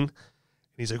 16. And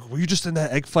he's like, were you just in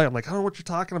that egg fight? I'm like, I don't know what you're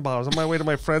talking about. I was on my way to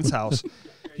my friend's house.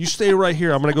 You stay right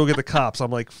here. I'm going to go get the cops.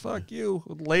 I'm like, fuck you.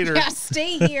 Later. Yeah,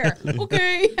 stay here.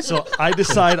 Okay. So I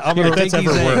decide I'm going to Take these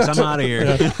eggs. I'm out of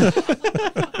here.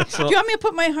 Do you want me to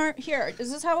put my heart here?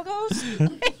 Is this how it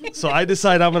goes? So I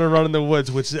decide I'm going to run in the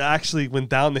woods, which actually went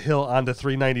down the hill onto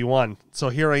 391. So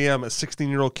here I am, a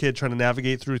 16-year-old kid trying to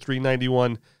navigate through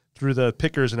 391, through the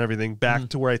pickers and everything, back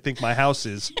to where I think my house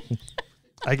is.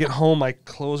 I get home, my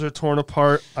clothes are torn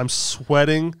apart. I'm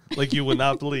sweating like you would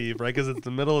not believe, right? Because it's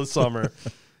the middle of summer.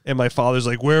 And my father's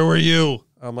like, where were you?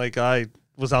 I'm like, I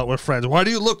was out with friends. Why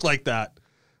do you look like that?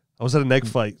 I was at an egg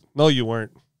fight. No, you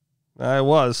weren't. I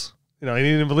was. You know, he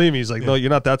didn't believe me. He's like, no, you're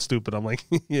not that stupid. I'm like,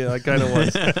 yeah, I kind of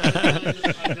was.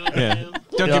 Yeah.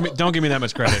 Don't give me that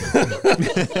much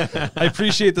credit. I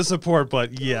appreciate the support,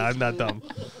 but yeah, I'm not dumb.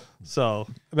 So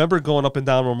I remember going up and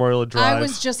down Memorial Drive. I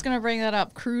was just going to bring that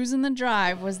up. Cruising the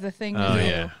drive was the thing to do.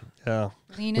 Yeah. Yeah.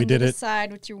 Lean We into did the it.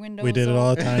 side with your windows We did it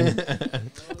all the time.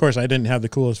 Of course, I didn't have the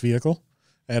coolest vehicle.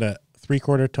 I had a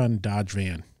 3/4 ton Dodge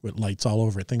van with lights all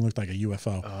over it. Thing looked like a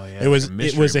UFO. Oh, yeah, It was like a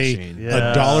mystery machine.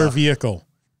 Yeah. a dollar vehicle.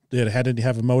 It had to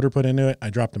have a motor put into it. I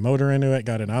dropped the motor into it,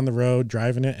 got it on the road,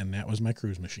 driving it, and that was my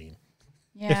cruise machine.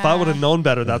 Yeah. If I would have known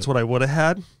better, that's what I would have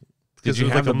had. Did you it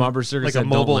was have like the bumper sticker like that a said,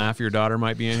 mobile? don't laugh, your daughter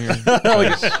might be in here? I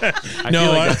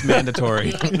feel like that's mandatory.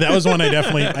 That was one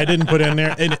I didn't put in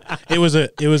there. And it was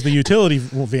the utility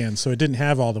van, so it didn't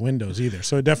have all the windows either.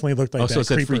 So it definitely looked like Oh, that. so it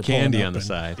said creeper free pulling candy up on the and,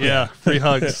 side. Yeah, free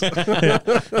hugs.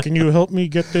 Can you help me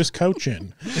get this couch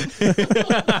in?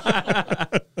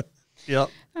 Yep.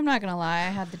 I'm not going to lie. I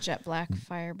had the jet black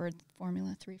Firebird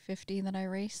Formula 350 that I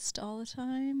raced all the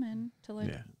time until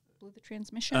I blew the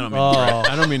transmission.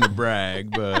 I don't mean to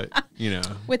brag, but, you know.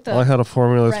 With the I had a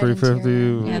Formula red 350.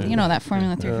 interior. Yeah, you know that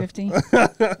Formula 350.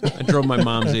 I drove my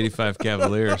mom's 85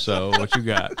 Cavalier, so what you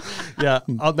got? Yeah,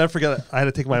 I'll never forget. I had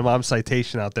to take my mom's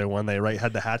citation out there one day, right?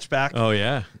 Had the hatchback. Oh,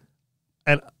 yeah.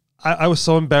 And I was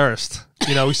so embarrassed.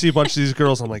 You know, we see a bunch of these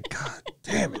girls. I'm like, God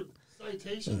damn it.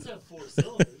 Citations have 4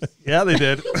 cylinders. Yeah, they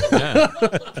did. Yeah.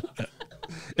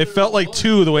 It felt like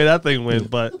 2 the way that thing went,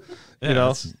 but, Yeah, you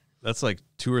know. that's like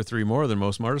 2 or 3 more than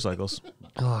most motorcycles.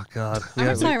 Oh, God. I'm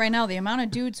going to tell you right now, the amount of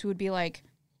dudes who would be like,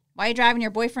 why are you driving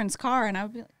your boyfriend's car? And I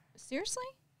would be like, seriously?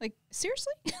 Like,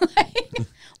 seriously? Like,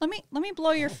 let me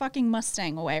blow your fucking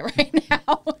Mustang away right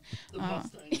now.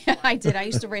 Yeah, I did. I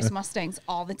used to race Mustangs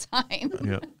all the time.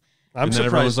 Yeah. I'm And then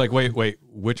everyone was surprised. like, wait,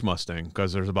 which Mustang?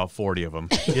 Because there's about 40 of them.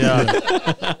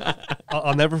 Yeah.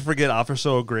 I'll never forget Officer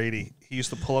O'Grady. He used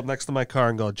to pull up next to my car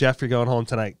and go, Jeff, you're going home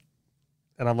tonight.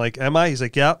 And I'm like, am I? He's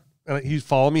like, yep. And he'd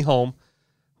follow me home,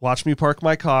 watch me park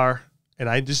my car. And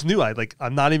I just knew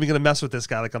I'm not even going to mess with this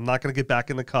guy. Like, I'm not going to get back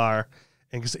in the car.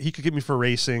 And cause he could get me for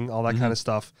racing, all that kind of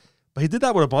stuff. But he did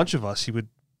that with a bunch of us. He would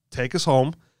take us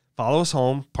home, follow us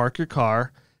home, park your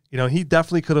car. You know, he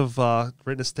definitely could have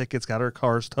written us tickets, got our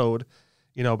cars towed,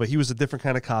 you know, but he was a different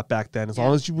kind of cop back then, as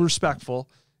long as you were respectful,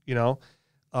 you know.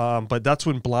 But that's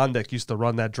when Blondek used to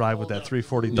run that drive with that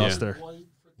 340 Duster. White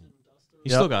freaking Duster.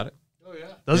 You still got it. Oh, yeah.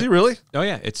 Does he really? Oh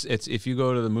yeah, it's if you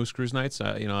go to the Moose Cruise nights,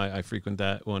 you know I frequent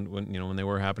that when they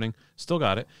were happening. Still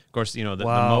got it. Of course, you know the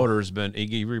motor's been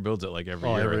he rebuilds it like every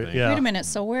year. I think. yeah. Wait a minute.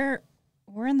 So we're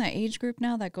in the age group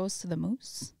now that goes to the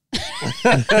Moose?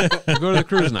 Go to the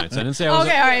cruise nights. I didn't say I was.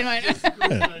 Okay, all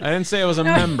right. I didn't say I was a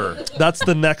member. That's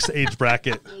the next age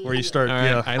bracket where you start. All right.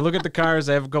 Yeah. I look at the cars.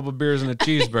 I have a couple of beers and a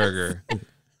cheeseburger.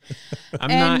 I'm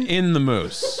And- not in the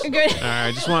Moose. Good. All right.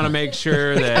 I just want to make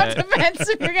sure That's that.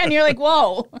 offensive again. You're like,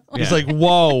 whoa. He's Yeah. like,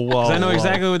 whoa. 'Cause I know whoa.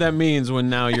 exactly what that means when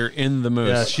now you're in the Moose.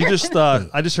 Yeah, she just.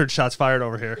 I just heard shots fired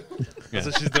over here. That's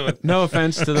what she's doing. No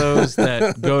offense to those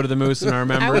that go to the Moose and are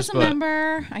members, I was a but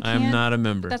member. I can't. I'm not a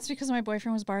member. That's because my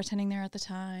boyfriend was bartending there at the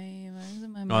time. I was a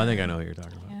member. Oh, I think I know who you're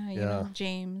talking about. Yeah, you Yeah. know,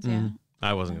 James. Yeah.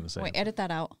 I wasn't going to say Wait, it. edit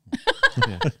that out.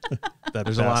 That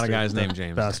There's a lot of bastard. guys named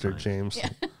James. That's Bastard fine. James.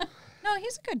 No,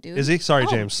 he's a good dude. Is he? Sorry, Oh.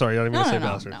 James. Sorry, I didn't mean to say No,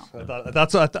 bastard. no. I thought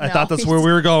No, that's where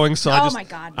we were going. So I Oh just. my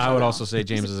God. I would no. also say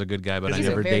James is a good guy, but I He's a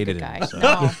never very dated good him.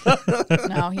 guy. So.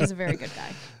 No, he's a very good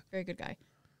guy. Very good guy.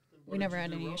 We never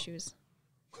had any issues.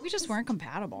 We just weren't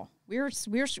compatible. We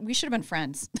should have been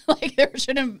friends. Like there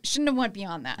shouldn't have went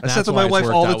beyond that. I said That's to why my it's wife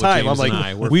worked all the out with time. I'm James and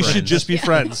I. like, We're we should friends. just be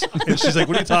friends. And she's like,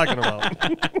 what are you talking about?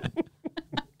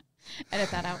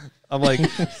 Edit that out. I'm like,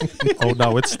 oh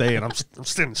no, it's staying. I'm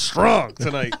staying strong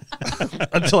tonight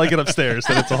until I get upstairs.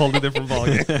 Then it's a whole different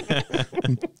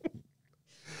ballgame.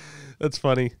 That's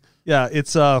funny. Yeah,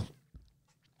 it's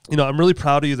you know, I'm really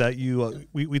proud of you that you.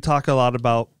 We talk a lot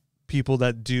about people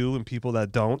that do and people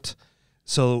that don't.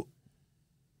 So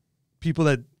people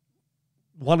that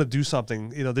want to do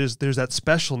something, you know, there's that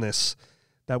specialness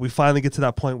that we finally get to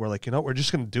that point where, like, you know, we're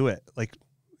just going to do it. Like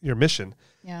your mission.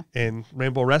 Yeah. And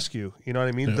Rainbow Rescue, you know what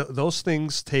I mean? Yeah. Those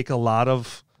things take a lot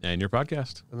of And your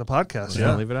podcast. in the podcast.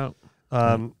 Don't leave it out.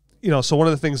 You know, so one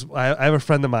of the things I have a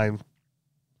friend of mine.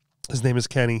 His name is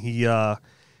Kenny.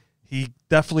 He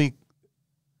definitely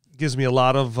gives me a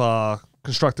lot of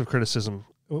constructive criticism,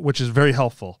 which is very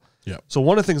helpful. Yeah. So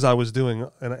one of the things I was doing,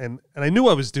 and I knew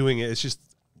I was doing it. It's just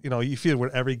you know, you feel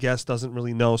where every guest doesn't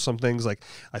really know some things. Like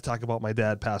I talk about my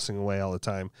dad passing away all the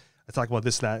time. I talk about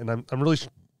this and that, and I'm really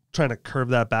trying to curve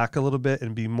that back a little bit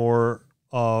and be more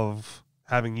of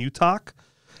having you talk.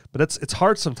 But it's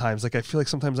hard sometimes. Like I feel like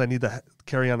sometimes I need to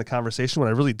carry on the conversation when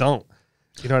I really don't.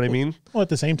 You know what I mean? Well, at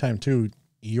the same time too,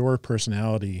 your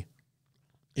personality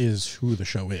is who the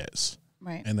show is.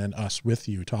 Right. And then us with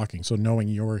you talking. So knowing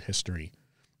your history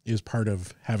is part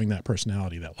of having that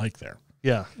personality that like there.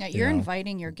 Yeah. Yeah, you're know?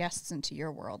 inviting your guests into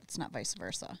your world. It's not vice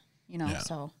versa. You know, Yeah.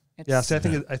 so it's Yeah, see, I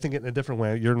think it in a different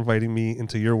way. You're inviting me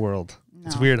into your world. No.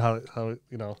 It's weird how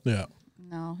you know. Yeah.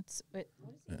 No, it's He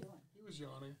was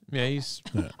yawning. Yeah, he's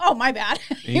oh, my bad.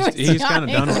 he's kind of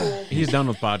done. He's done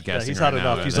with podcasting. Yeah, he's right had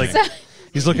now, enough. I He's think. like,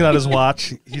 he's looking at his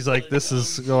watch. He's like, this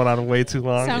is going on way too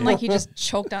long. Sound like he just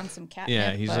choked on some catnip.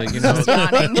 Yeah, he's but like, you he's know,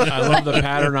 yawning. I love the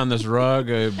pattern on this rug.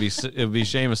 It'd be a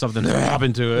shame if something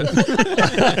happened to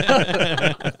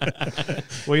it.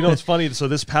 Well, you know, it's funny. So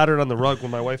this pattern on the rug,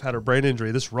 when my wife had her brain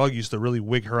injury, this rug used to really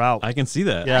wig her out. I can see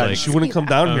that. Yeah, Like, she wouldn't come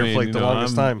down I here mean, for like you the know,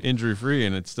 longest I'm time. injury free,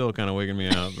 and it's still kind of wigging me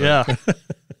out. But. Yeah. Now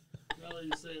that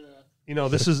you say that. You know,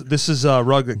 this is a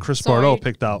rug that Chris Sorry. Bordeaux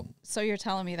picked out. So you're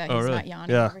telling me that Oh, he's really? not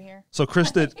yawning Yeah. over here? So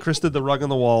Chris did the rug on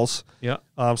the walls. Yeah.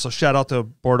 So shout out to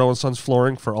Bordeaux and Sons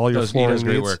Flooring for all your He flooring does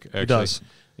great needs. work. Actually. He does.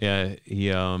 Yeah,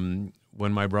 he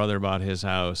when my brother bought his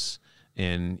house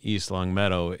in East Long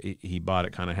Meadow, he bought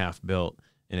it kind of half built,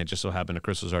 and it just so happened that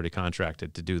Chris was already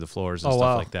contracted to do the floors and Oh, stuff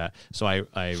wow. like that. So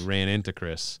I ran into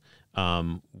Chris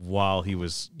while he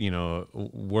was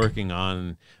working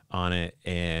on it,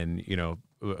 and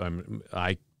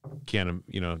I can't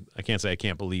say I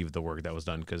can't believe the work that was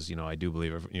done, because I do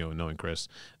believe knowing Chris,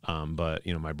 but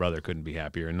my brother couldn't be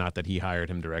happier, and not that he hired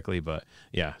him directly, but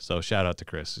yeah, so shout out to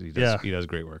Chris. He does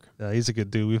great work. Yeah, he's a good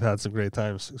dude. We've had some great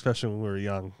times, especially when we were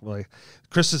young. Like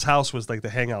Chris's house was like the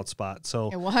hangout spot.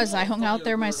 So It was. I hung out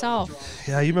there myself.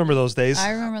 yeah, you remember those days? I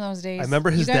remember those days. I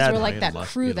remember his you guys dad- were like He that had a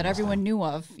crew must- that everyone knew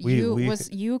of. We-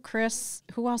 Was you, Chris.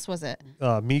 Who else was it?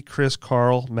 Me, Chris,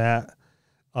 Carl, Matt,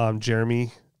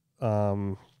 Jeremy.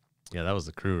 Yeah, that was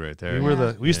the crew right there.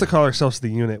 We used to call ourselves the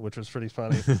unit, which was pretty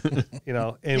funny.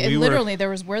 And It we literally there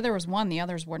was one, the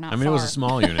others were not. I mean, far. it was a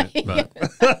small unit, but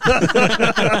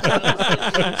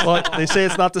well, they say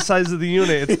it's not the size of the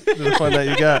unit; it's the fun that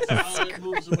you get. How it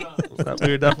moves around.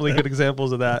 We were definitely good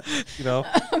examples of that.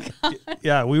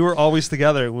 Yeah, we were always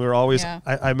together. We were always. Yeah.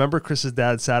 I remember Chris's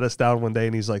dad sat us down one day,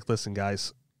 and he's like, "Listen,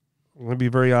 guys, I'm going to be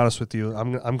very honest with you.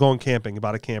 I'm going camping,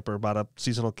 about a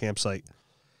seasonal campsite."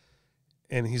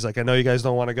 And he's like, "I know you guys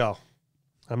don't want to go.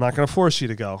 I'm not going to force you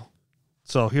to go.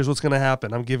 So here's what's going to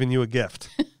happen. I'm giving you a gift.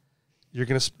 You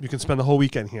can spend the whole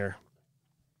weekend here.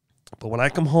 But when I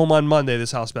come home on Monday,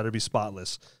 this house better be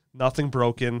spotless, nothing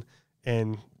broken."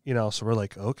 And so we're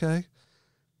like, okay.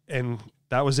 And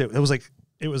that was it.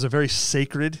 It was a very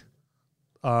sacred.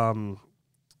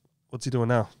 What's he doing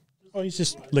now? Oh, he's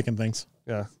just licking things.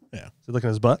 Yeah. Yeah. Is he licking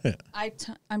his butt? Yeah.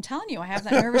 I'm telling you, I have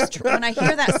that nervous. When I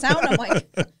hear that sound, I'm like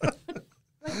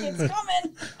it's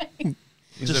coming.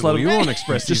 he's Just like, let him- you won't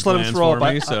express Just these let him plans throw for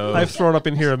up. me, so I've thrown up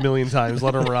in here a million times.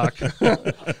 Let him rock.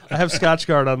 I have Scotch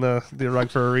Guard on the rug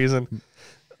for a reason.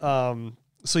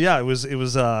 So yeah, it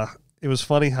was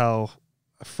funny how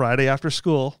Friday after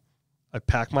school, I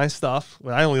packed my stuff.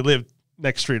 Well, I only lived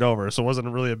next street over, so it wasn't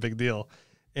really a big deal.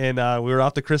 And we were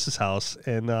out to Chris's house,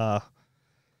 and the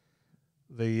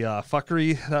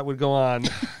fuckery that would go on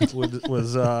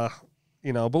was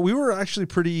but we were actually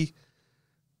pretty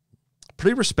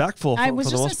respectful. I was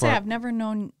for the just most gonna say, part. I've never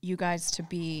known you guys to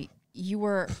be. You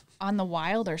were on the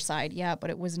wilder side, yeah, but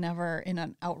it was never in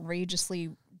an outrageously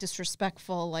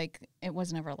disrespectful. Like it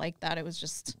was never like that. It was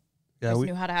just you guys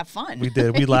knew how to have fun. We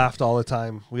did. We laughed all the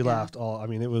time. We laughed all. I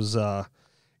mean, it was it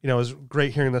was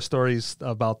great hearing the stories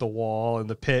about the wall and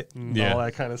the pit and all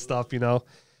that kind of stuff.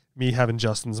 Me having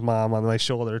Justin's mom on my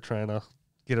shoulder trying to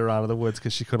get her out of the woods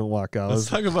because she couldn't walk out. let's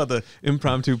talk about the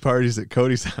impromptu parties at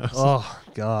Cody's house. Oh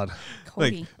God.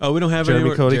 Cody. Like, oh, we don't have Jeremy,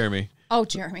 anywhere. Cody? Jeremy. Oh,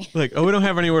 Jeremy. Like, oh, we don't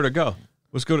have anywhere to go.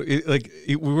 Let's go to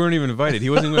we weren't even invited. He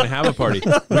wasn't even going to have a party.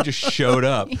 We just showed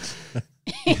up.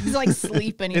 He's like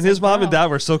sleeping. He's And his like, mom and "Bro." dad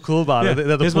were so cool about it. Yeah. They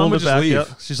had to His pull mom the would just back. leave. Yep.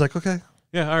 She's like, okay.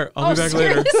 Yeah, all right, I'll Oh, be back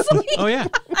later. seriously? Oh yeah.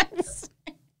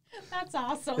 That's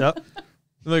awesome. Yep.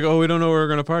 They're like, oh, we don't know where we're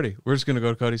going to party. We're just going to go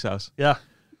to Cody's house. Yeah.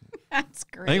 That's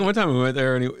great. I think one time we went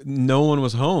there and no one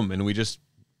was home, and we just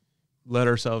let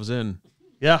ourselves in.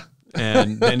 Yeah.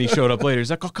 And then he showed up later. He's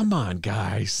like, oh, come on,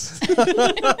 guys.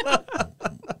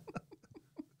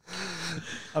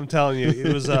 I'm telling you,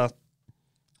 it was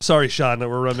sorry, Shawn, that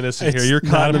we're reminiscing here. It's You're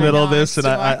caught in the not- middle of No, this, and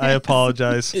it's I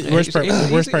apologize. Worst part,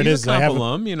 He's worst part a is I comp have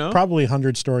alum, probably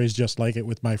 100 stories just like it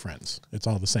with my friends. It's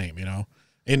all the same,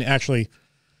 And actually,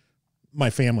 my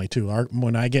family too.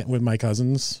 When I get with my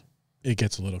cousins, it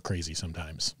gets a little crazy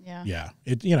sometimes. Yeah.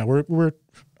 Yeah. We're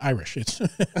Irish. It's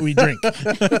we drink.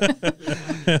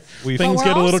 Things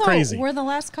get a little crazy. We're the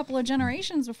last couple of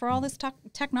generations before all this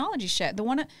technology shit.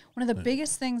 One of the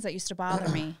biggest things that used to bother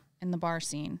me in the bar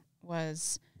scene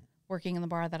was working in the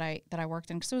bar that I worked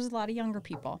in, because there was a lot of younger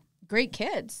people, great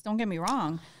kids. Don't get me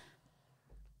wrong.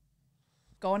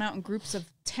 Going out in groups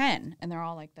of 10, and they're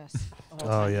all like this.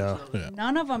 Oh yeah.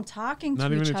 None of them talking Not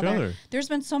to even each each other. other. There's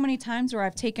been so many times where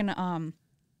I've taken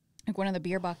like one of the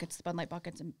beer buckets, Bud Light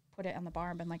buckets, and put it on the bar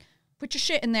and been like, put your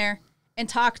shit in there and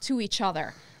talk to each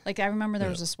other. Like, I remember there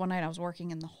was this one night I was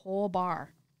working in the whole bar.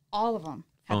 All of them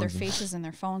had their faces in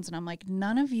their phones, and I'm like,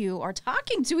 none of you are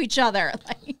talking to each other.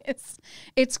 Like,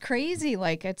 it's crazy.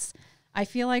 Like, I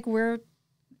feel like we're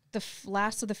the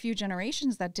last of the few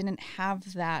generations that didn't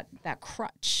have that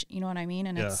crutch. You know what I mean?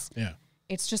 And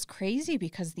it's just crazy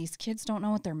because these kids don't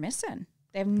know what they're missing.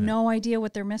 They have no idea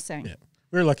what they're missing. Yeah.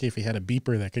 We're lucky if we had a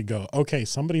beeper that could go, okay,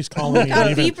 somebody's calling me.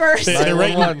 Got beepers. They're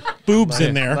writing boobs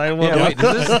in there. Yeah, wait,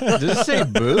 does this say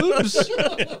boobs?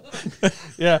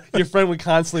 Yeah, your friend would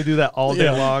constantly do that all day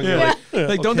long. Yeah.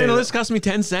 Like, don't they know this cost me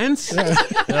 10 cents?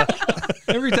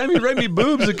 Every time you write me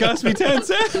boobs, it costs me 10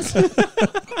 cents.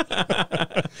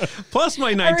 Plus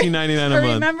my $19.99 a month.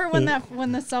 I remember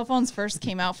when the cell phones first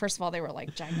came out. First of all, they were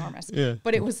like ginormous. Yeah.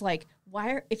 But it was like,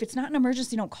 if it's not an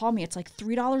emergency, don't call me. It's like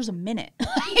 $3 a minute.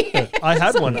 I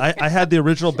had one. I had the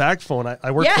original bag phone.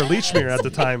 I worked for Leechmere at the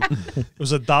time. It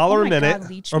was $1 a minute.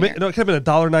 God, Or no, it could have been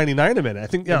 $1.99 a minute. I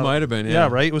think It might have been, Yeah,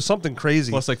 right? It was something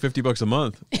crazy. Plus like $50 a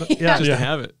month. Yeah. Just to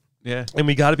have it. Yeah. And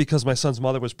we got it because my son's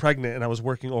mother was pregnant and I was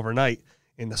working overnight.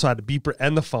 And so I had the beeper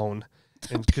and the phone.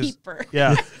 And Beeper.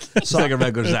 Yeah. It's like a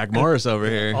regular Zach Morris over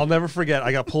here. I'll never forget.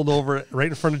 I got pulled over right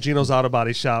in front of Gino's Auto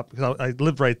Body Shop because I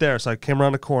lived right there. So I came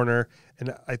around the corner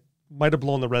and I might have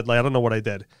blown the red light. I don't know what I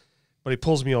did. But he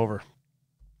pulls me over.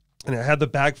 And I had the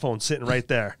bag phone sitting right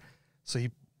there. So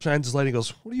he shines his light and he goes,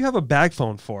 "What do you have a bag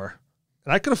phone for?"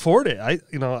 And I could afford it. I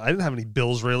didn't have any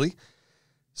bills really.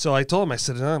 So I told him, I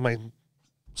said, my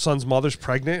son's mother's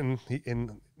pregnant,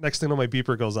 and next thing I know, my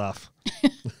beeper goes off.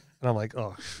 And I'm like,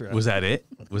 oh, shit. Was that it?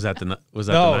 Was that the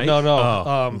night? No.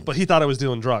 Oh. But he thought I was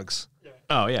doing drugs.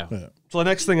 Oh, yeah. So the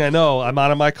next thing I know, I'm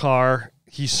out of my car.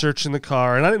 He's searching the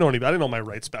car, and I didn't know my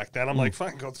rights back then. I'm like,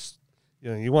 fine, go.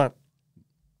 You want?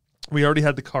 We already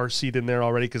had the car seat in there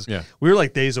already because we were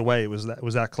like days away. It was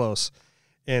that close,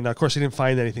 and of course he didn't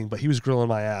find anything, but he was grilling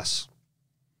my ass.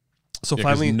 So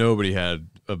finally, nobody had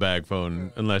a bag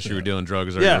phone unless you were dealing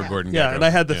drugs or recording. Yeah, and I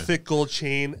had the thick gold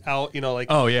chain out, like.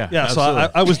 Oh yeah, yeah. Absolutely.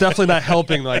 So I was definitely not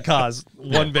helping my cause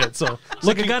one bit. So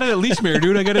look, I got it at Leechmere,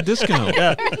 dude. I got a discount.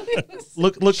 Yeah.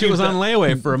 Look. She was on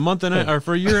layaway for a month or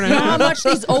for a year and a You know half. how much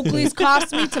these Oakleys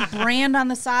cost me to brand on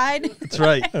the side? That's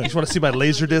right. You just want to see my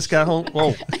laser disc at home?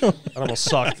 Whoa, that almost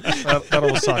sucked. That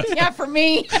almost sucked. Yeah, for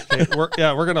me. Okay,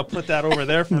 we're gonna put that over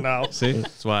there for now. See,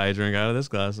 that's why I drink out of this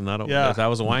glass and not. If that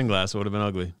was a wine glass, it would have been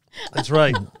ugly. That's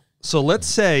right. So let's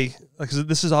say, because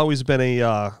this has always been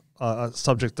a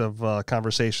subject of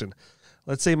conversation.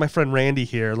 Let's say my friend Randy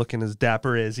here, looking as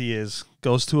dapper as he is,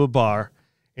 goes to a bar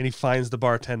and he finds the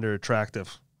bartender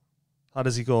attractive. How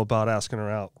does he go about asking her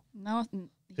out? No.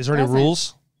 Is there any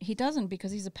rules? He doesn't,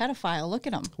 because he's a pedophile. Look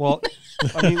at him. Well,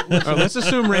 I mean, let's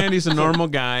assume Randy's a normal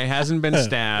guy, hasn't been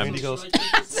stabbed.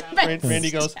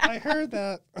 Randy goes, I heard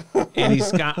that. And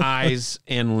he's got eyes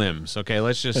and limbs. Okay,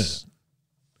 let's just.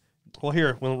 Well,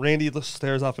 here, when Randy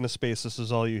stares off into space, this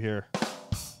is all you hear.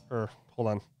 Hold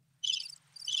on.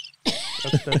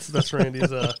 That's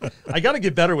Randy's. I got to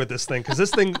get better with this thing because this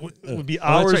thing would be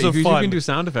hours of fun. You can do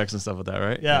sound effects and stuff with that,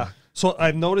 right? Yeah. So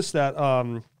I've noticed that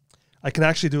I can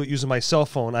actually do it using my cell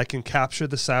phone. I can capture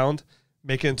the sound,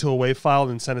 make it into a WAV file,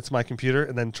 and send it to my computer,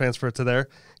 and then transfer it to there.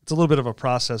 It's a little bit of a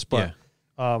process, but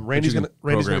Randy's gonna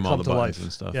come to life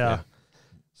and stuff. Yeah.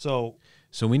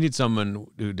 So we need someone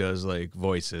who does like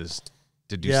voices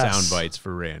to do sound bites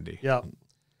for Randy. Yeah.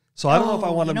 So I don't know if I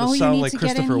want him to sound like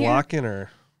Christopher Walken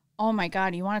or. Oh my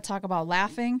God! You want to talk about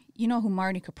laughing? You know who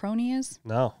Marty Caproni is?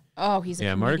 No. Oh, he's a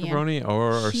comedian. Marty Caproni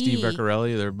or Steve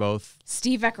Vecchiarelli. They're both.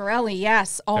 Steve Vecchiarelli,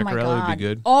 yes. Oh my God. Vecchiarelli would be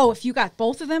good. Oh, if you got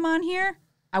both of them on here,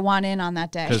 I want in on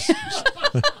that day.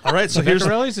 All right, so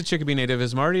Vecchiarelli's a Chicopee native.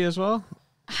 Is Marty as well?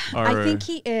 I think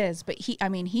he is, but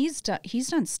he's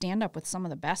done stand up with some of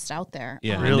the best out there.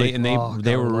 Yeah, really, and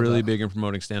they were really big in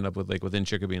promoting stand up with within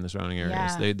Chicopee and the surrounding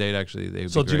areas. Yeah. They'd actually.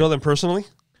 So do you know them personally?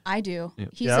 I do.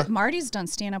 Yeah. Marty's done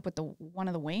stand up with one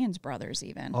of the Wayans brothers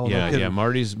even. Oh, yeah.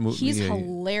 Marty's he's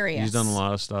hilarious. He's done a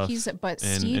lot of stuff.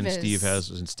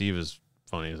 Steve is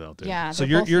funny as hell too. Yeah. So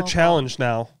you're challenged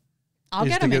now. I'll Is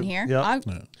get to him in get- here. yeah.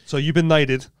 No. So you've been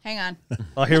knighted. Hang on.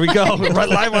 Oh, here we go. Right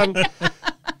live on.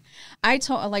 I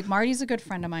told like Marty's a good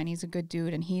friend of mine. He's a good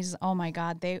dude, and he's oh my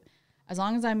god. As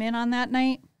long as I'm in on that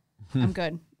night, I'm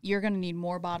good. You're gonna need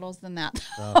more bottles than that.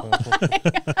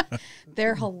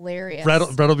 They're hilarious.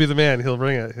 Brett will be the man. He'll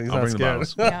bring it. He's I'll not bring the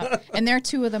scared. bottles. Yeah, and they're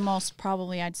two of the most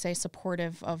probably I'd say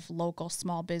supportive of local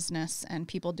small business and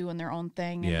people doing their own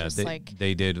thing. And Yeah, just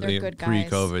they did they're good guys.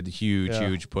 pre-COVID,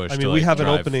 huge push. I to, mean, we like, have an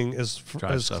drive- opening as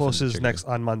drive stuff close into as Chicopee. next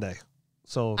on Monday.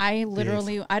 So I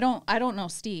literally I don't know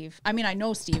Steve. I mean I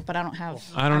know Steve, but I don't have.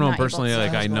 I don't I'm know not able personally. to-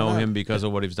 Like I know going on? him because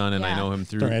of what he's done, and I Yeah. know him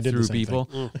through Sorry, I did the through same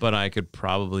people. But I could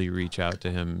probably reach out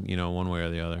to him, one way or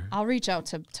the other. I'll reach out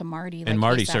to Marty. And like,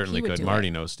 Marty ASAP. certainly He would could. do Marty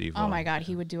it. knows Steve. Oh well. my God,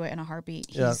 he would do it in a heartbeat.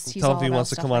 yeah, He's tell him all if he about wants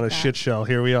to stuff come on like a that. shit show.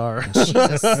 Here we are.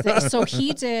 Jesus. So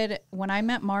he did when I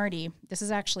met Marty. This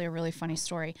is actually a really funny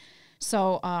story.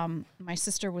 So my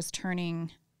sister was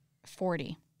turning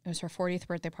 40. It was her 40th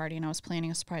birthday party, and I was planning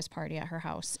a surprise party at her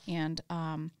house. And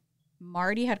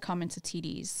Marty had come into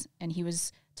TD's, and he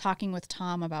was talking with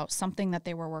Tom about something that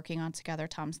they were working on together.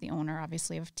 Tom's the owner,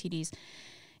 obviously, of TD's.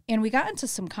 And we got into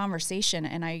some conversation,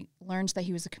 and I learned that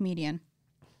he was a comedian.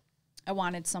 I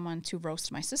wanted someone to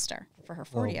roast my sister for her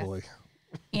 40th. Oh boy.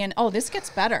 And this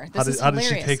gets better. This is How did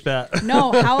hilarious. she take that?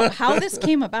 No, how this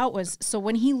came about was, so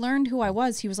when he learned who I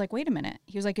was, he was like, wait a minute.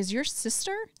 He was like, is your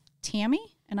sister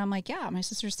Tammy? And I'm like, yeah, my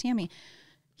sister's Tammy.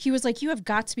 He was like, you have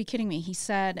got to be kidding me. He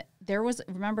said,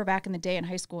 remember back in the day in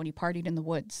high school when you partied in the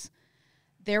woods?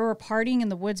 They were partying in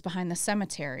the woods behind the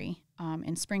cemetery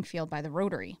in Springfield by the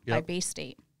Rotary, by Bay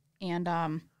State.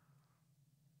 And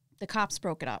the cops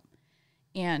broke it up.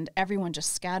 And everyone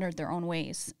just scattered their own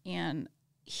ways. And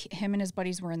him and his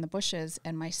buddies were in the bushes,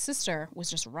 and my sister was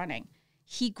just running.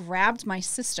 He grabbed my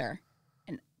sister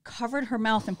and covered her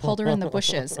mouth and pulled her in the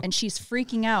bushes, and she's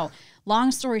freaking out. Long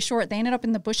story short, they ended up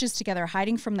in the bushes together,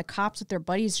 hiding from the cops with their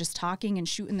buddies, just talking and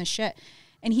shooting the shit.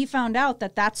 And he found out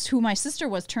that that's who my sister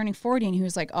was turning 40, and he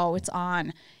was like, oh, it's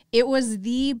on. It was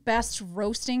the best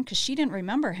roasting because she didn't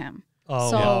remember him.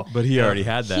 Oh, So yeah. But he already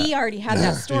had that. he already had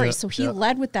that story, Yeah, so he yeah.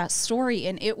 led with that story,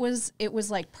 and it was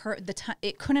like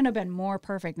it couldn't have been more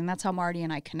perfect, and that's how Marty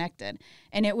and I connected,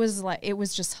 and it was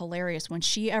just hilarious when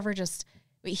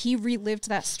he relived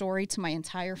that story to my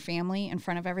entire family in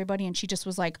front of everybody, and she just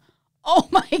was like, oh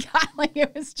my God, like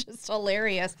it was just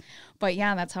hilarious. But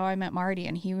yeah, that's how I met Marty,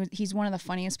 and he's one of the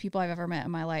funniest people I've ever met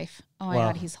in my life. Oh my Wow.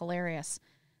 God, he's hilarious.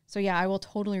 So yeah, I will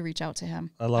totally reach out to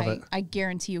him. I love it. I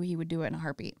guarantee you he would do it in a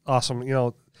heartbeat. Awesome.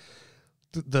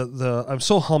 The I'm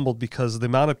so humbled because the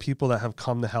amount of people that have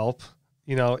come to help,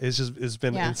 has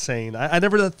been Yeah. insane. I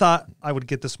never thought I would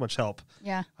get this much help.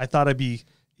 Yeah. I thought I'd be,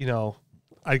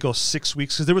 I'd go 6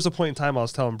 weeks because there was a point in time I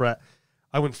was telling Brett,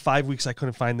 I went 5 weeks, I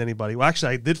couldn't find anybody. Well,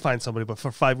 actually, I did find somebody, but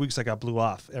for 5 weeks, I got blew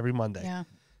off every Monday. Yeah.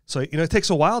 So, it takes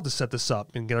a while to set this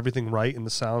up and get everything right and the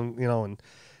sound, and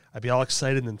I'd be all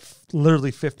excited. And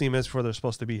literally 15 minutes before they're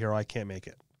supposed to be here, I can't make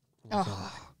it.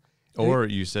 Oh. Or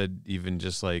you said even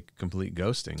just like complete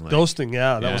ghosting. Like, Ghosting,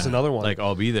 yeah, that was yeah, another one. Like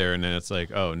I'll be there, and then it's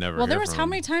like, oh, never. Well, there hear was from how him.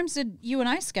 many times did you and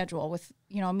I schedule with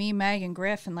me, Meg, and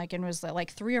Griff, and it was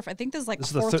like 3 or 4. I think this is like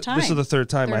This the is fourth time. This is the third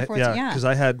time. Third or fourth time, yeah. Because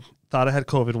I thought I had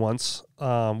COVID once.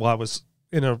 Well, I was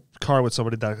in a car with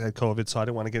somebody that had COVID, so I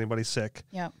didn't want to get anybody sick.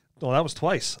 Yep. Well, that was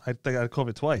twice. I think I had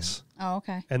COVID twice. Oh,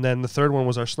 okay. And then the third one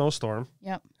was our snowstorm.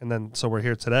 Yep. And then so we're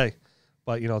here today.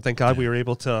 But thank God we were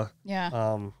able to.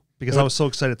 Yeah. Because I was so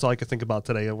excited, it's all I could think about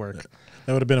today at work.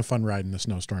 That would have been a fun ride in the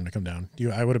snowstorm to come down.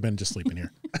 I would have been just sleeping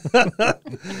here.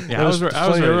 Yeah, I was There's ready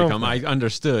plenty of to room. come. I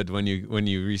understood when you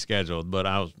rescheduled, but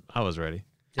I was ready.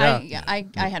 Yeah. I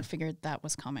had figured that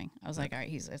was coming. I was like, all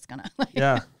right, it's gonna.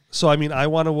 Yeah. So I mean, I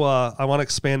want to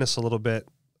expand this a little bit,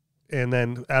 and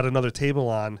then add another table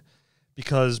on,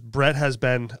 because Brett has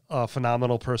been a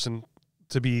phenomenal person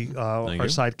to be our you.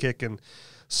 sidekick, and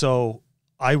so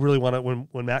I really want to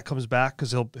when Matt comes back,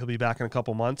 because he'll be back in a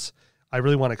couple months. I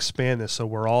really want to expand this so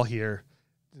we're all here.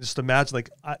 Just imagine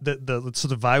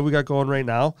the vibe we got going right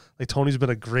now. Like Tony's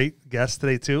been a great guest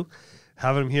today too.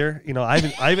 Having him here, I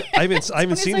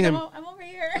haven't seen him. I'm over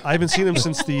here. I haven't seen him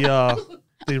since the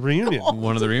reunion.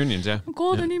 One of the reunions, yeah. I'm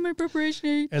cold. I need my preparation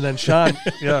aid. And then Shawn,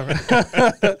 yeah.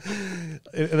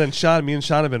 And then Shawn, me and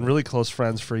Shawn have been really close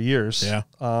friends for years. Yeah.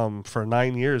 For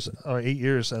 9 years or 8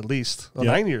 years at least. Well,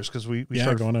 Yeah. 9 years because we Yeah,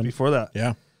 started going on. before that.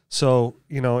 Yeah. So,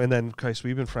 and then Christ,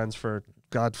 we've been friends for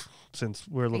since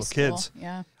we were little High school, kids.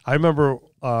 Yeah. I remember,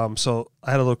 so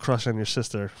I had a little crush on your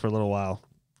sister for a little while.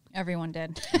 Everyone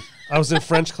did. I was in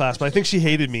French class, but I think she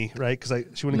hated me, right? Because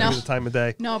she wouldn't give me the time of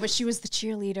day. No, but she was the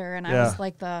cheerleader, and I Yeah. was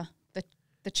like the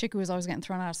the chick who was always getting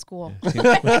thrown out of school.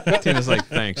 Tina's like,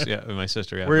 thanks. Yeah, my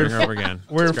sister. Yeah, We're bring her over again.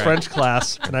 We're in It's great. French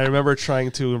class, and I remember trying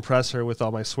to impress her with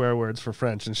all my swear words for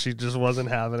French, and she just wasn't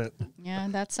having it. Yeah,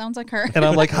 that sounds like her. And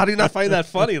I'm like, how do you not find that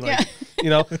funny? Like,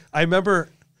 I remember,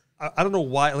 I don't know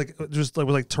why, like, just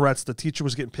like Tourette's, the teacher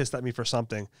was getting pissed at me for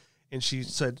something, and she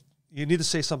said, you need to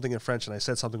say something in French, and I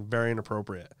said something very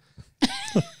inappropriate.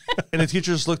 And the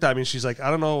teacher just looked at me, and she's like, I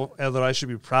don't know whether I should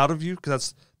be proud of you, because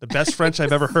that's the best French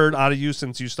I've ever heard out of you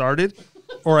since you started,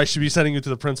 or I should be sending you to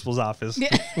the principal's office.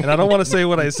 Yeah. And I don't want to say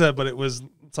what I said, but it was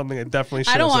something I definitely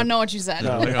should I don't have want said. to know what you said.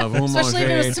 No. Especially if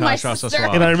it was to my sister.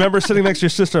 And I remember sitting next to your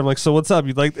sister. I'm like, so what's up?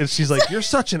 You like? And she's like, you're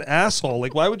such an asshole.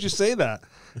 Like, why would you say that?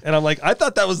 And I'm like, I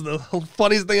thought that was the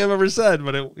funniest thing I've ever said.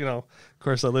 But it, of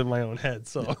course, I live in my own head.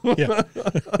 So Yeah.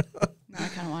 No, I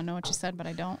kind of want to know what you said, but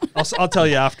I don't. I'll tell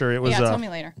you after. It was. Yeah, tell me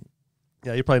later.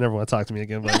 Yeah, you probably never want to talk to me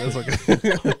again. But it's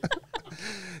okay.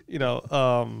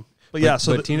 But yeah.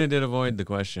 So but Tina did avoid the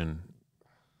question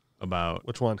about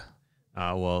which one? they the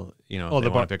want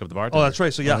to pick up the bartender. Oh, that's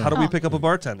right. So yeah, how do we Oh. pick up a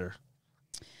bartender?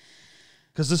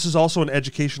 Because this is also an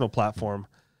educational platform.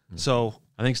 So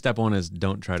I think step one is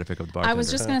don't try to pick up the bartender. I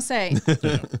was just going to say,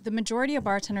 the majority of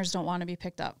bartenders don't want to be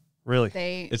picked up. really,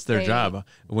 It's their job.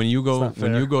 When you go not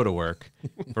fair. to work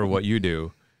for what you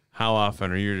do, how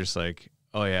often are you just like,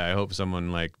 oh yeah, I hope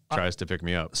someone like tries to pick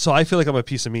me up? so I feel like I'm a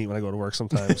piece of meat when I go to work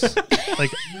sometimes. I'm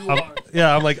like,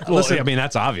 Well, listen, I mean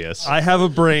that's obvious. I have a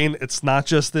brain. It's not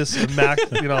just this Mac,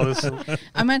 this.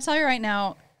 I'm going to tell you right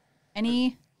now,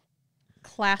 any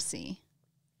classy,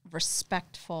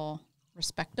 respectable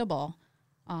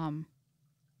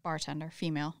bartender,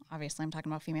 female, obviously I'm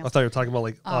talking about female. I thought you were talking about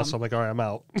like us. I'm like, all right, I'm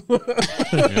out. yeah,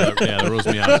 that rules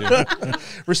me out too.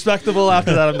 Respectable.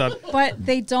 After that, I'm done. But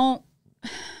they don't.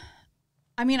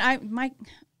 I mean,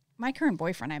 my current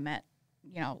boyfriend I met,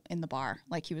 in the bar.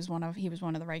 Like he was one of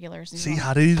the regulars. See,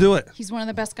 how did he do it? He's one of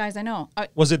the best guys I know.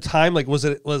 Was it time? Like, was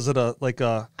it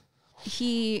a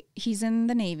He's in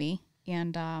the Navy,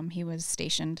 and he was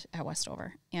stationed at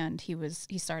Westover, and he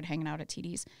started hanging out at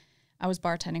TD's. I was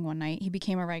bartending one night. He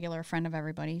became a regular friend of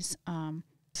everybody's.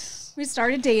 We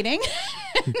started dating,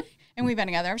 and we've been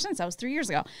together ever since. That was 3 years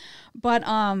ago. But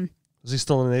is he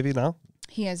still in the Navy now?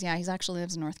 he is. Yeah, he's actually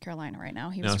lives in North Carolina right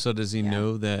now. So does he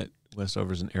know that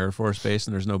Westover's an Air Force base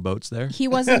and there's no boats there? He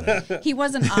wasn't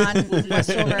on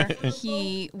Westover.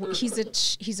 He's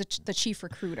the chief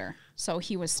recruiter. So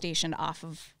he was stationed off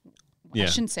of. I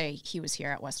shouldn't say he was here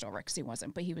at Westover because he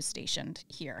wasn't, but he was stationed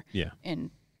here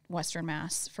in Western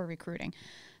Mass for recruiting.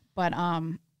 But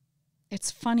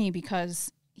it's funny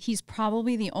because he's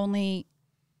probably the only,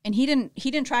 and he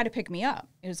didn't try to pick me up.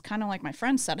 It was kind of like my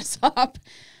friend set us up.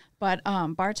 But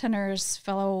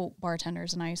fellow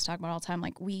bartenders, and I used to talk about all the time,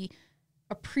 like we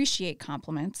appreciate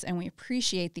compliments and we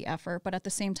appreciate the effort, but at the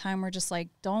same time, we're just like,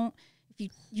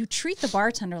 if you treat the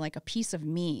bartender like a piece of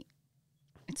meat,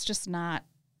 it's just not,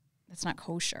 that's not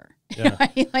kosher. Yeah.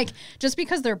 Like just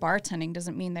because they're bartending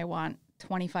doesn't mean they want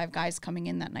 25 guys coming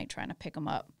in that night trying to pick them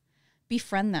up.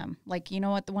 Befriend them. Like, you know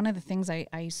what? One of the things I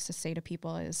used to say to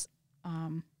people is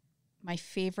my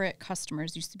favorite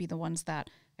customers used to be the ones that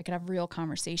I could have real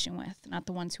conversation with, not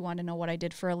the ones who want to know what I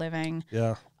did for a living.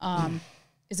 Yeah.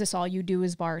 Is this all you do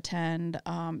is bartend?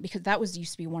 Because that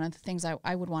used to be one of the things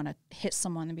I would want to hit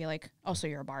someone and be like, oh, so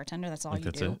you're a bartender? That's all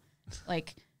you do? It?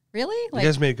 Like, really? You Like,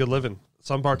 guys made a good living.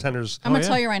 Some bartenders. I'm going to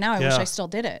tell you right now, I wish Yeah. I still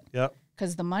did it. Yep.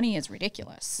 Because the money is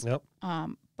ridiculous. Yep.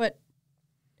 But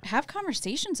have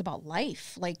conversations about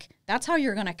life. Like, that's how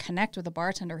you're going to connect with a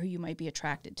bartender who you might be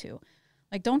attracted to.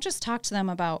 Like, don't just talk to them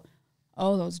about,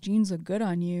 oh, those jeans look good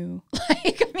on you.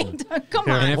 Like, I mean, come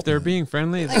on. And if they're being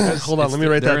friendly, it's because Hold on, let me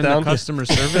write they're that down. in the customer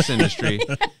service industry.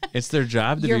 It's their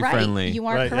job to You're be right. friendly. You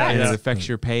are Right, yeah, correct. and yeah. it affects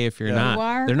your pay if you're Yeah. not. You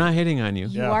are- They're not hitting on you.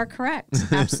 You Yeah. are correct.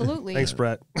 Absolutely. Thanks,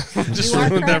 Brett. Just You are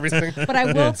ruined correct. everything. But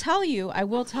I will tell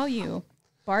you,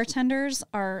 bartenders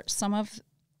are some of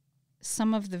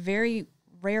the very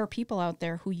rare people out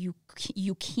there who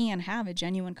you can have a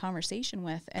genuine conversation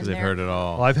with, and Because they've heard it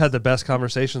all. Well, I've had the best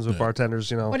conversations with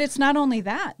bartenders. But it's not only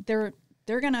that; they're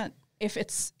gonna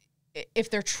if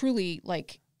they're truly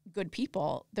like good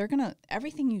people, they're gonna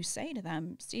everything you say to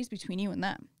them stays between you and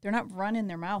them. They're not running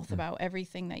their mouth about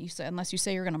everything that you say, unless you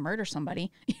say you're gonna murder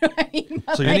somebody. You know what I mean?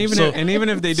 So And you- even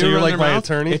if they do so you're run like their my mouth,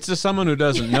 attorney? it's just someone who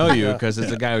doesn't know you because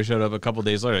it's a guy who showed up a couple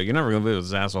days later. You're never gonna believe what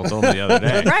this asshole told me the other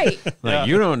day. Right. Like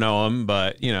you don't know him,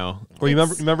 but you know. Well, you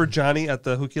remember Johnny at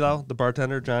the Hukilau, the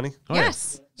bartender, Johnny? Oh, yeah.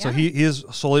 Yes. So Yeah. he is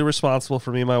solely responsible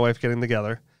for me and my wife getting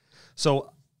together.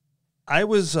 So I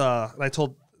was, and I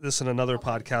told this in another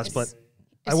podcast, but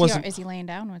I wasn't. Is he laying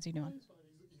down? What's he doing?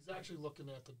 He's actually looking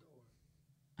at the door.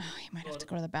 Oh, he might have to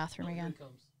go to the bathroom Here again. he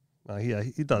comes.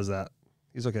 He does that.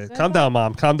 He's okay. Good Calm down,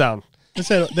 Mom. Calm down. It's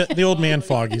the old man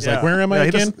fog. He's like, Yeah. where am I Yeah, he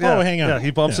again? just- yeah, Oh, hang on. Yeah,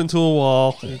 he bumps into a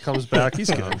wall. He comes back. He's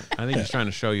good. I think he's trying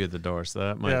to show you at the door, so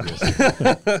that might be a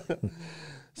secret.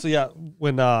 So yeah,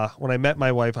 when I met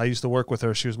my wife, I used to work with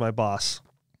her. She was my boss.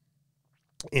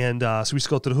 And so we used to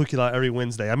go to the Hukila every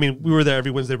Wednesday. I mean, we were there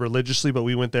every Wednesday religiously, but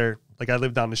we went there, like I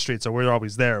lived down the street, so we were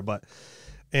always there.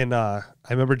 And I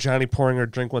remember Johnny pouring her a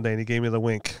drink one day, and he gave me the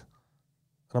wink.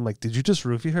 And I'm like, did you just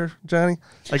roofie her, Johnny?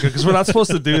 Like, because we're not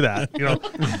supposed to do that. You know,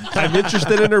 I'm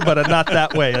interested in her, but not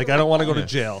that way. Like, I don't want to go to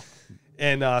jail.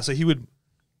 And so he would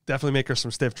definitely make her some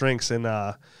stiff drinks. And,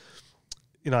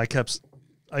 you know,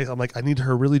 I'm like, I need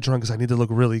her really drunk because I need to look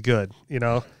really good, you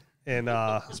know? And,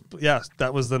 yeah,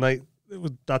 that was the night.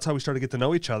 That's how we started to get to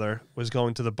know each other, was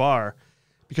going to the bar.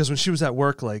 Because when she was at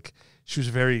work, like, she was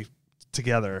very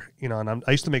together, you know, and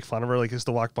I used to make fun of her. Like, I used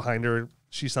to walk behind her.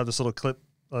 She used to have this little clip.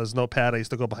 His notepad. I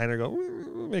used to go behind her and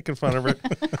go, making fun of her.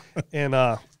 And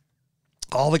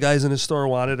all the guys in his store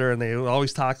wanted her, and they would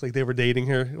always talk like they were dating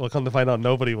her. Well, come to find out,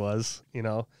 nobody was, you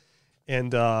know.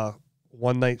 And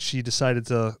one night she decided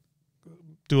to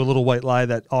do a little white lie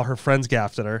that all her friends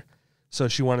gaffed at her. So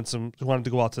she wanted to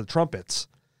go out to the Trumpets.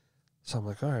 So I'm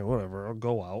like, all right, whatever, I'll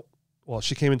go out. Well,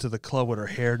 she came into the club with her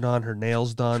hair done, her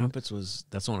nails done. Trumpets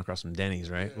that's the one across from Denny's,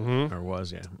 right? Mm-hmm. Or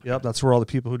was, yeah. Yep, that's where all the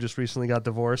people who just recently got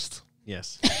divorced.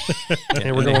 Yes.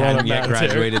 And we're they going on hadn't a yet bad tear.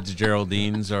 graduated to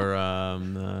Geraldine's or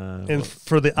And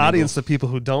for the audience, the people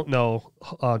who don't know,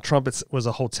 Trumpets was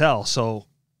a hotel, so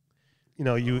you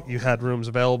know you had rooms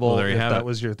available. Well, there you if have that it.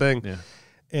 was your thing. Yeah.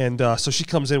 And so she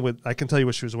comes in with, I can tell you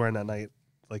what she was wearing that night,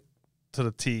 like to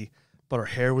the T. But her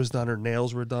hair was done, her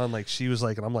nails were done. Like she was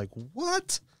like, and I'm like,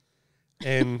 what?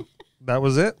 And that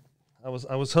was it. I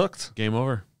was hooked. Game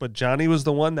over. But Johnny was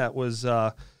the one that was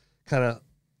kind of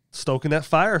stoking that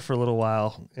fire for a little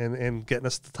while and getting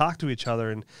us to talk to each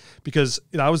other. And because,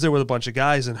 you know, I was there with a bunch of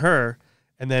guys and her,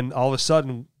 and then all of a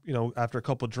sudden, you know, after a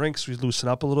couple of drinks, we'd loosen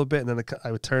up a little bit, and then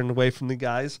I would turn away from the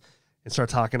guys and start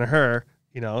talking to her,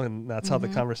 you know, and that's how the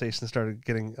conversation started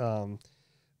getting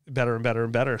better and better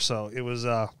and better. So it was,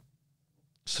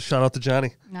 so shout out to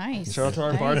Johnny. Nice. Shout out to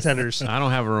our Nice. bartenders. I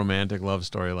don't have a romantic love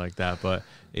story like that, but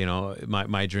you know,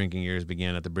 my drinking years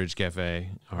began at the Bridge Cafe,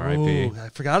 R.I.P. Ooh, I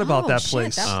forgot about that shit,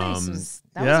 place. That place was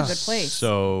that yeah. was a good place.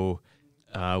 So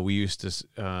we used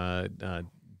to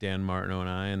Dan Martineau and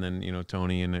I, and then you know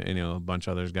Tony and you know a bunch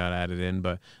of others got added in,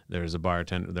 but there was a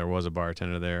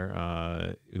bartender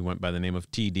there who went by the name of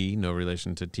TD, no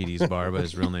relation to TD's bar, but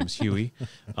his real name's Huey,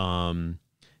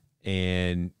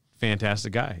 and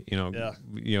fantastic guy,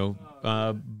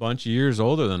 bunch of years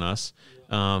older than us,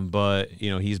 but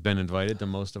you know he's been invited to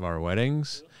most of our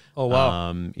weddings. Oh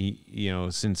wow!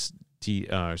 Since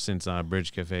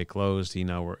Bridge Cafe closed,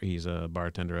 he's a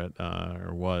bartender at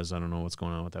or was, I don't know what's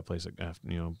going on with that place after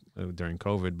during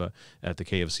COVID, but at the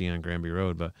KFC on Granby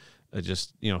Road. But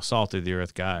just salt of the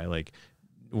earth guy, like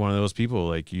one of those people,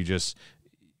 like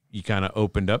you kind of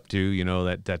opened up to,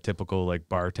 that typical like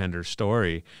bartender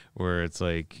story where it's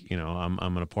like, I'm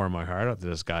going to pour my heart out to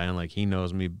this guy, and like he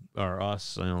knows me or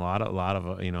us and a lot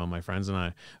of my friends and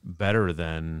I better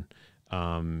than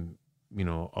a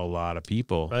lot of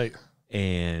people. Right.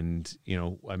 And,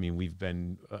 we've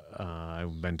been,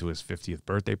 I've been to his 50th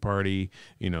birthday party,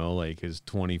 like his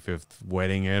 25th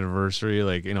wedding anniversary.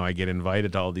 Like, I get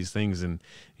invited to all these things, and,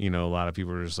 a lot of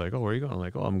people are just like, oh, where are you going? I'm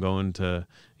like, oh, I'm going to,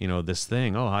 this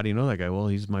thing. Oh, how do you know that guy? Well,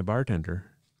 he's my bartender.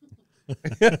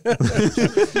 Yeah,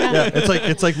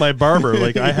 it's like my barber.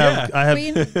 Like I have.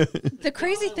 The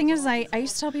crazy thing is, I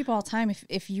used to tell people all the time,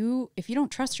 if you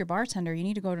don't trust your bartender, you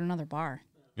need to go to another bar.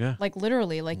 Yeah. Like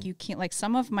literally, like you can't, like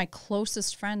some of my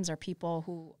closest friends are people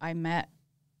who I met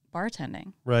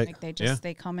bartending. Right. Like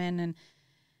they come in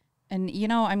and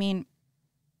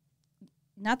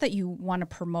not that you want to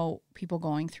promote people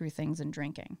going through things and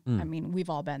drinking. I mean, we've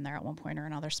all been there at one point or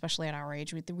another, especially at our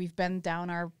age. We've been down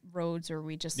our roads, or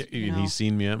we just, he's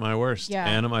seen me at my worst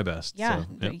and at my best. Yeah.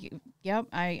 So, yep.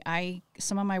 I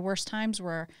some of my worst times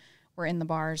were in the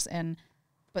bars,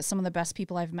 but some of the best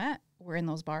people I've met were in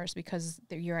those bars, because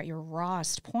you're at your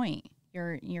rawest point.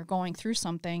 You're going through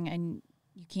something and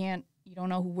you don't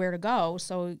know where to go.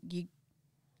 So you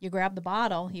grab the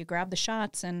bottle, you grab the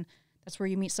shots, and that's where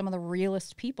you meet some of the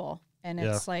realest people. And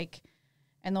it's like,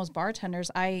 and those bartenders,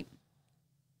 I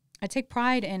take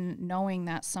pride in knowing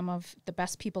that some of the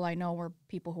best people I know were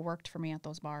people who worked for me at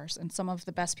those bars. And some of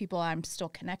the best people I'm still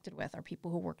connected with are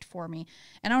people who worked for me.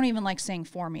 And I don't even like saying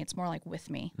for me. It's more like with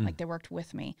me. Like they worked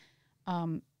with me.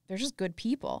 They're just good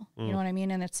people. You know what I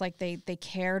mean? And it's like they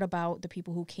cared about the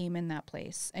people who came in that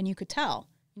place. And you could tell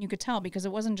And you could tell because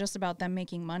it wasn't just about them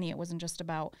making money. It wasn't just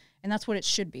about, and that's what it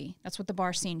should be. That's what the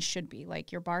bar scene should be.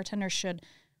 Like, your bartender should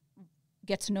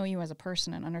get to know you as a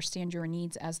person and understand your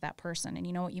needs as that person. And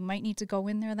you know what? You might need to go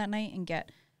in there that night and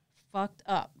get fucked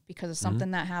up because of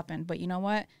something that happened. But you know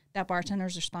what? That bartender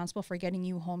is responsible for getting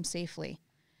you home safely.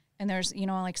 And there's, you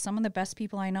know, like some of the best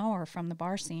people I know are from the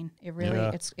bar scene. It really,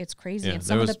 it's crazy. Yeah, and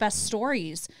some of the best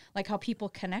stories, like how people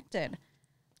connected,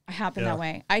 happen that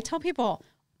way. I tell people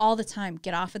all the time,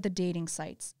 get off of the dating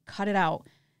sites, cut it out.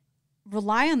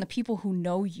 Rely on the people who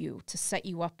know you to set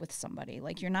you up with somebody.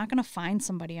 Like, you're not going to find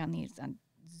somebody on these, on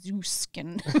Zeus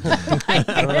and I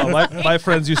don't know. My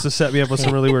friends used to set me up with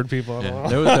some really weird people. I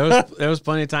don't know. There was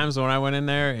plenty of times when I went in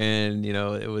there and, you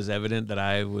know, it was evident that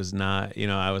I was not, you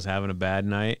know, I was having a bad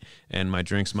night and my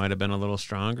drinks might have been a little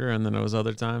stronger. And then there was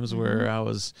other times where I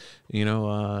was, you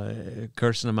know,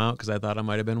 cursing them out because I thought I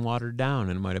might have been watered down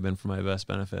and it might have been for my best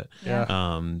benefit.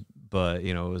 But,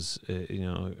 you know, it was, you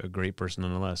know, a great person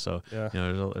nonetheless. So, you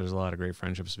know, there's a lot of great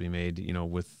friendships to be made, you know,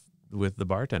 with the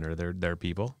bartender. They're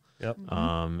people. Yep.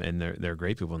 And they're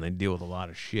great people and they deal with a lot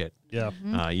of shit.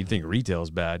 Yeah. You'd think retail's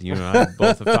bad. You and I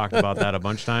both have talked about that a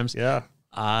bunch of times. Yeah.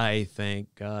 I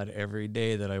thank God every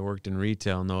day that I worked in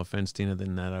retail. No offense, Tina,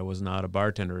 than that I was not a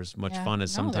bartender. As much fun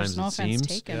as sometimes it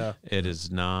seems, it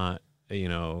is not, you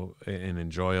know, an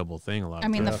enjoyable thing a lot of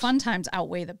times. I mean, the fun times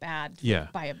outweigh the bad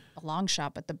by a long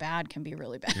shot, but the bad can be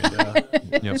really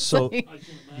bad. So,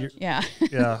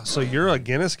 like, so you're a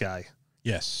Guinness guy.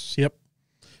 Yes. Yep.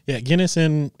 Yeah, Guinness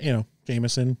and, you know,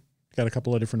 Jameson. Got a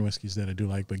couple of different whiskeys that I do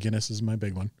like, but Guinness is my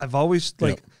big one. I've always,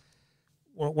 like,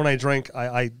 when I drank,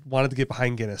 I wanted to get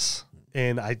behind Guinness.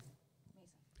 And I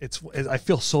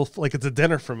feel so, like, it's a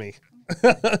dinner for me. You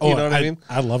know what I mean?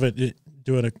 I love it.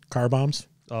 Doing a car bombs.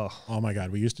 Oh my God.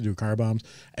 We used to do car bombs.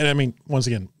 And I mean, once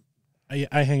again,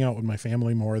 I hang out with my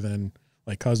family more than,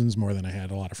 like, cousins more than I had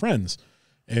a lot of friends.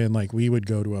 And, like, we would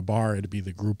go to a bar. It'd be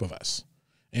the group of us.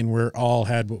 And we're all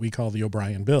had what we call the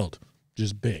O'Brien build,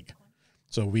 just big.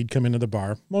 So we'd come into the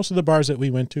bar. Most of the bars that we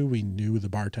went to, we knew the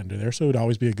bartender there, so it would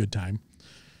always be a good time.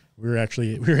 We were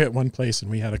at one place,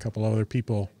 and we had a couple other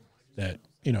people that,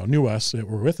 you know, knew us, that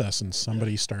were with us, and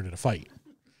somebody started a fight.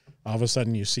 All of a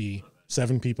sudden, you see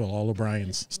 7 people, all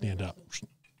O'Briens, stand up,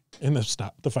 and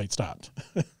the fight stopped.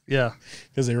 Yeah.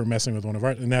 Because they were messing with one of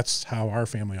our, and that's how our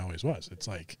family always was. It's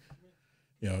like,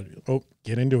 you know,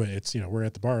 get into it. It's, you know, we're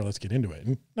at the bar, let's get into it.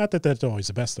 And not that that's always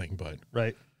the best thing, but.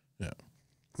 Right. Yeah.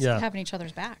 It's having each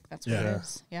other's back. That's what it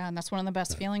is. Yeah, and that's one of the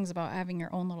best feelings about having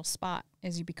your own little spot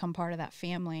is you become part of that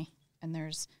family. And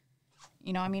there's,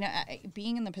 you know, I mean,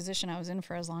 being in the position I was in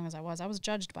for as long as I was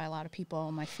judged by a lot of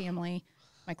people. My family,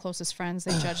 my closest friends,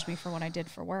 they judged me for what I did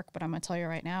for work. But I'm going to tell you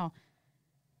right now,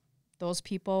 those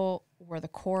people were the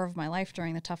core of my life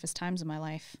during the toughest times of my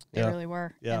life. They really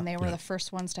were. Yeah. And they were the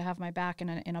first ones to have my back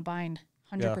in a bind,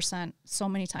 100%. So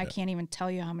many times, I can't even tell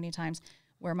you how many times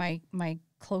where my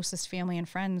closest family and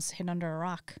friends hid under a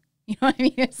rock. You know what I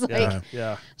mean? It's like,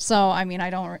 so, I mean,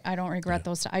 I don't regret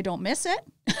those. I don't miss it.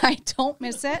 I don't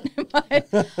miss it,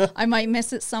 but I might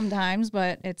miss it sometimes,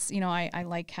 but it's, you know, I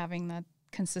like having the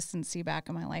consistency back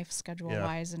in my life, schedule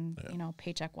wise and, you know,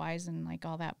 paycheck wise and like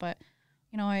all that. But,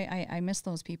 you know, I miss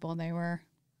those people. They were,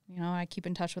 you know, I keep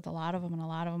in touch with a lot of them, and a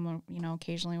lot of them, you know,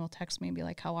 occasionally will text me and be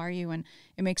like, how are you? And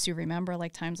it makes you remember,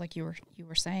 like, times like you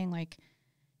were saying, like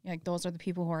those are the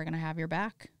people who are going to have your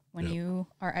back when you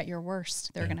are at your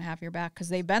worst. They're going to have your back because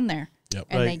they've been there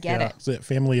and they get it. So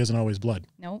family isn't always blood.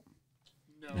 Nope.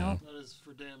 No, that is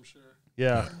for damn sure.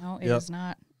 Yeah. No, it is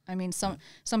not. I mean, some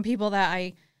people that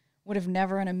I would have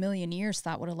never in a million years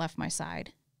thought would have left my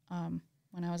side.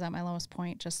 When I was at my lowest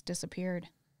point, just disappeared.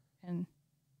 And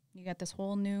you get this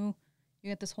whole new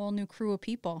crew of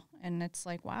people. And it's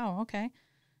like, wow, okay.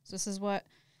 So this is what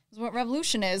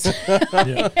revolution is.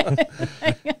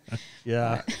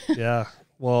 Yeah.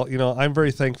 Well, you know, I'm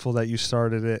very thankful that you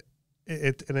started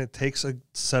it. And it takes a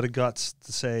set of guts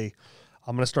to say,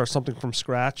 I'm going to start something from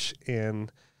scratch.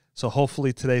 And so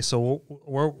hopefully today,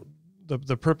 we're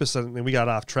the purpose, and we got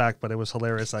off track, but it was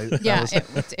hilarious. It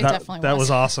definitely was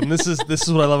awesome. This is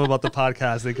what I love about the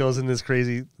podcast. It goes in this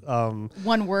crazy.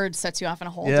 One word sets you off in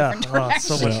a whole different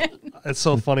direction. It's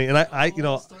so funny, and I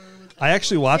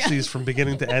actually watch these from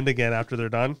beginning to end again after they're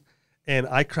done, and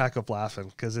I crack up laughing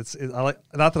because I like,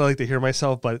 not that I like to hear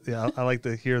myself, but I like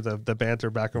to hear the banter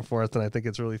back and forth, and I think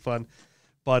it's really fun.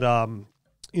 But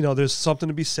you know, there's something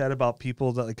to be said about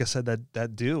people that, like I said,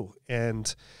 that do.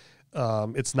 And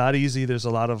it's not easy. There's a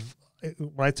lot of,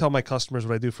 when I tell my customers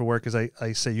what I do for work is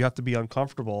I say you have to be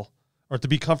uncomfortable, or to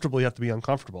be comfortable, you have to be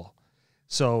uncomfortable.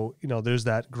 So, there's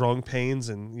that growing pains,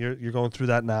 and you're going through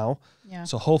that now. Yeah.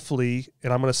 So hopefully,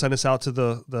 and I'm going to send this out to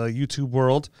the YouTube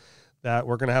world, that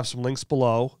we're going to have some links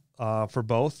below for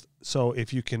both. So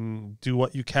if you can do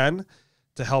what you can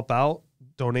to help out,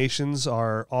 donations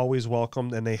are always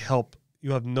welcomed, and they help.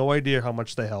 You have no idea how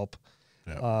much they help.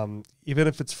 Yeah. Even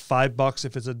if it's $5,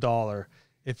 if it's $1,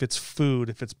 if it's food,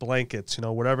 if it's blankets,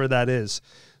 whatever that is.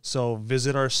 So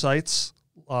visit our sites,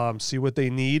 see what they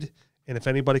need. And if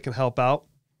anybody can help out,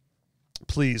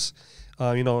 please,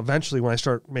 eventually when I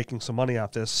start making some money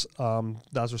off this,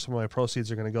 that's where some of my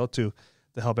proceeds are going to go to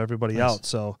help everybody out.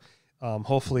 So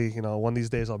hopefully, one of these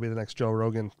days I'll be the next Joe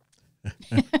Rogan.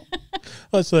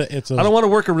 Well, I don't want to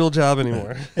work a real job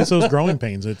anymore. It's those growing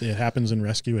pains. It happens in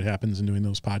rescue. It happens in doing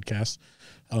those podcasts.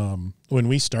 When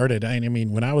we started, I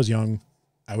mean, when I was young,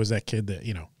 I was that kid that,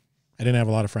 I didn't have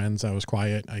a lot of friends. I was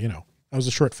quiet. I was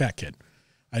a short, fat kid.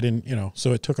 I didn't,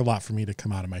 so it took a lot for me to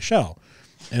come out of my shell.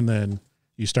 And then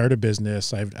you start a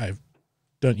business. I've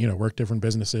done, worked different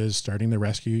businesses, starting the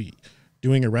rescue.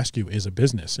 Doing a rescue is a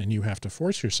business, and you have to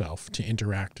force yourself to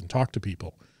interact and talk to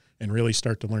people and really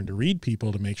start to learn to read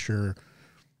people to make sure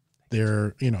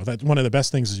they're, that's one of the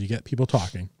best things is you get people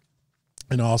talking,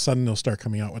 and all of a sudden they'll start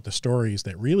coming out with the stories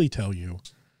that really tell you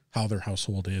how their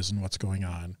household is and what's going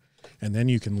on. And then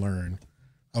you can learn,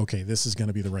 okay, this is going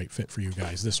to be the right fit for you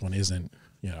guys. This one isn't,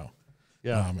 Yeah.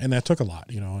 And that took a lot,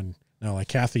 and now like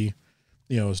Kathy,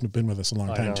 has been with us a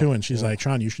long time too. And she's like,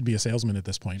 Shawn, you should be a salesman at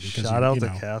this point because shout out to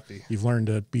Kathy. You've learned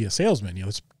to be a salesman.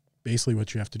 That's basically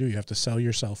what you have to do. You have to sell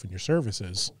yourself and your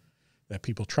services that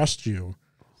people trust you,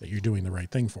 that you're doing the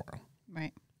right thing for them.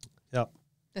 Right. Yep.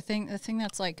 The thing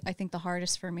that's like, I think the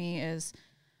hardest for me is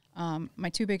my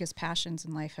two biggest passions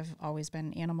in life have always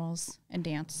been animals and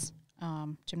dance,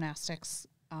 gymnastics.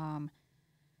 And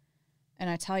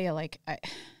I tell you, like,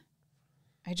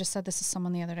 I just said this to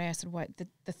someone the other day. I said, what,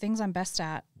 the things I'm best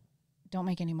at don't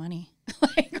make any money.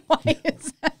 Like, why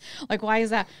is that? Like, why is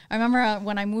that? I remember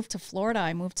when I moved to Florida,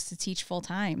 I moved to teach full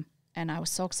time, and I was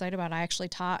so excited about it. I actually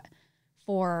taught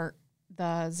for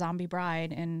the Zombie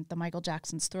Bride in the Michael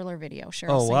Jackson's Thriller video,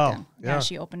 Cheryl Singleton. Yeah,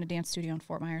 she opened a dance studio in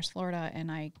Fort Myers, Florida,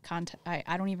 and I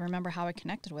don't even remember how I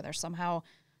connected with her, somehow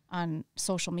on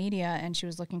social media, and she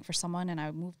was looking for someone, and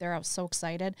I moved there. I was so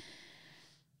excited.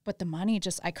 But the money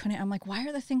I'm like, why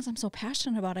are the things I'm so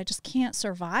passionate about, I just can't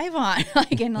survive on?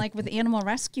 Like with animal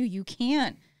rescue, you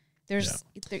can't. You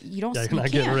don't. Yeah, you're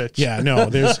not getting rich. Yeah, no,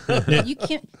 you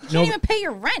can't even pay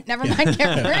your rent. Never mind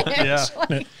get rich. Yeah.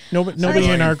 Like,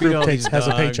 nobody in our group has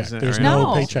a paycheck. There's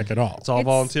no paycheck at all. It's all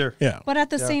volunteer. Yeah. But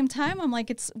at the same time, I'm like,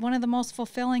 it's one of the most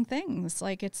fulfilling things.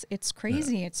 Like it's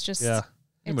crazy. Yeah. It's just Yeah,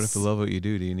 but if you love what you do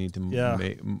you need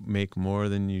to make more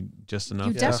than you just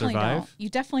enough to survive? You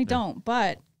definitely don't.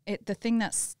 But the thing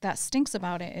that stinks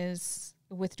about it is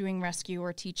with doing rescue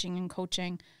or teaching and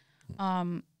coaching,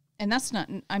 and that's not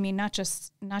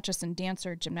just in dance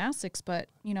or gymnastics, but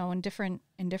in different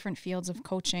fields of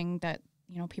coaching that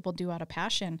people do out of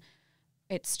passion.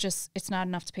 It's not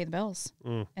enough to pay the bills,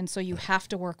 and so you have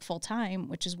to work full time,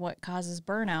 which is what causes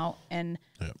burnout. And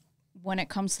when it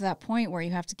comes to that point where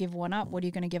you have to give one up, what are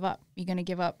you going to give up? You're going to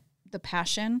give up the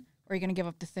passion, or you're going to give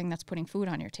up the thing that's putting food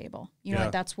on your table.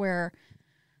 Like that's where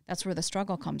the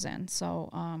struggle comes in. So,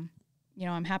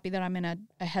 I'm happy that I'm in a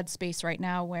headspace right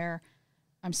now where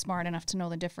I'm smart enough to know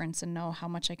the difference and know how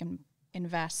much I can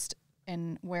invest,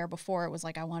 and where before it was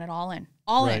like I want it all in.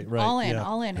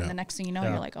 And the next thing you know,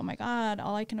 you're like, oh my God,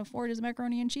 all I can afford is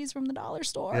macaroni and cheese from the dollar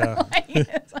store. Yeah.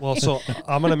 Well, so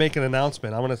I'm gonna make an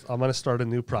announcement. I'm gonna start a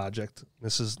new project.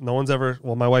 This is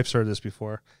my wife's heard this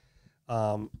before,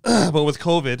 but with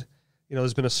COVID,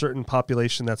 there's been a certain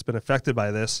population that's been affected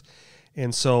by this.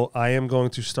 And so I am going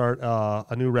to start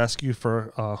a new rescue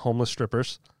for homeless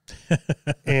strippers.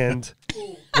 And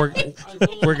we're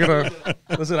going to,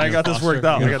 listen, I got this worked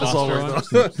out. I got this all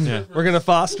worked out. Yeah. We're going to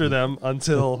foster them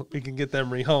until we can get them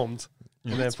rehomed.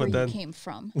 And that's where you came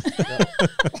from. But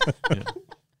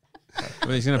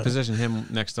he's going to position him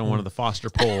next to one of the foster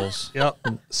poles. Yep.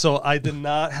 So I did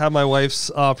not have my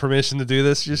wife's permission to do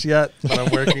this just yet, but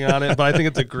I'm working on it. But I think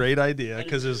it's a great idea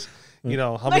because there's,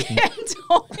 how many...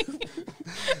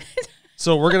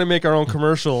 So we're gonna make our own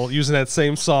commercial using that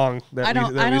same song that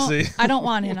we see. I don't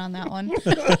want in on that one.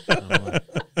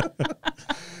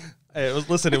 Hey, it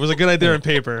was a good idea on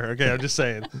paper. Okay, I'm just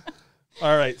saying.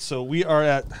 All right, so we are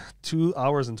at 2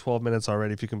 hours and 12 minutes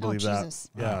already, if you can believe that.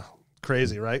 Jesus. Yeah,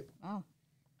 crazy, right? Oh.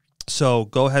 So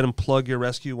go ahead and plug your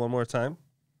rescue one more time.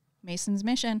 Mason's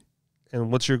Mission.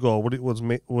 And what's your goal?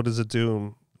 What does it do?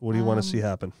 And what do you want to see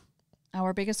happen?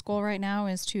 Our biggest goal right now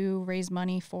is to raise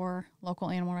money for local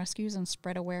animal rescues and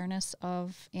spread awareness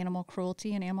of animal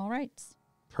cruelty and animal rights.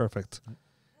 Perfect.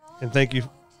 And thank you.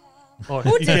 Oh,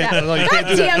 Who you did can't, that? no, you can't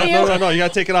do that. Damn No, you. no, no, you got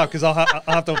to take it off because I'll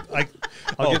have to.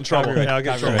 I'll get in trouble. Copyright. Yeah, I'll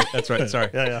get in trouble. That's right. Sorry.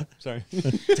 Yeah. Sorry.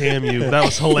 Damn you. That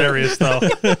was hilarious, though.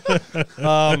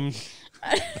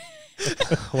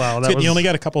 Wow. That was, You only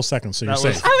got a couple seconds, so you're that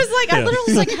was- safe. I was like, I literally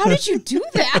was like, how did you do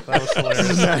that? that was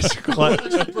hilarious.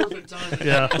 Perfect timing.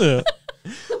 Yeah.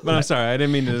 But I'm sorry. I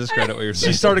didn't mean to discredit what you're She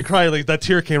saying. started crying. Like, that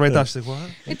tear came right down. She's like,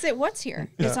 what? What's here?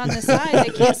 It's on the side.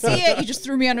 They can't see it. You just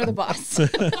threw me under the bus.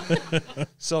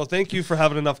 So thank you for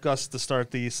having enough guts to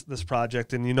start this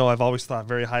project. And I've always thought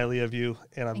very highly of you.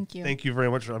 And thank you very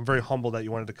much. I'm very humbled that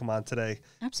you wanted to come on today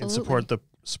Absolutely. and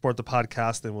support the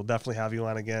podcast. And we'll definitely have you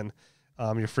on again.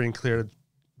 You're free and clear to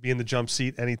be in the jump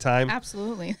seat anytime.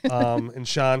 Absolutely. And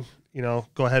Shawn,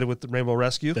 go ahead with the Rainbow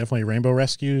Rescue. Definitely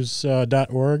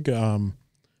rainbowrescues.org.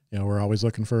 We're always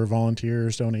looking for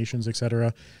volunteers, donations,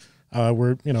 etc.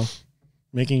 We're,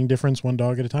 making a difference one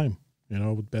dog at a time,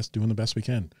 doing the best we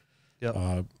can. Yep.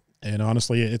 And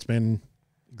honestly, it's been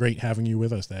great having you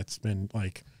with us. That's been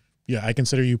I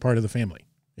consider you part of the family.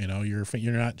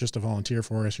 You're not just a volunteer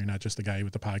for us. You're not just the guy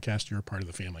with the podcast. You're a part of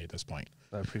the family at this point.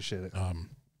 I appreciate it.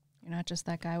 You're not just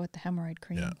that guy with the hemorrhoid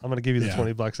cream. Yeah. I'm going to give you the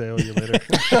 $20 I owe you later.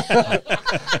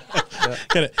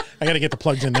 I got to get the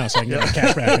plugs in now so I can get my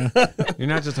cash back. Huh? You're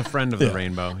not just a friend of the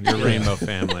rainbow. You're rainbow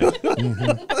family.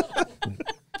 Mm-hmm.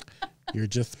 You're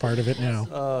just part of it now.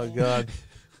 Oh, God.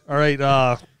 All right.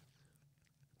 God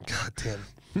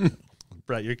damn.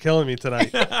 Brett, you're killing me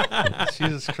tonight.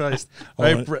 Jesus Christ. All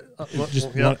right, Brett.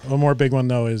 One more big one,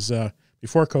 though, is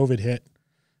before COVID hit,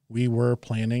 we were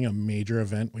planning a major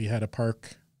event. We had a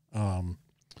park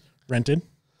rented.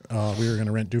 We were going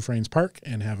to rent Dufresne's Park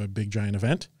and have a big, giant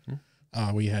event.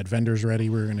 We had vendors ready.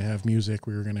 We were going to have music.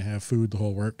 We were going to have food, the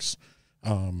whole works.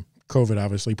 COVID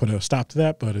obviously put a stop to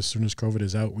that, but as soon as COVID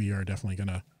is out, we are definitely going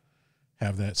to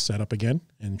have that set up again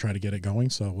and try to get it going.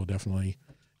 So we'll definitely,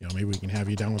 maybe we can have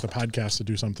you down with the podcast to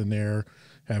do something there,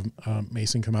 have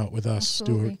Mason come out with us,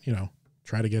 Absolutely.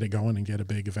 try to get it going and get a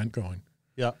big event going.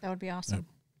 Yeah. That would be awesome.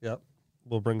 Yep.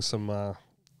 We'll bring some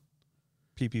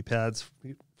pee-pee pads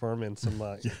for him and some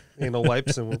anal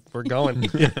wipes, and we're going.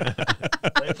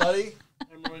 Right, buddy?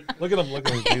 Look at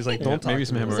him. He's like, don't talk maybe to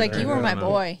some me. He's hemorrhoid like, cream. you were I my don't know.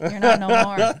 boy. You're not no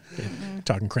more.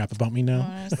 Talking crap about me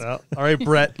now. Well, all right,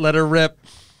 Brett, let her rip.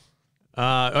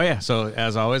 So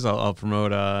as always, I'll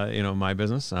promote my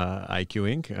business,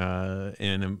 IQ Inc.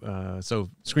 And so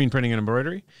screen printing and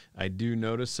embroidery. I do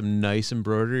notice some nice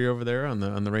embroidery over there on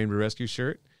the Rainbow Rescue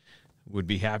shirt. Would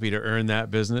be happy to earn that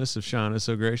business if Shawn is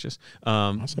so gracious.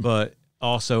 Awesome. But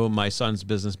also my son's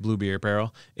business, Blue Bee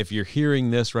Apparel. If you're hearing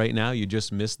this right now, you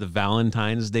just missed the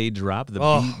Valentine's Day drop,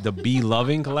 the Bee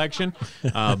Loving collection.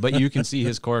 But you can see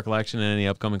his core collection and any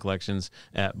upcoming collections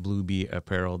at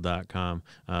bluebeeapparel.com.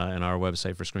 And our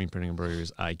website for screen printing embroidery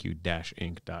is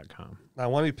iq-inc.com. I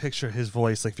want you to picture his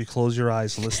voice. Like, if you close your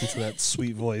eyes and listen to that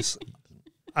sweet voice.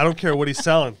 I don't care what he's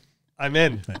selling. I'm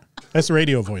in. That's the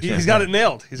radio voice. He's got it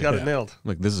nailed. He's got it nailed.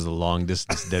 Look, this is a long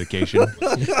distance dedication.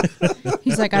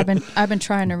 He's like, I've been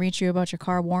trying to reach you about your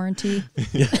car warranty.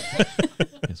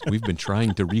 Yes, we've been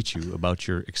trying to reach you about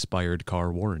your expired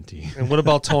car warranty. And what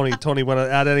about Tony? Tony, want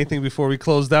to add anything before we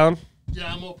close down?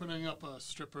 Yeah, I'm opening up a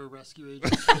stripper rescue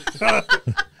agency. For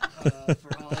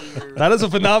all your That is a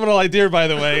phenomenal idea, by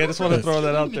the way. I just want to throw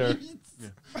that out there.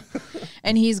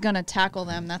 And he's going to tackle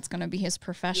them. That's going to be his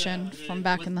profession Yeah, from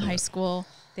back with in the the- high school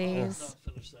days.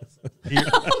 I'll finish that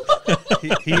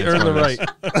sentence. He earned the right.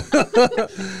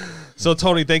 So,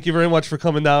 Tony, thank you very much for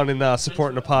coming down and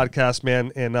supporting the podcast,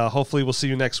 man. And hopefully we'll see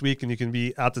you next week and you can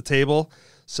be at the table.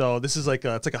 So this is it's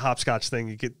like a hopscotch thing.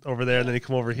 You get over there and then you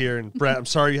come over here. And Brett, I'm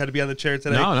sorry you had to be on the chair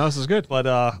today. No, this is good. But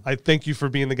I thank you for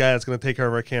being the guy that's going to take care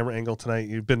of our camera angle tonight.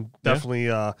 You've been definitely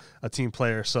a team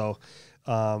player. So,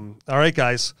 all right,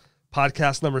 guys.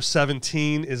 Podcast number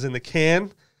 17 is in the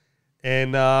can.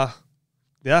 And,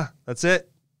 that's it.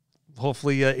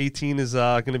 Hopefully 18 is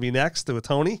going to be next with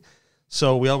Tony.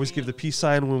 So we always give the peace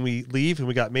sign when we leave. And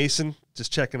we got Mason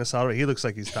just checking us out. He looks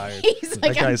like he's tired. He's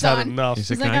like, That guy's I'm had done. enough. He's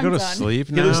He like, He's can like, I go I'm to done. sleep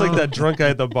now? looks like that drunk guy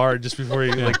at the bar just before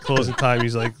he closing time.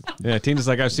 He's like, Yeah, Tina's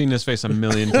like, I've seen this face a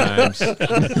million times.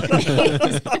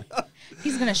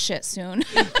 He's going to shit soon.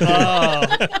 oh,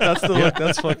 that's the look.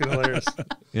 That's fucking hilarious.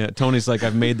 Yeah, Tony's like,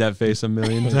 I've made that face a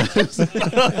million times.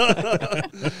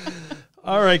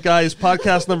 All right, guys,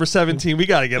 podcast number 17. We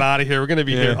got to get out of here. We're going to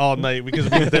be here all night because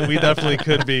we definitely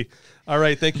could be. All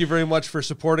right, thank you very much for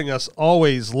supporting us.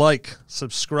 Always like,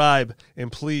 subscribe,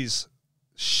 and please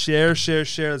share.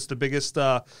 That's the biggest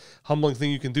humbling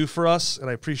thing you can do for us, and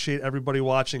I appreciate everybody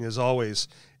watching as always.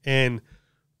 And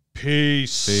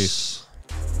peace.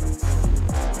 Peace.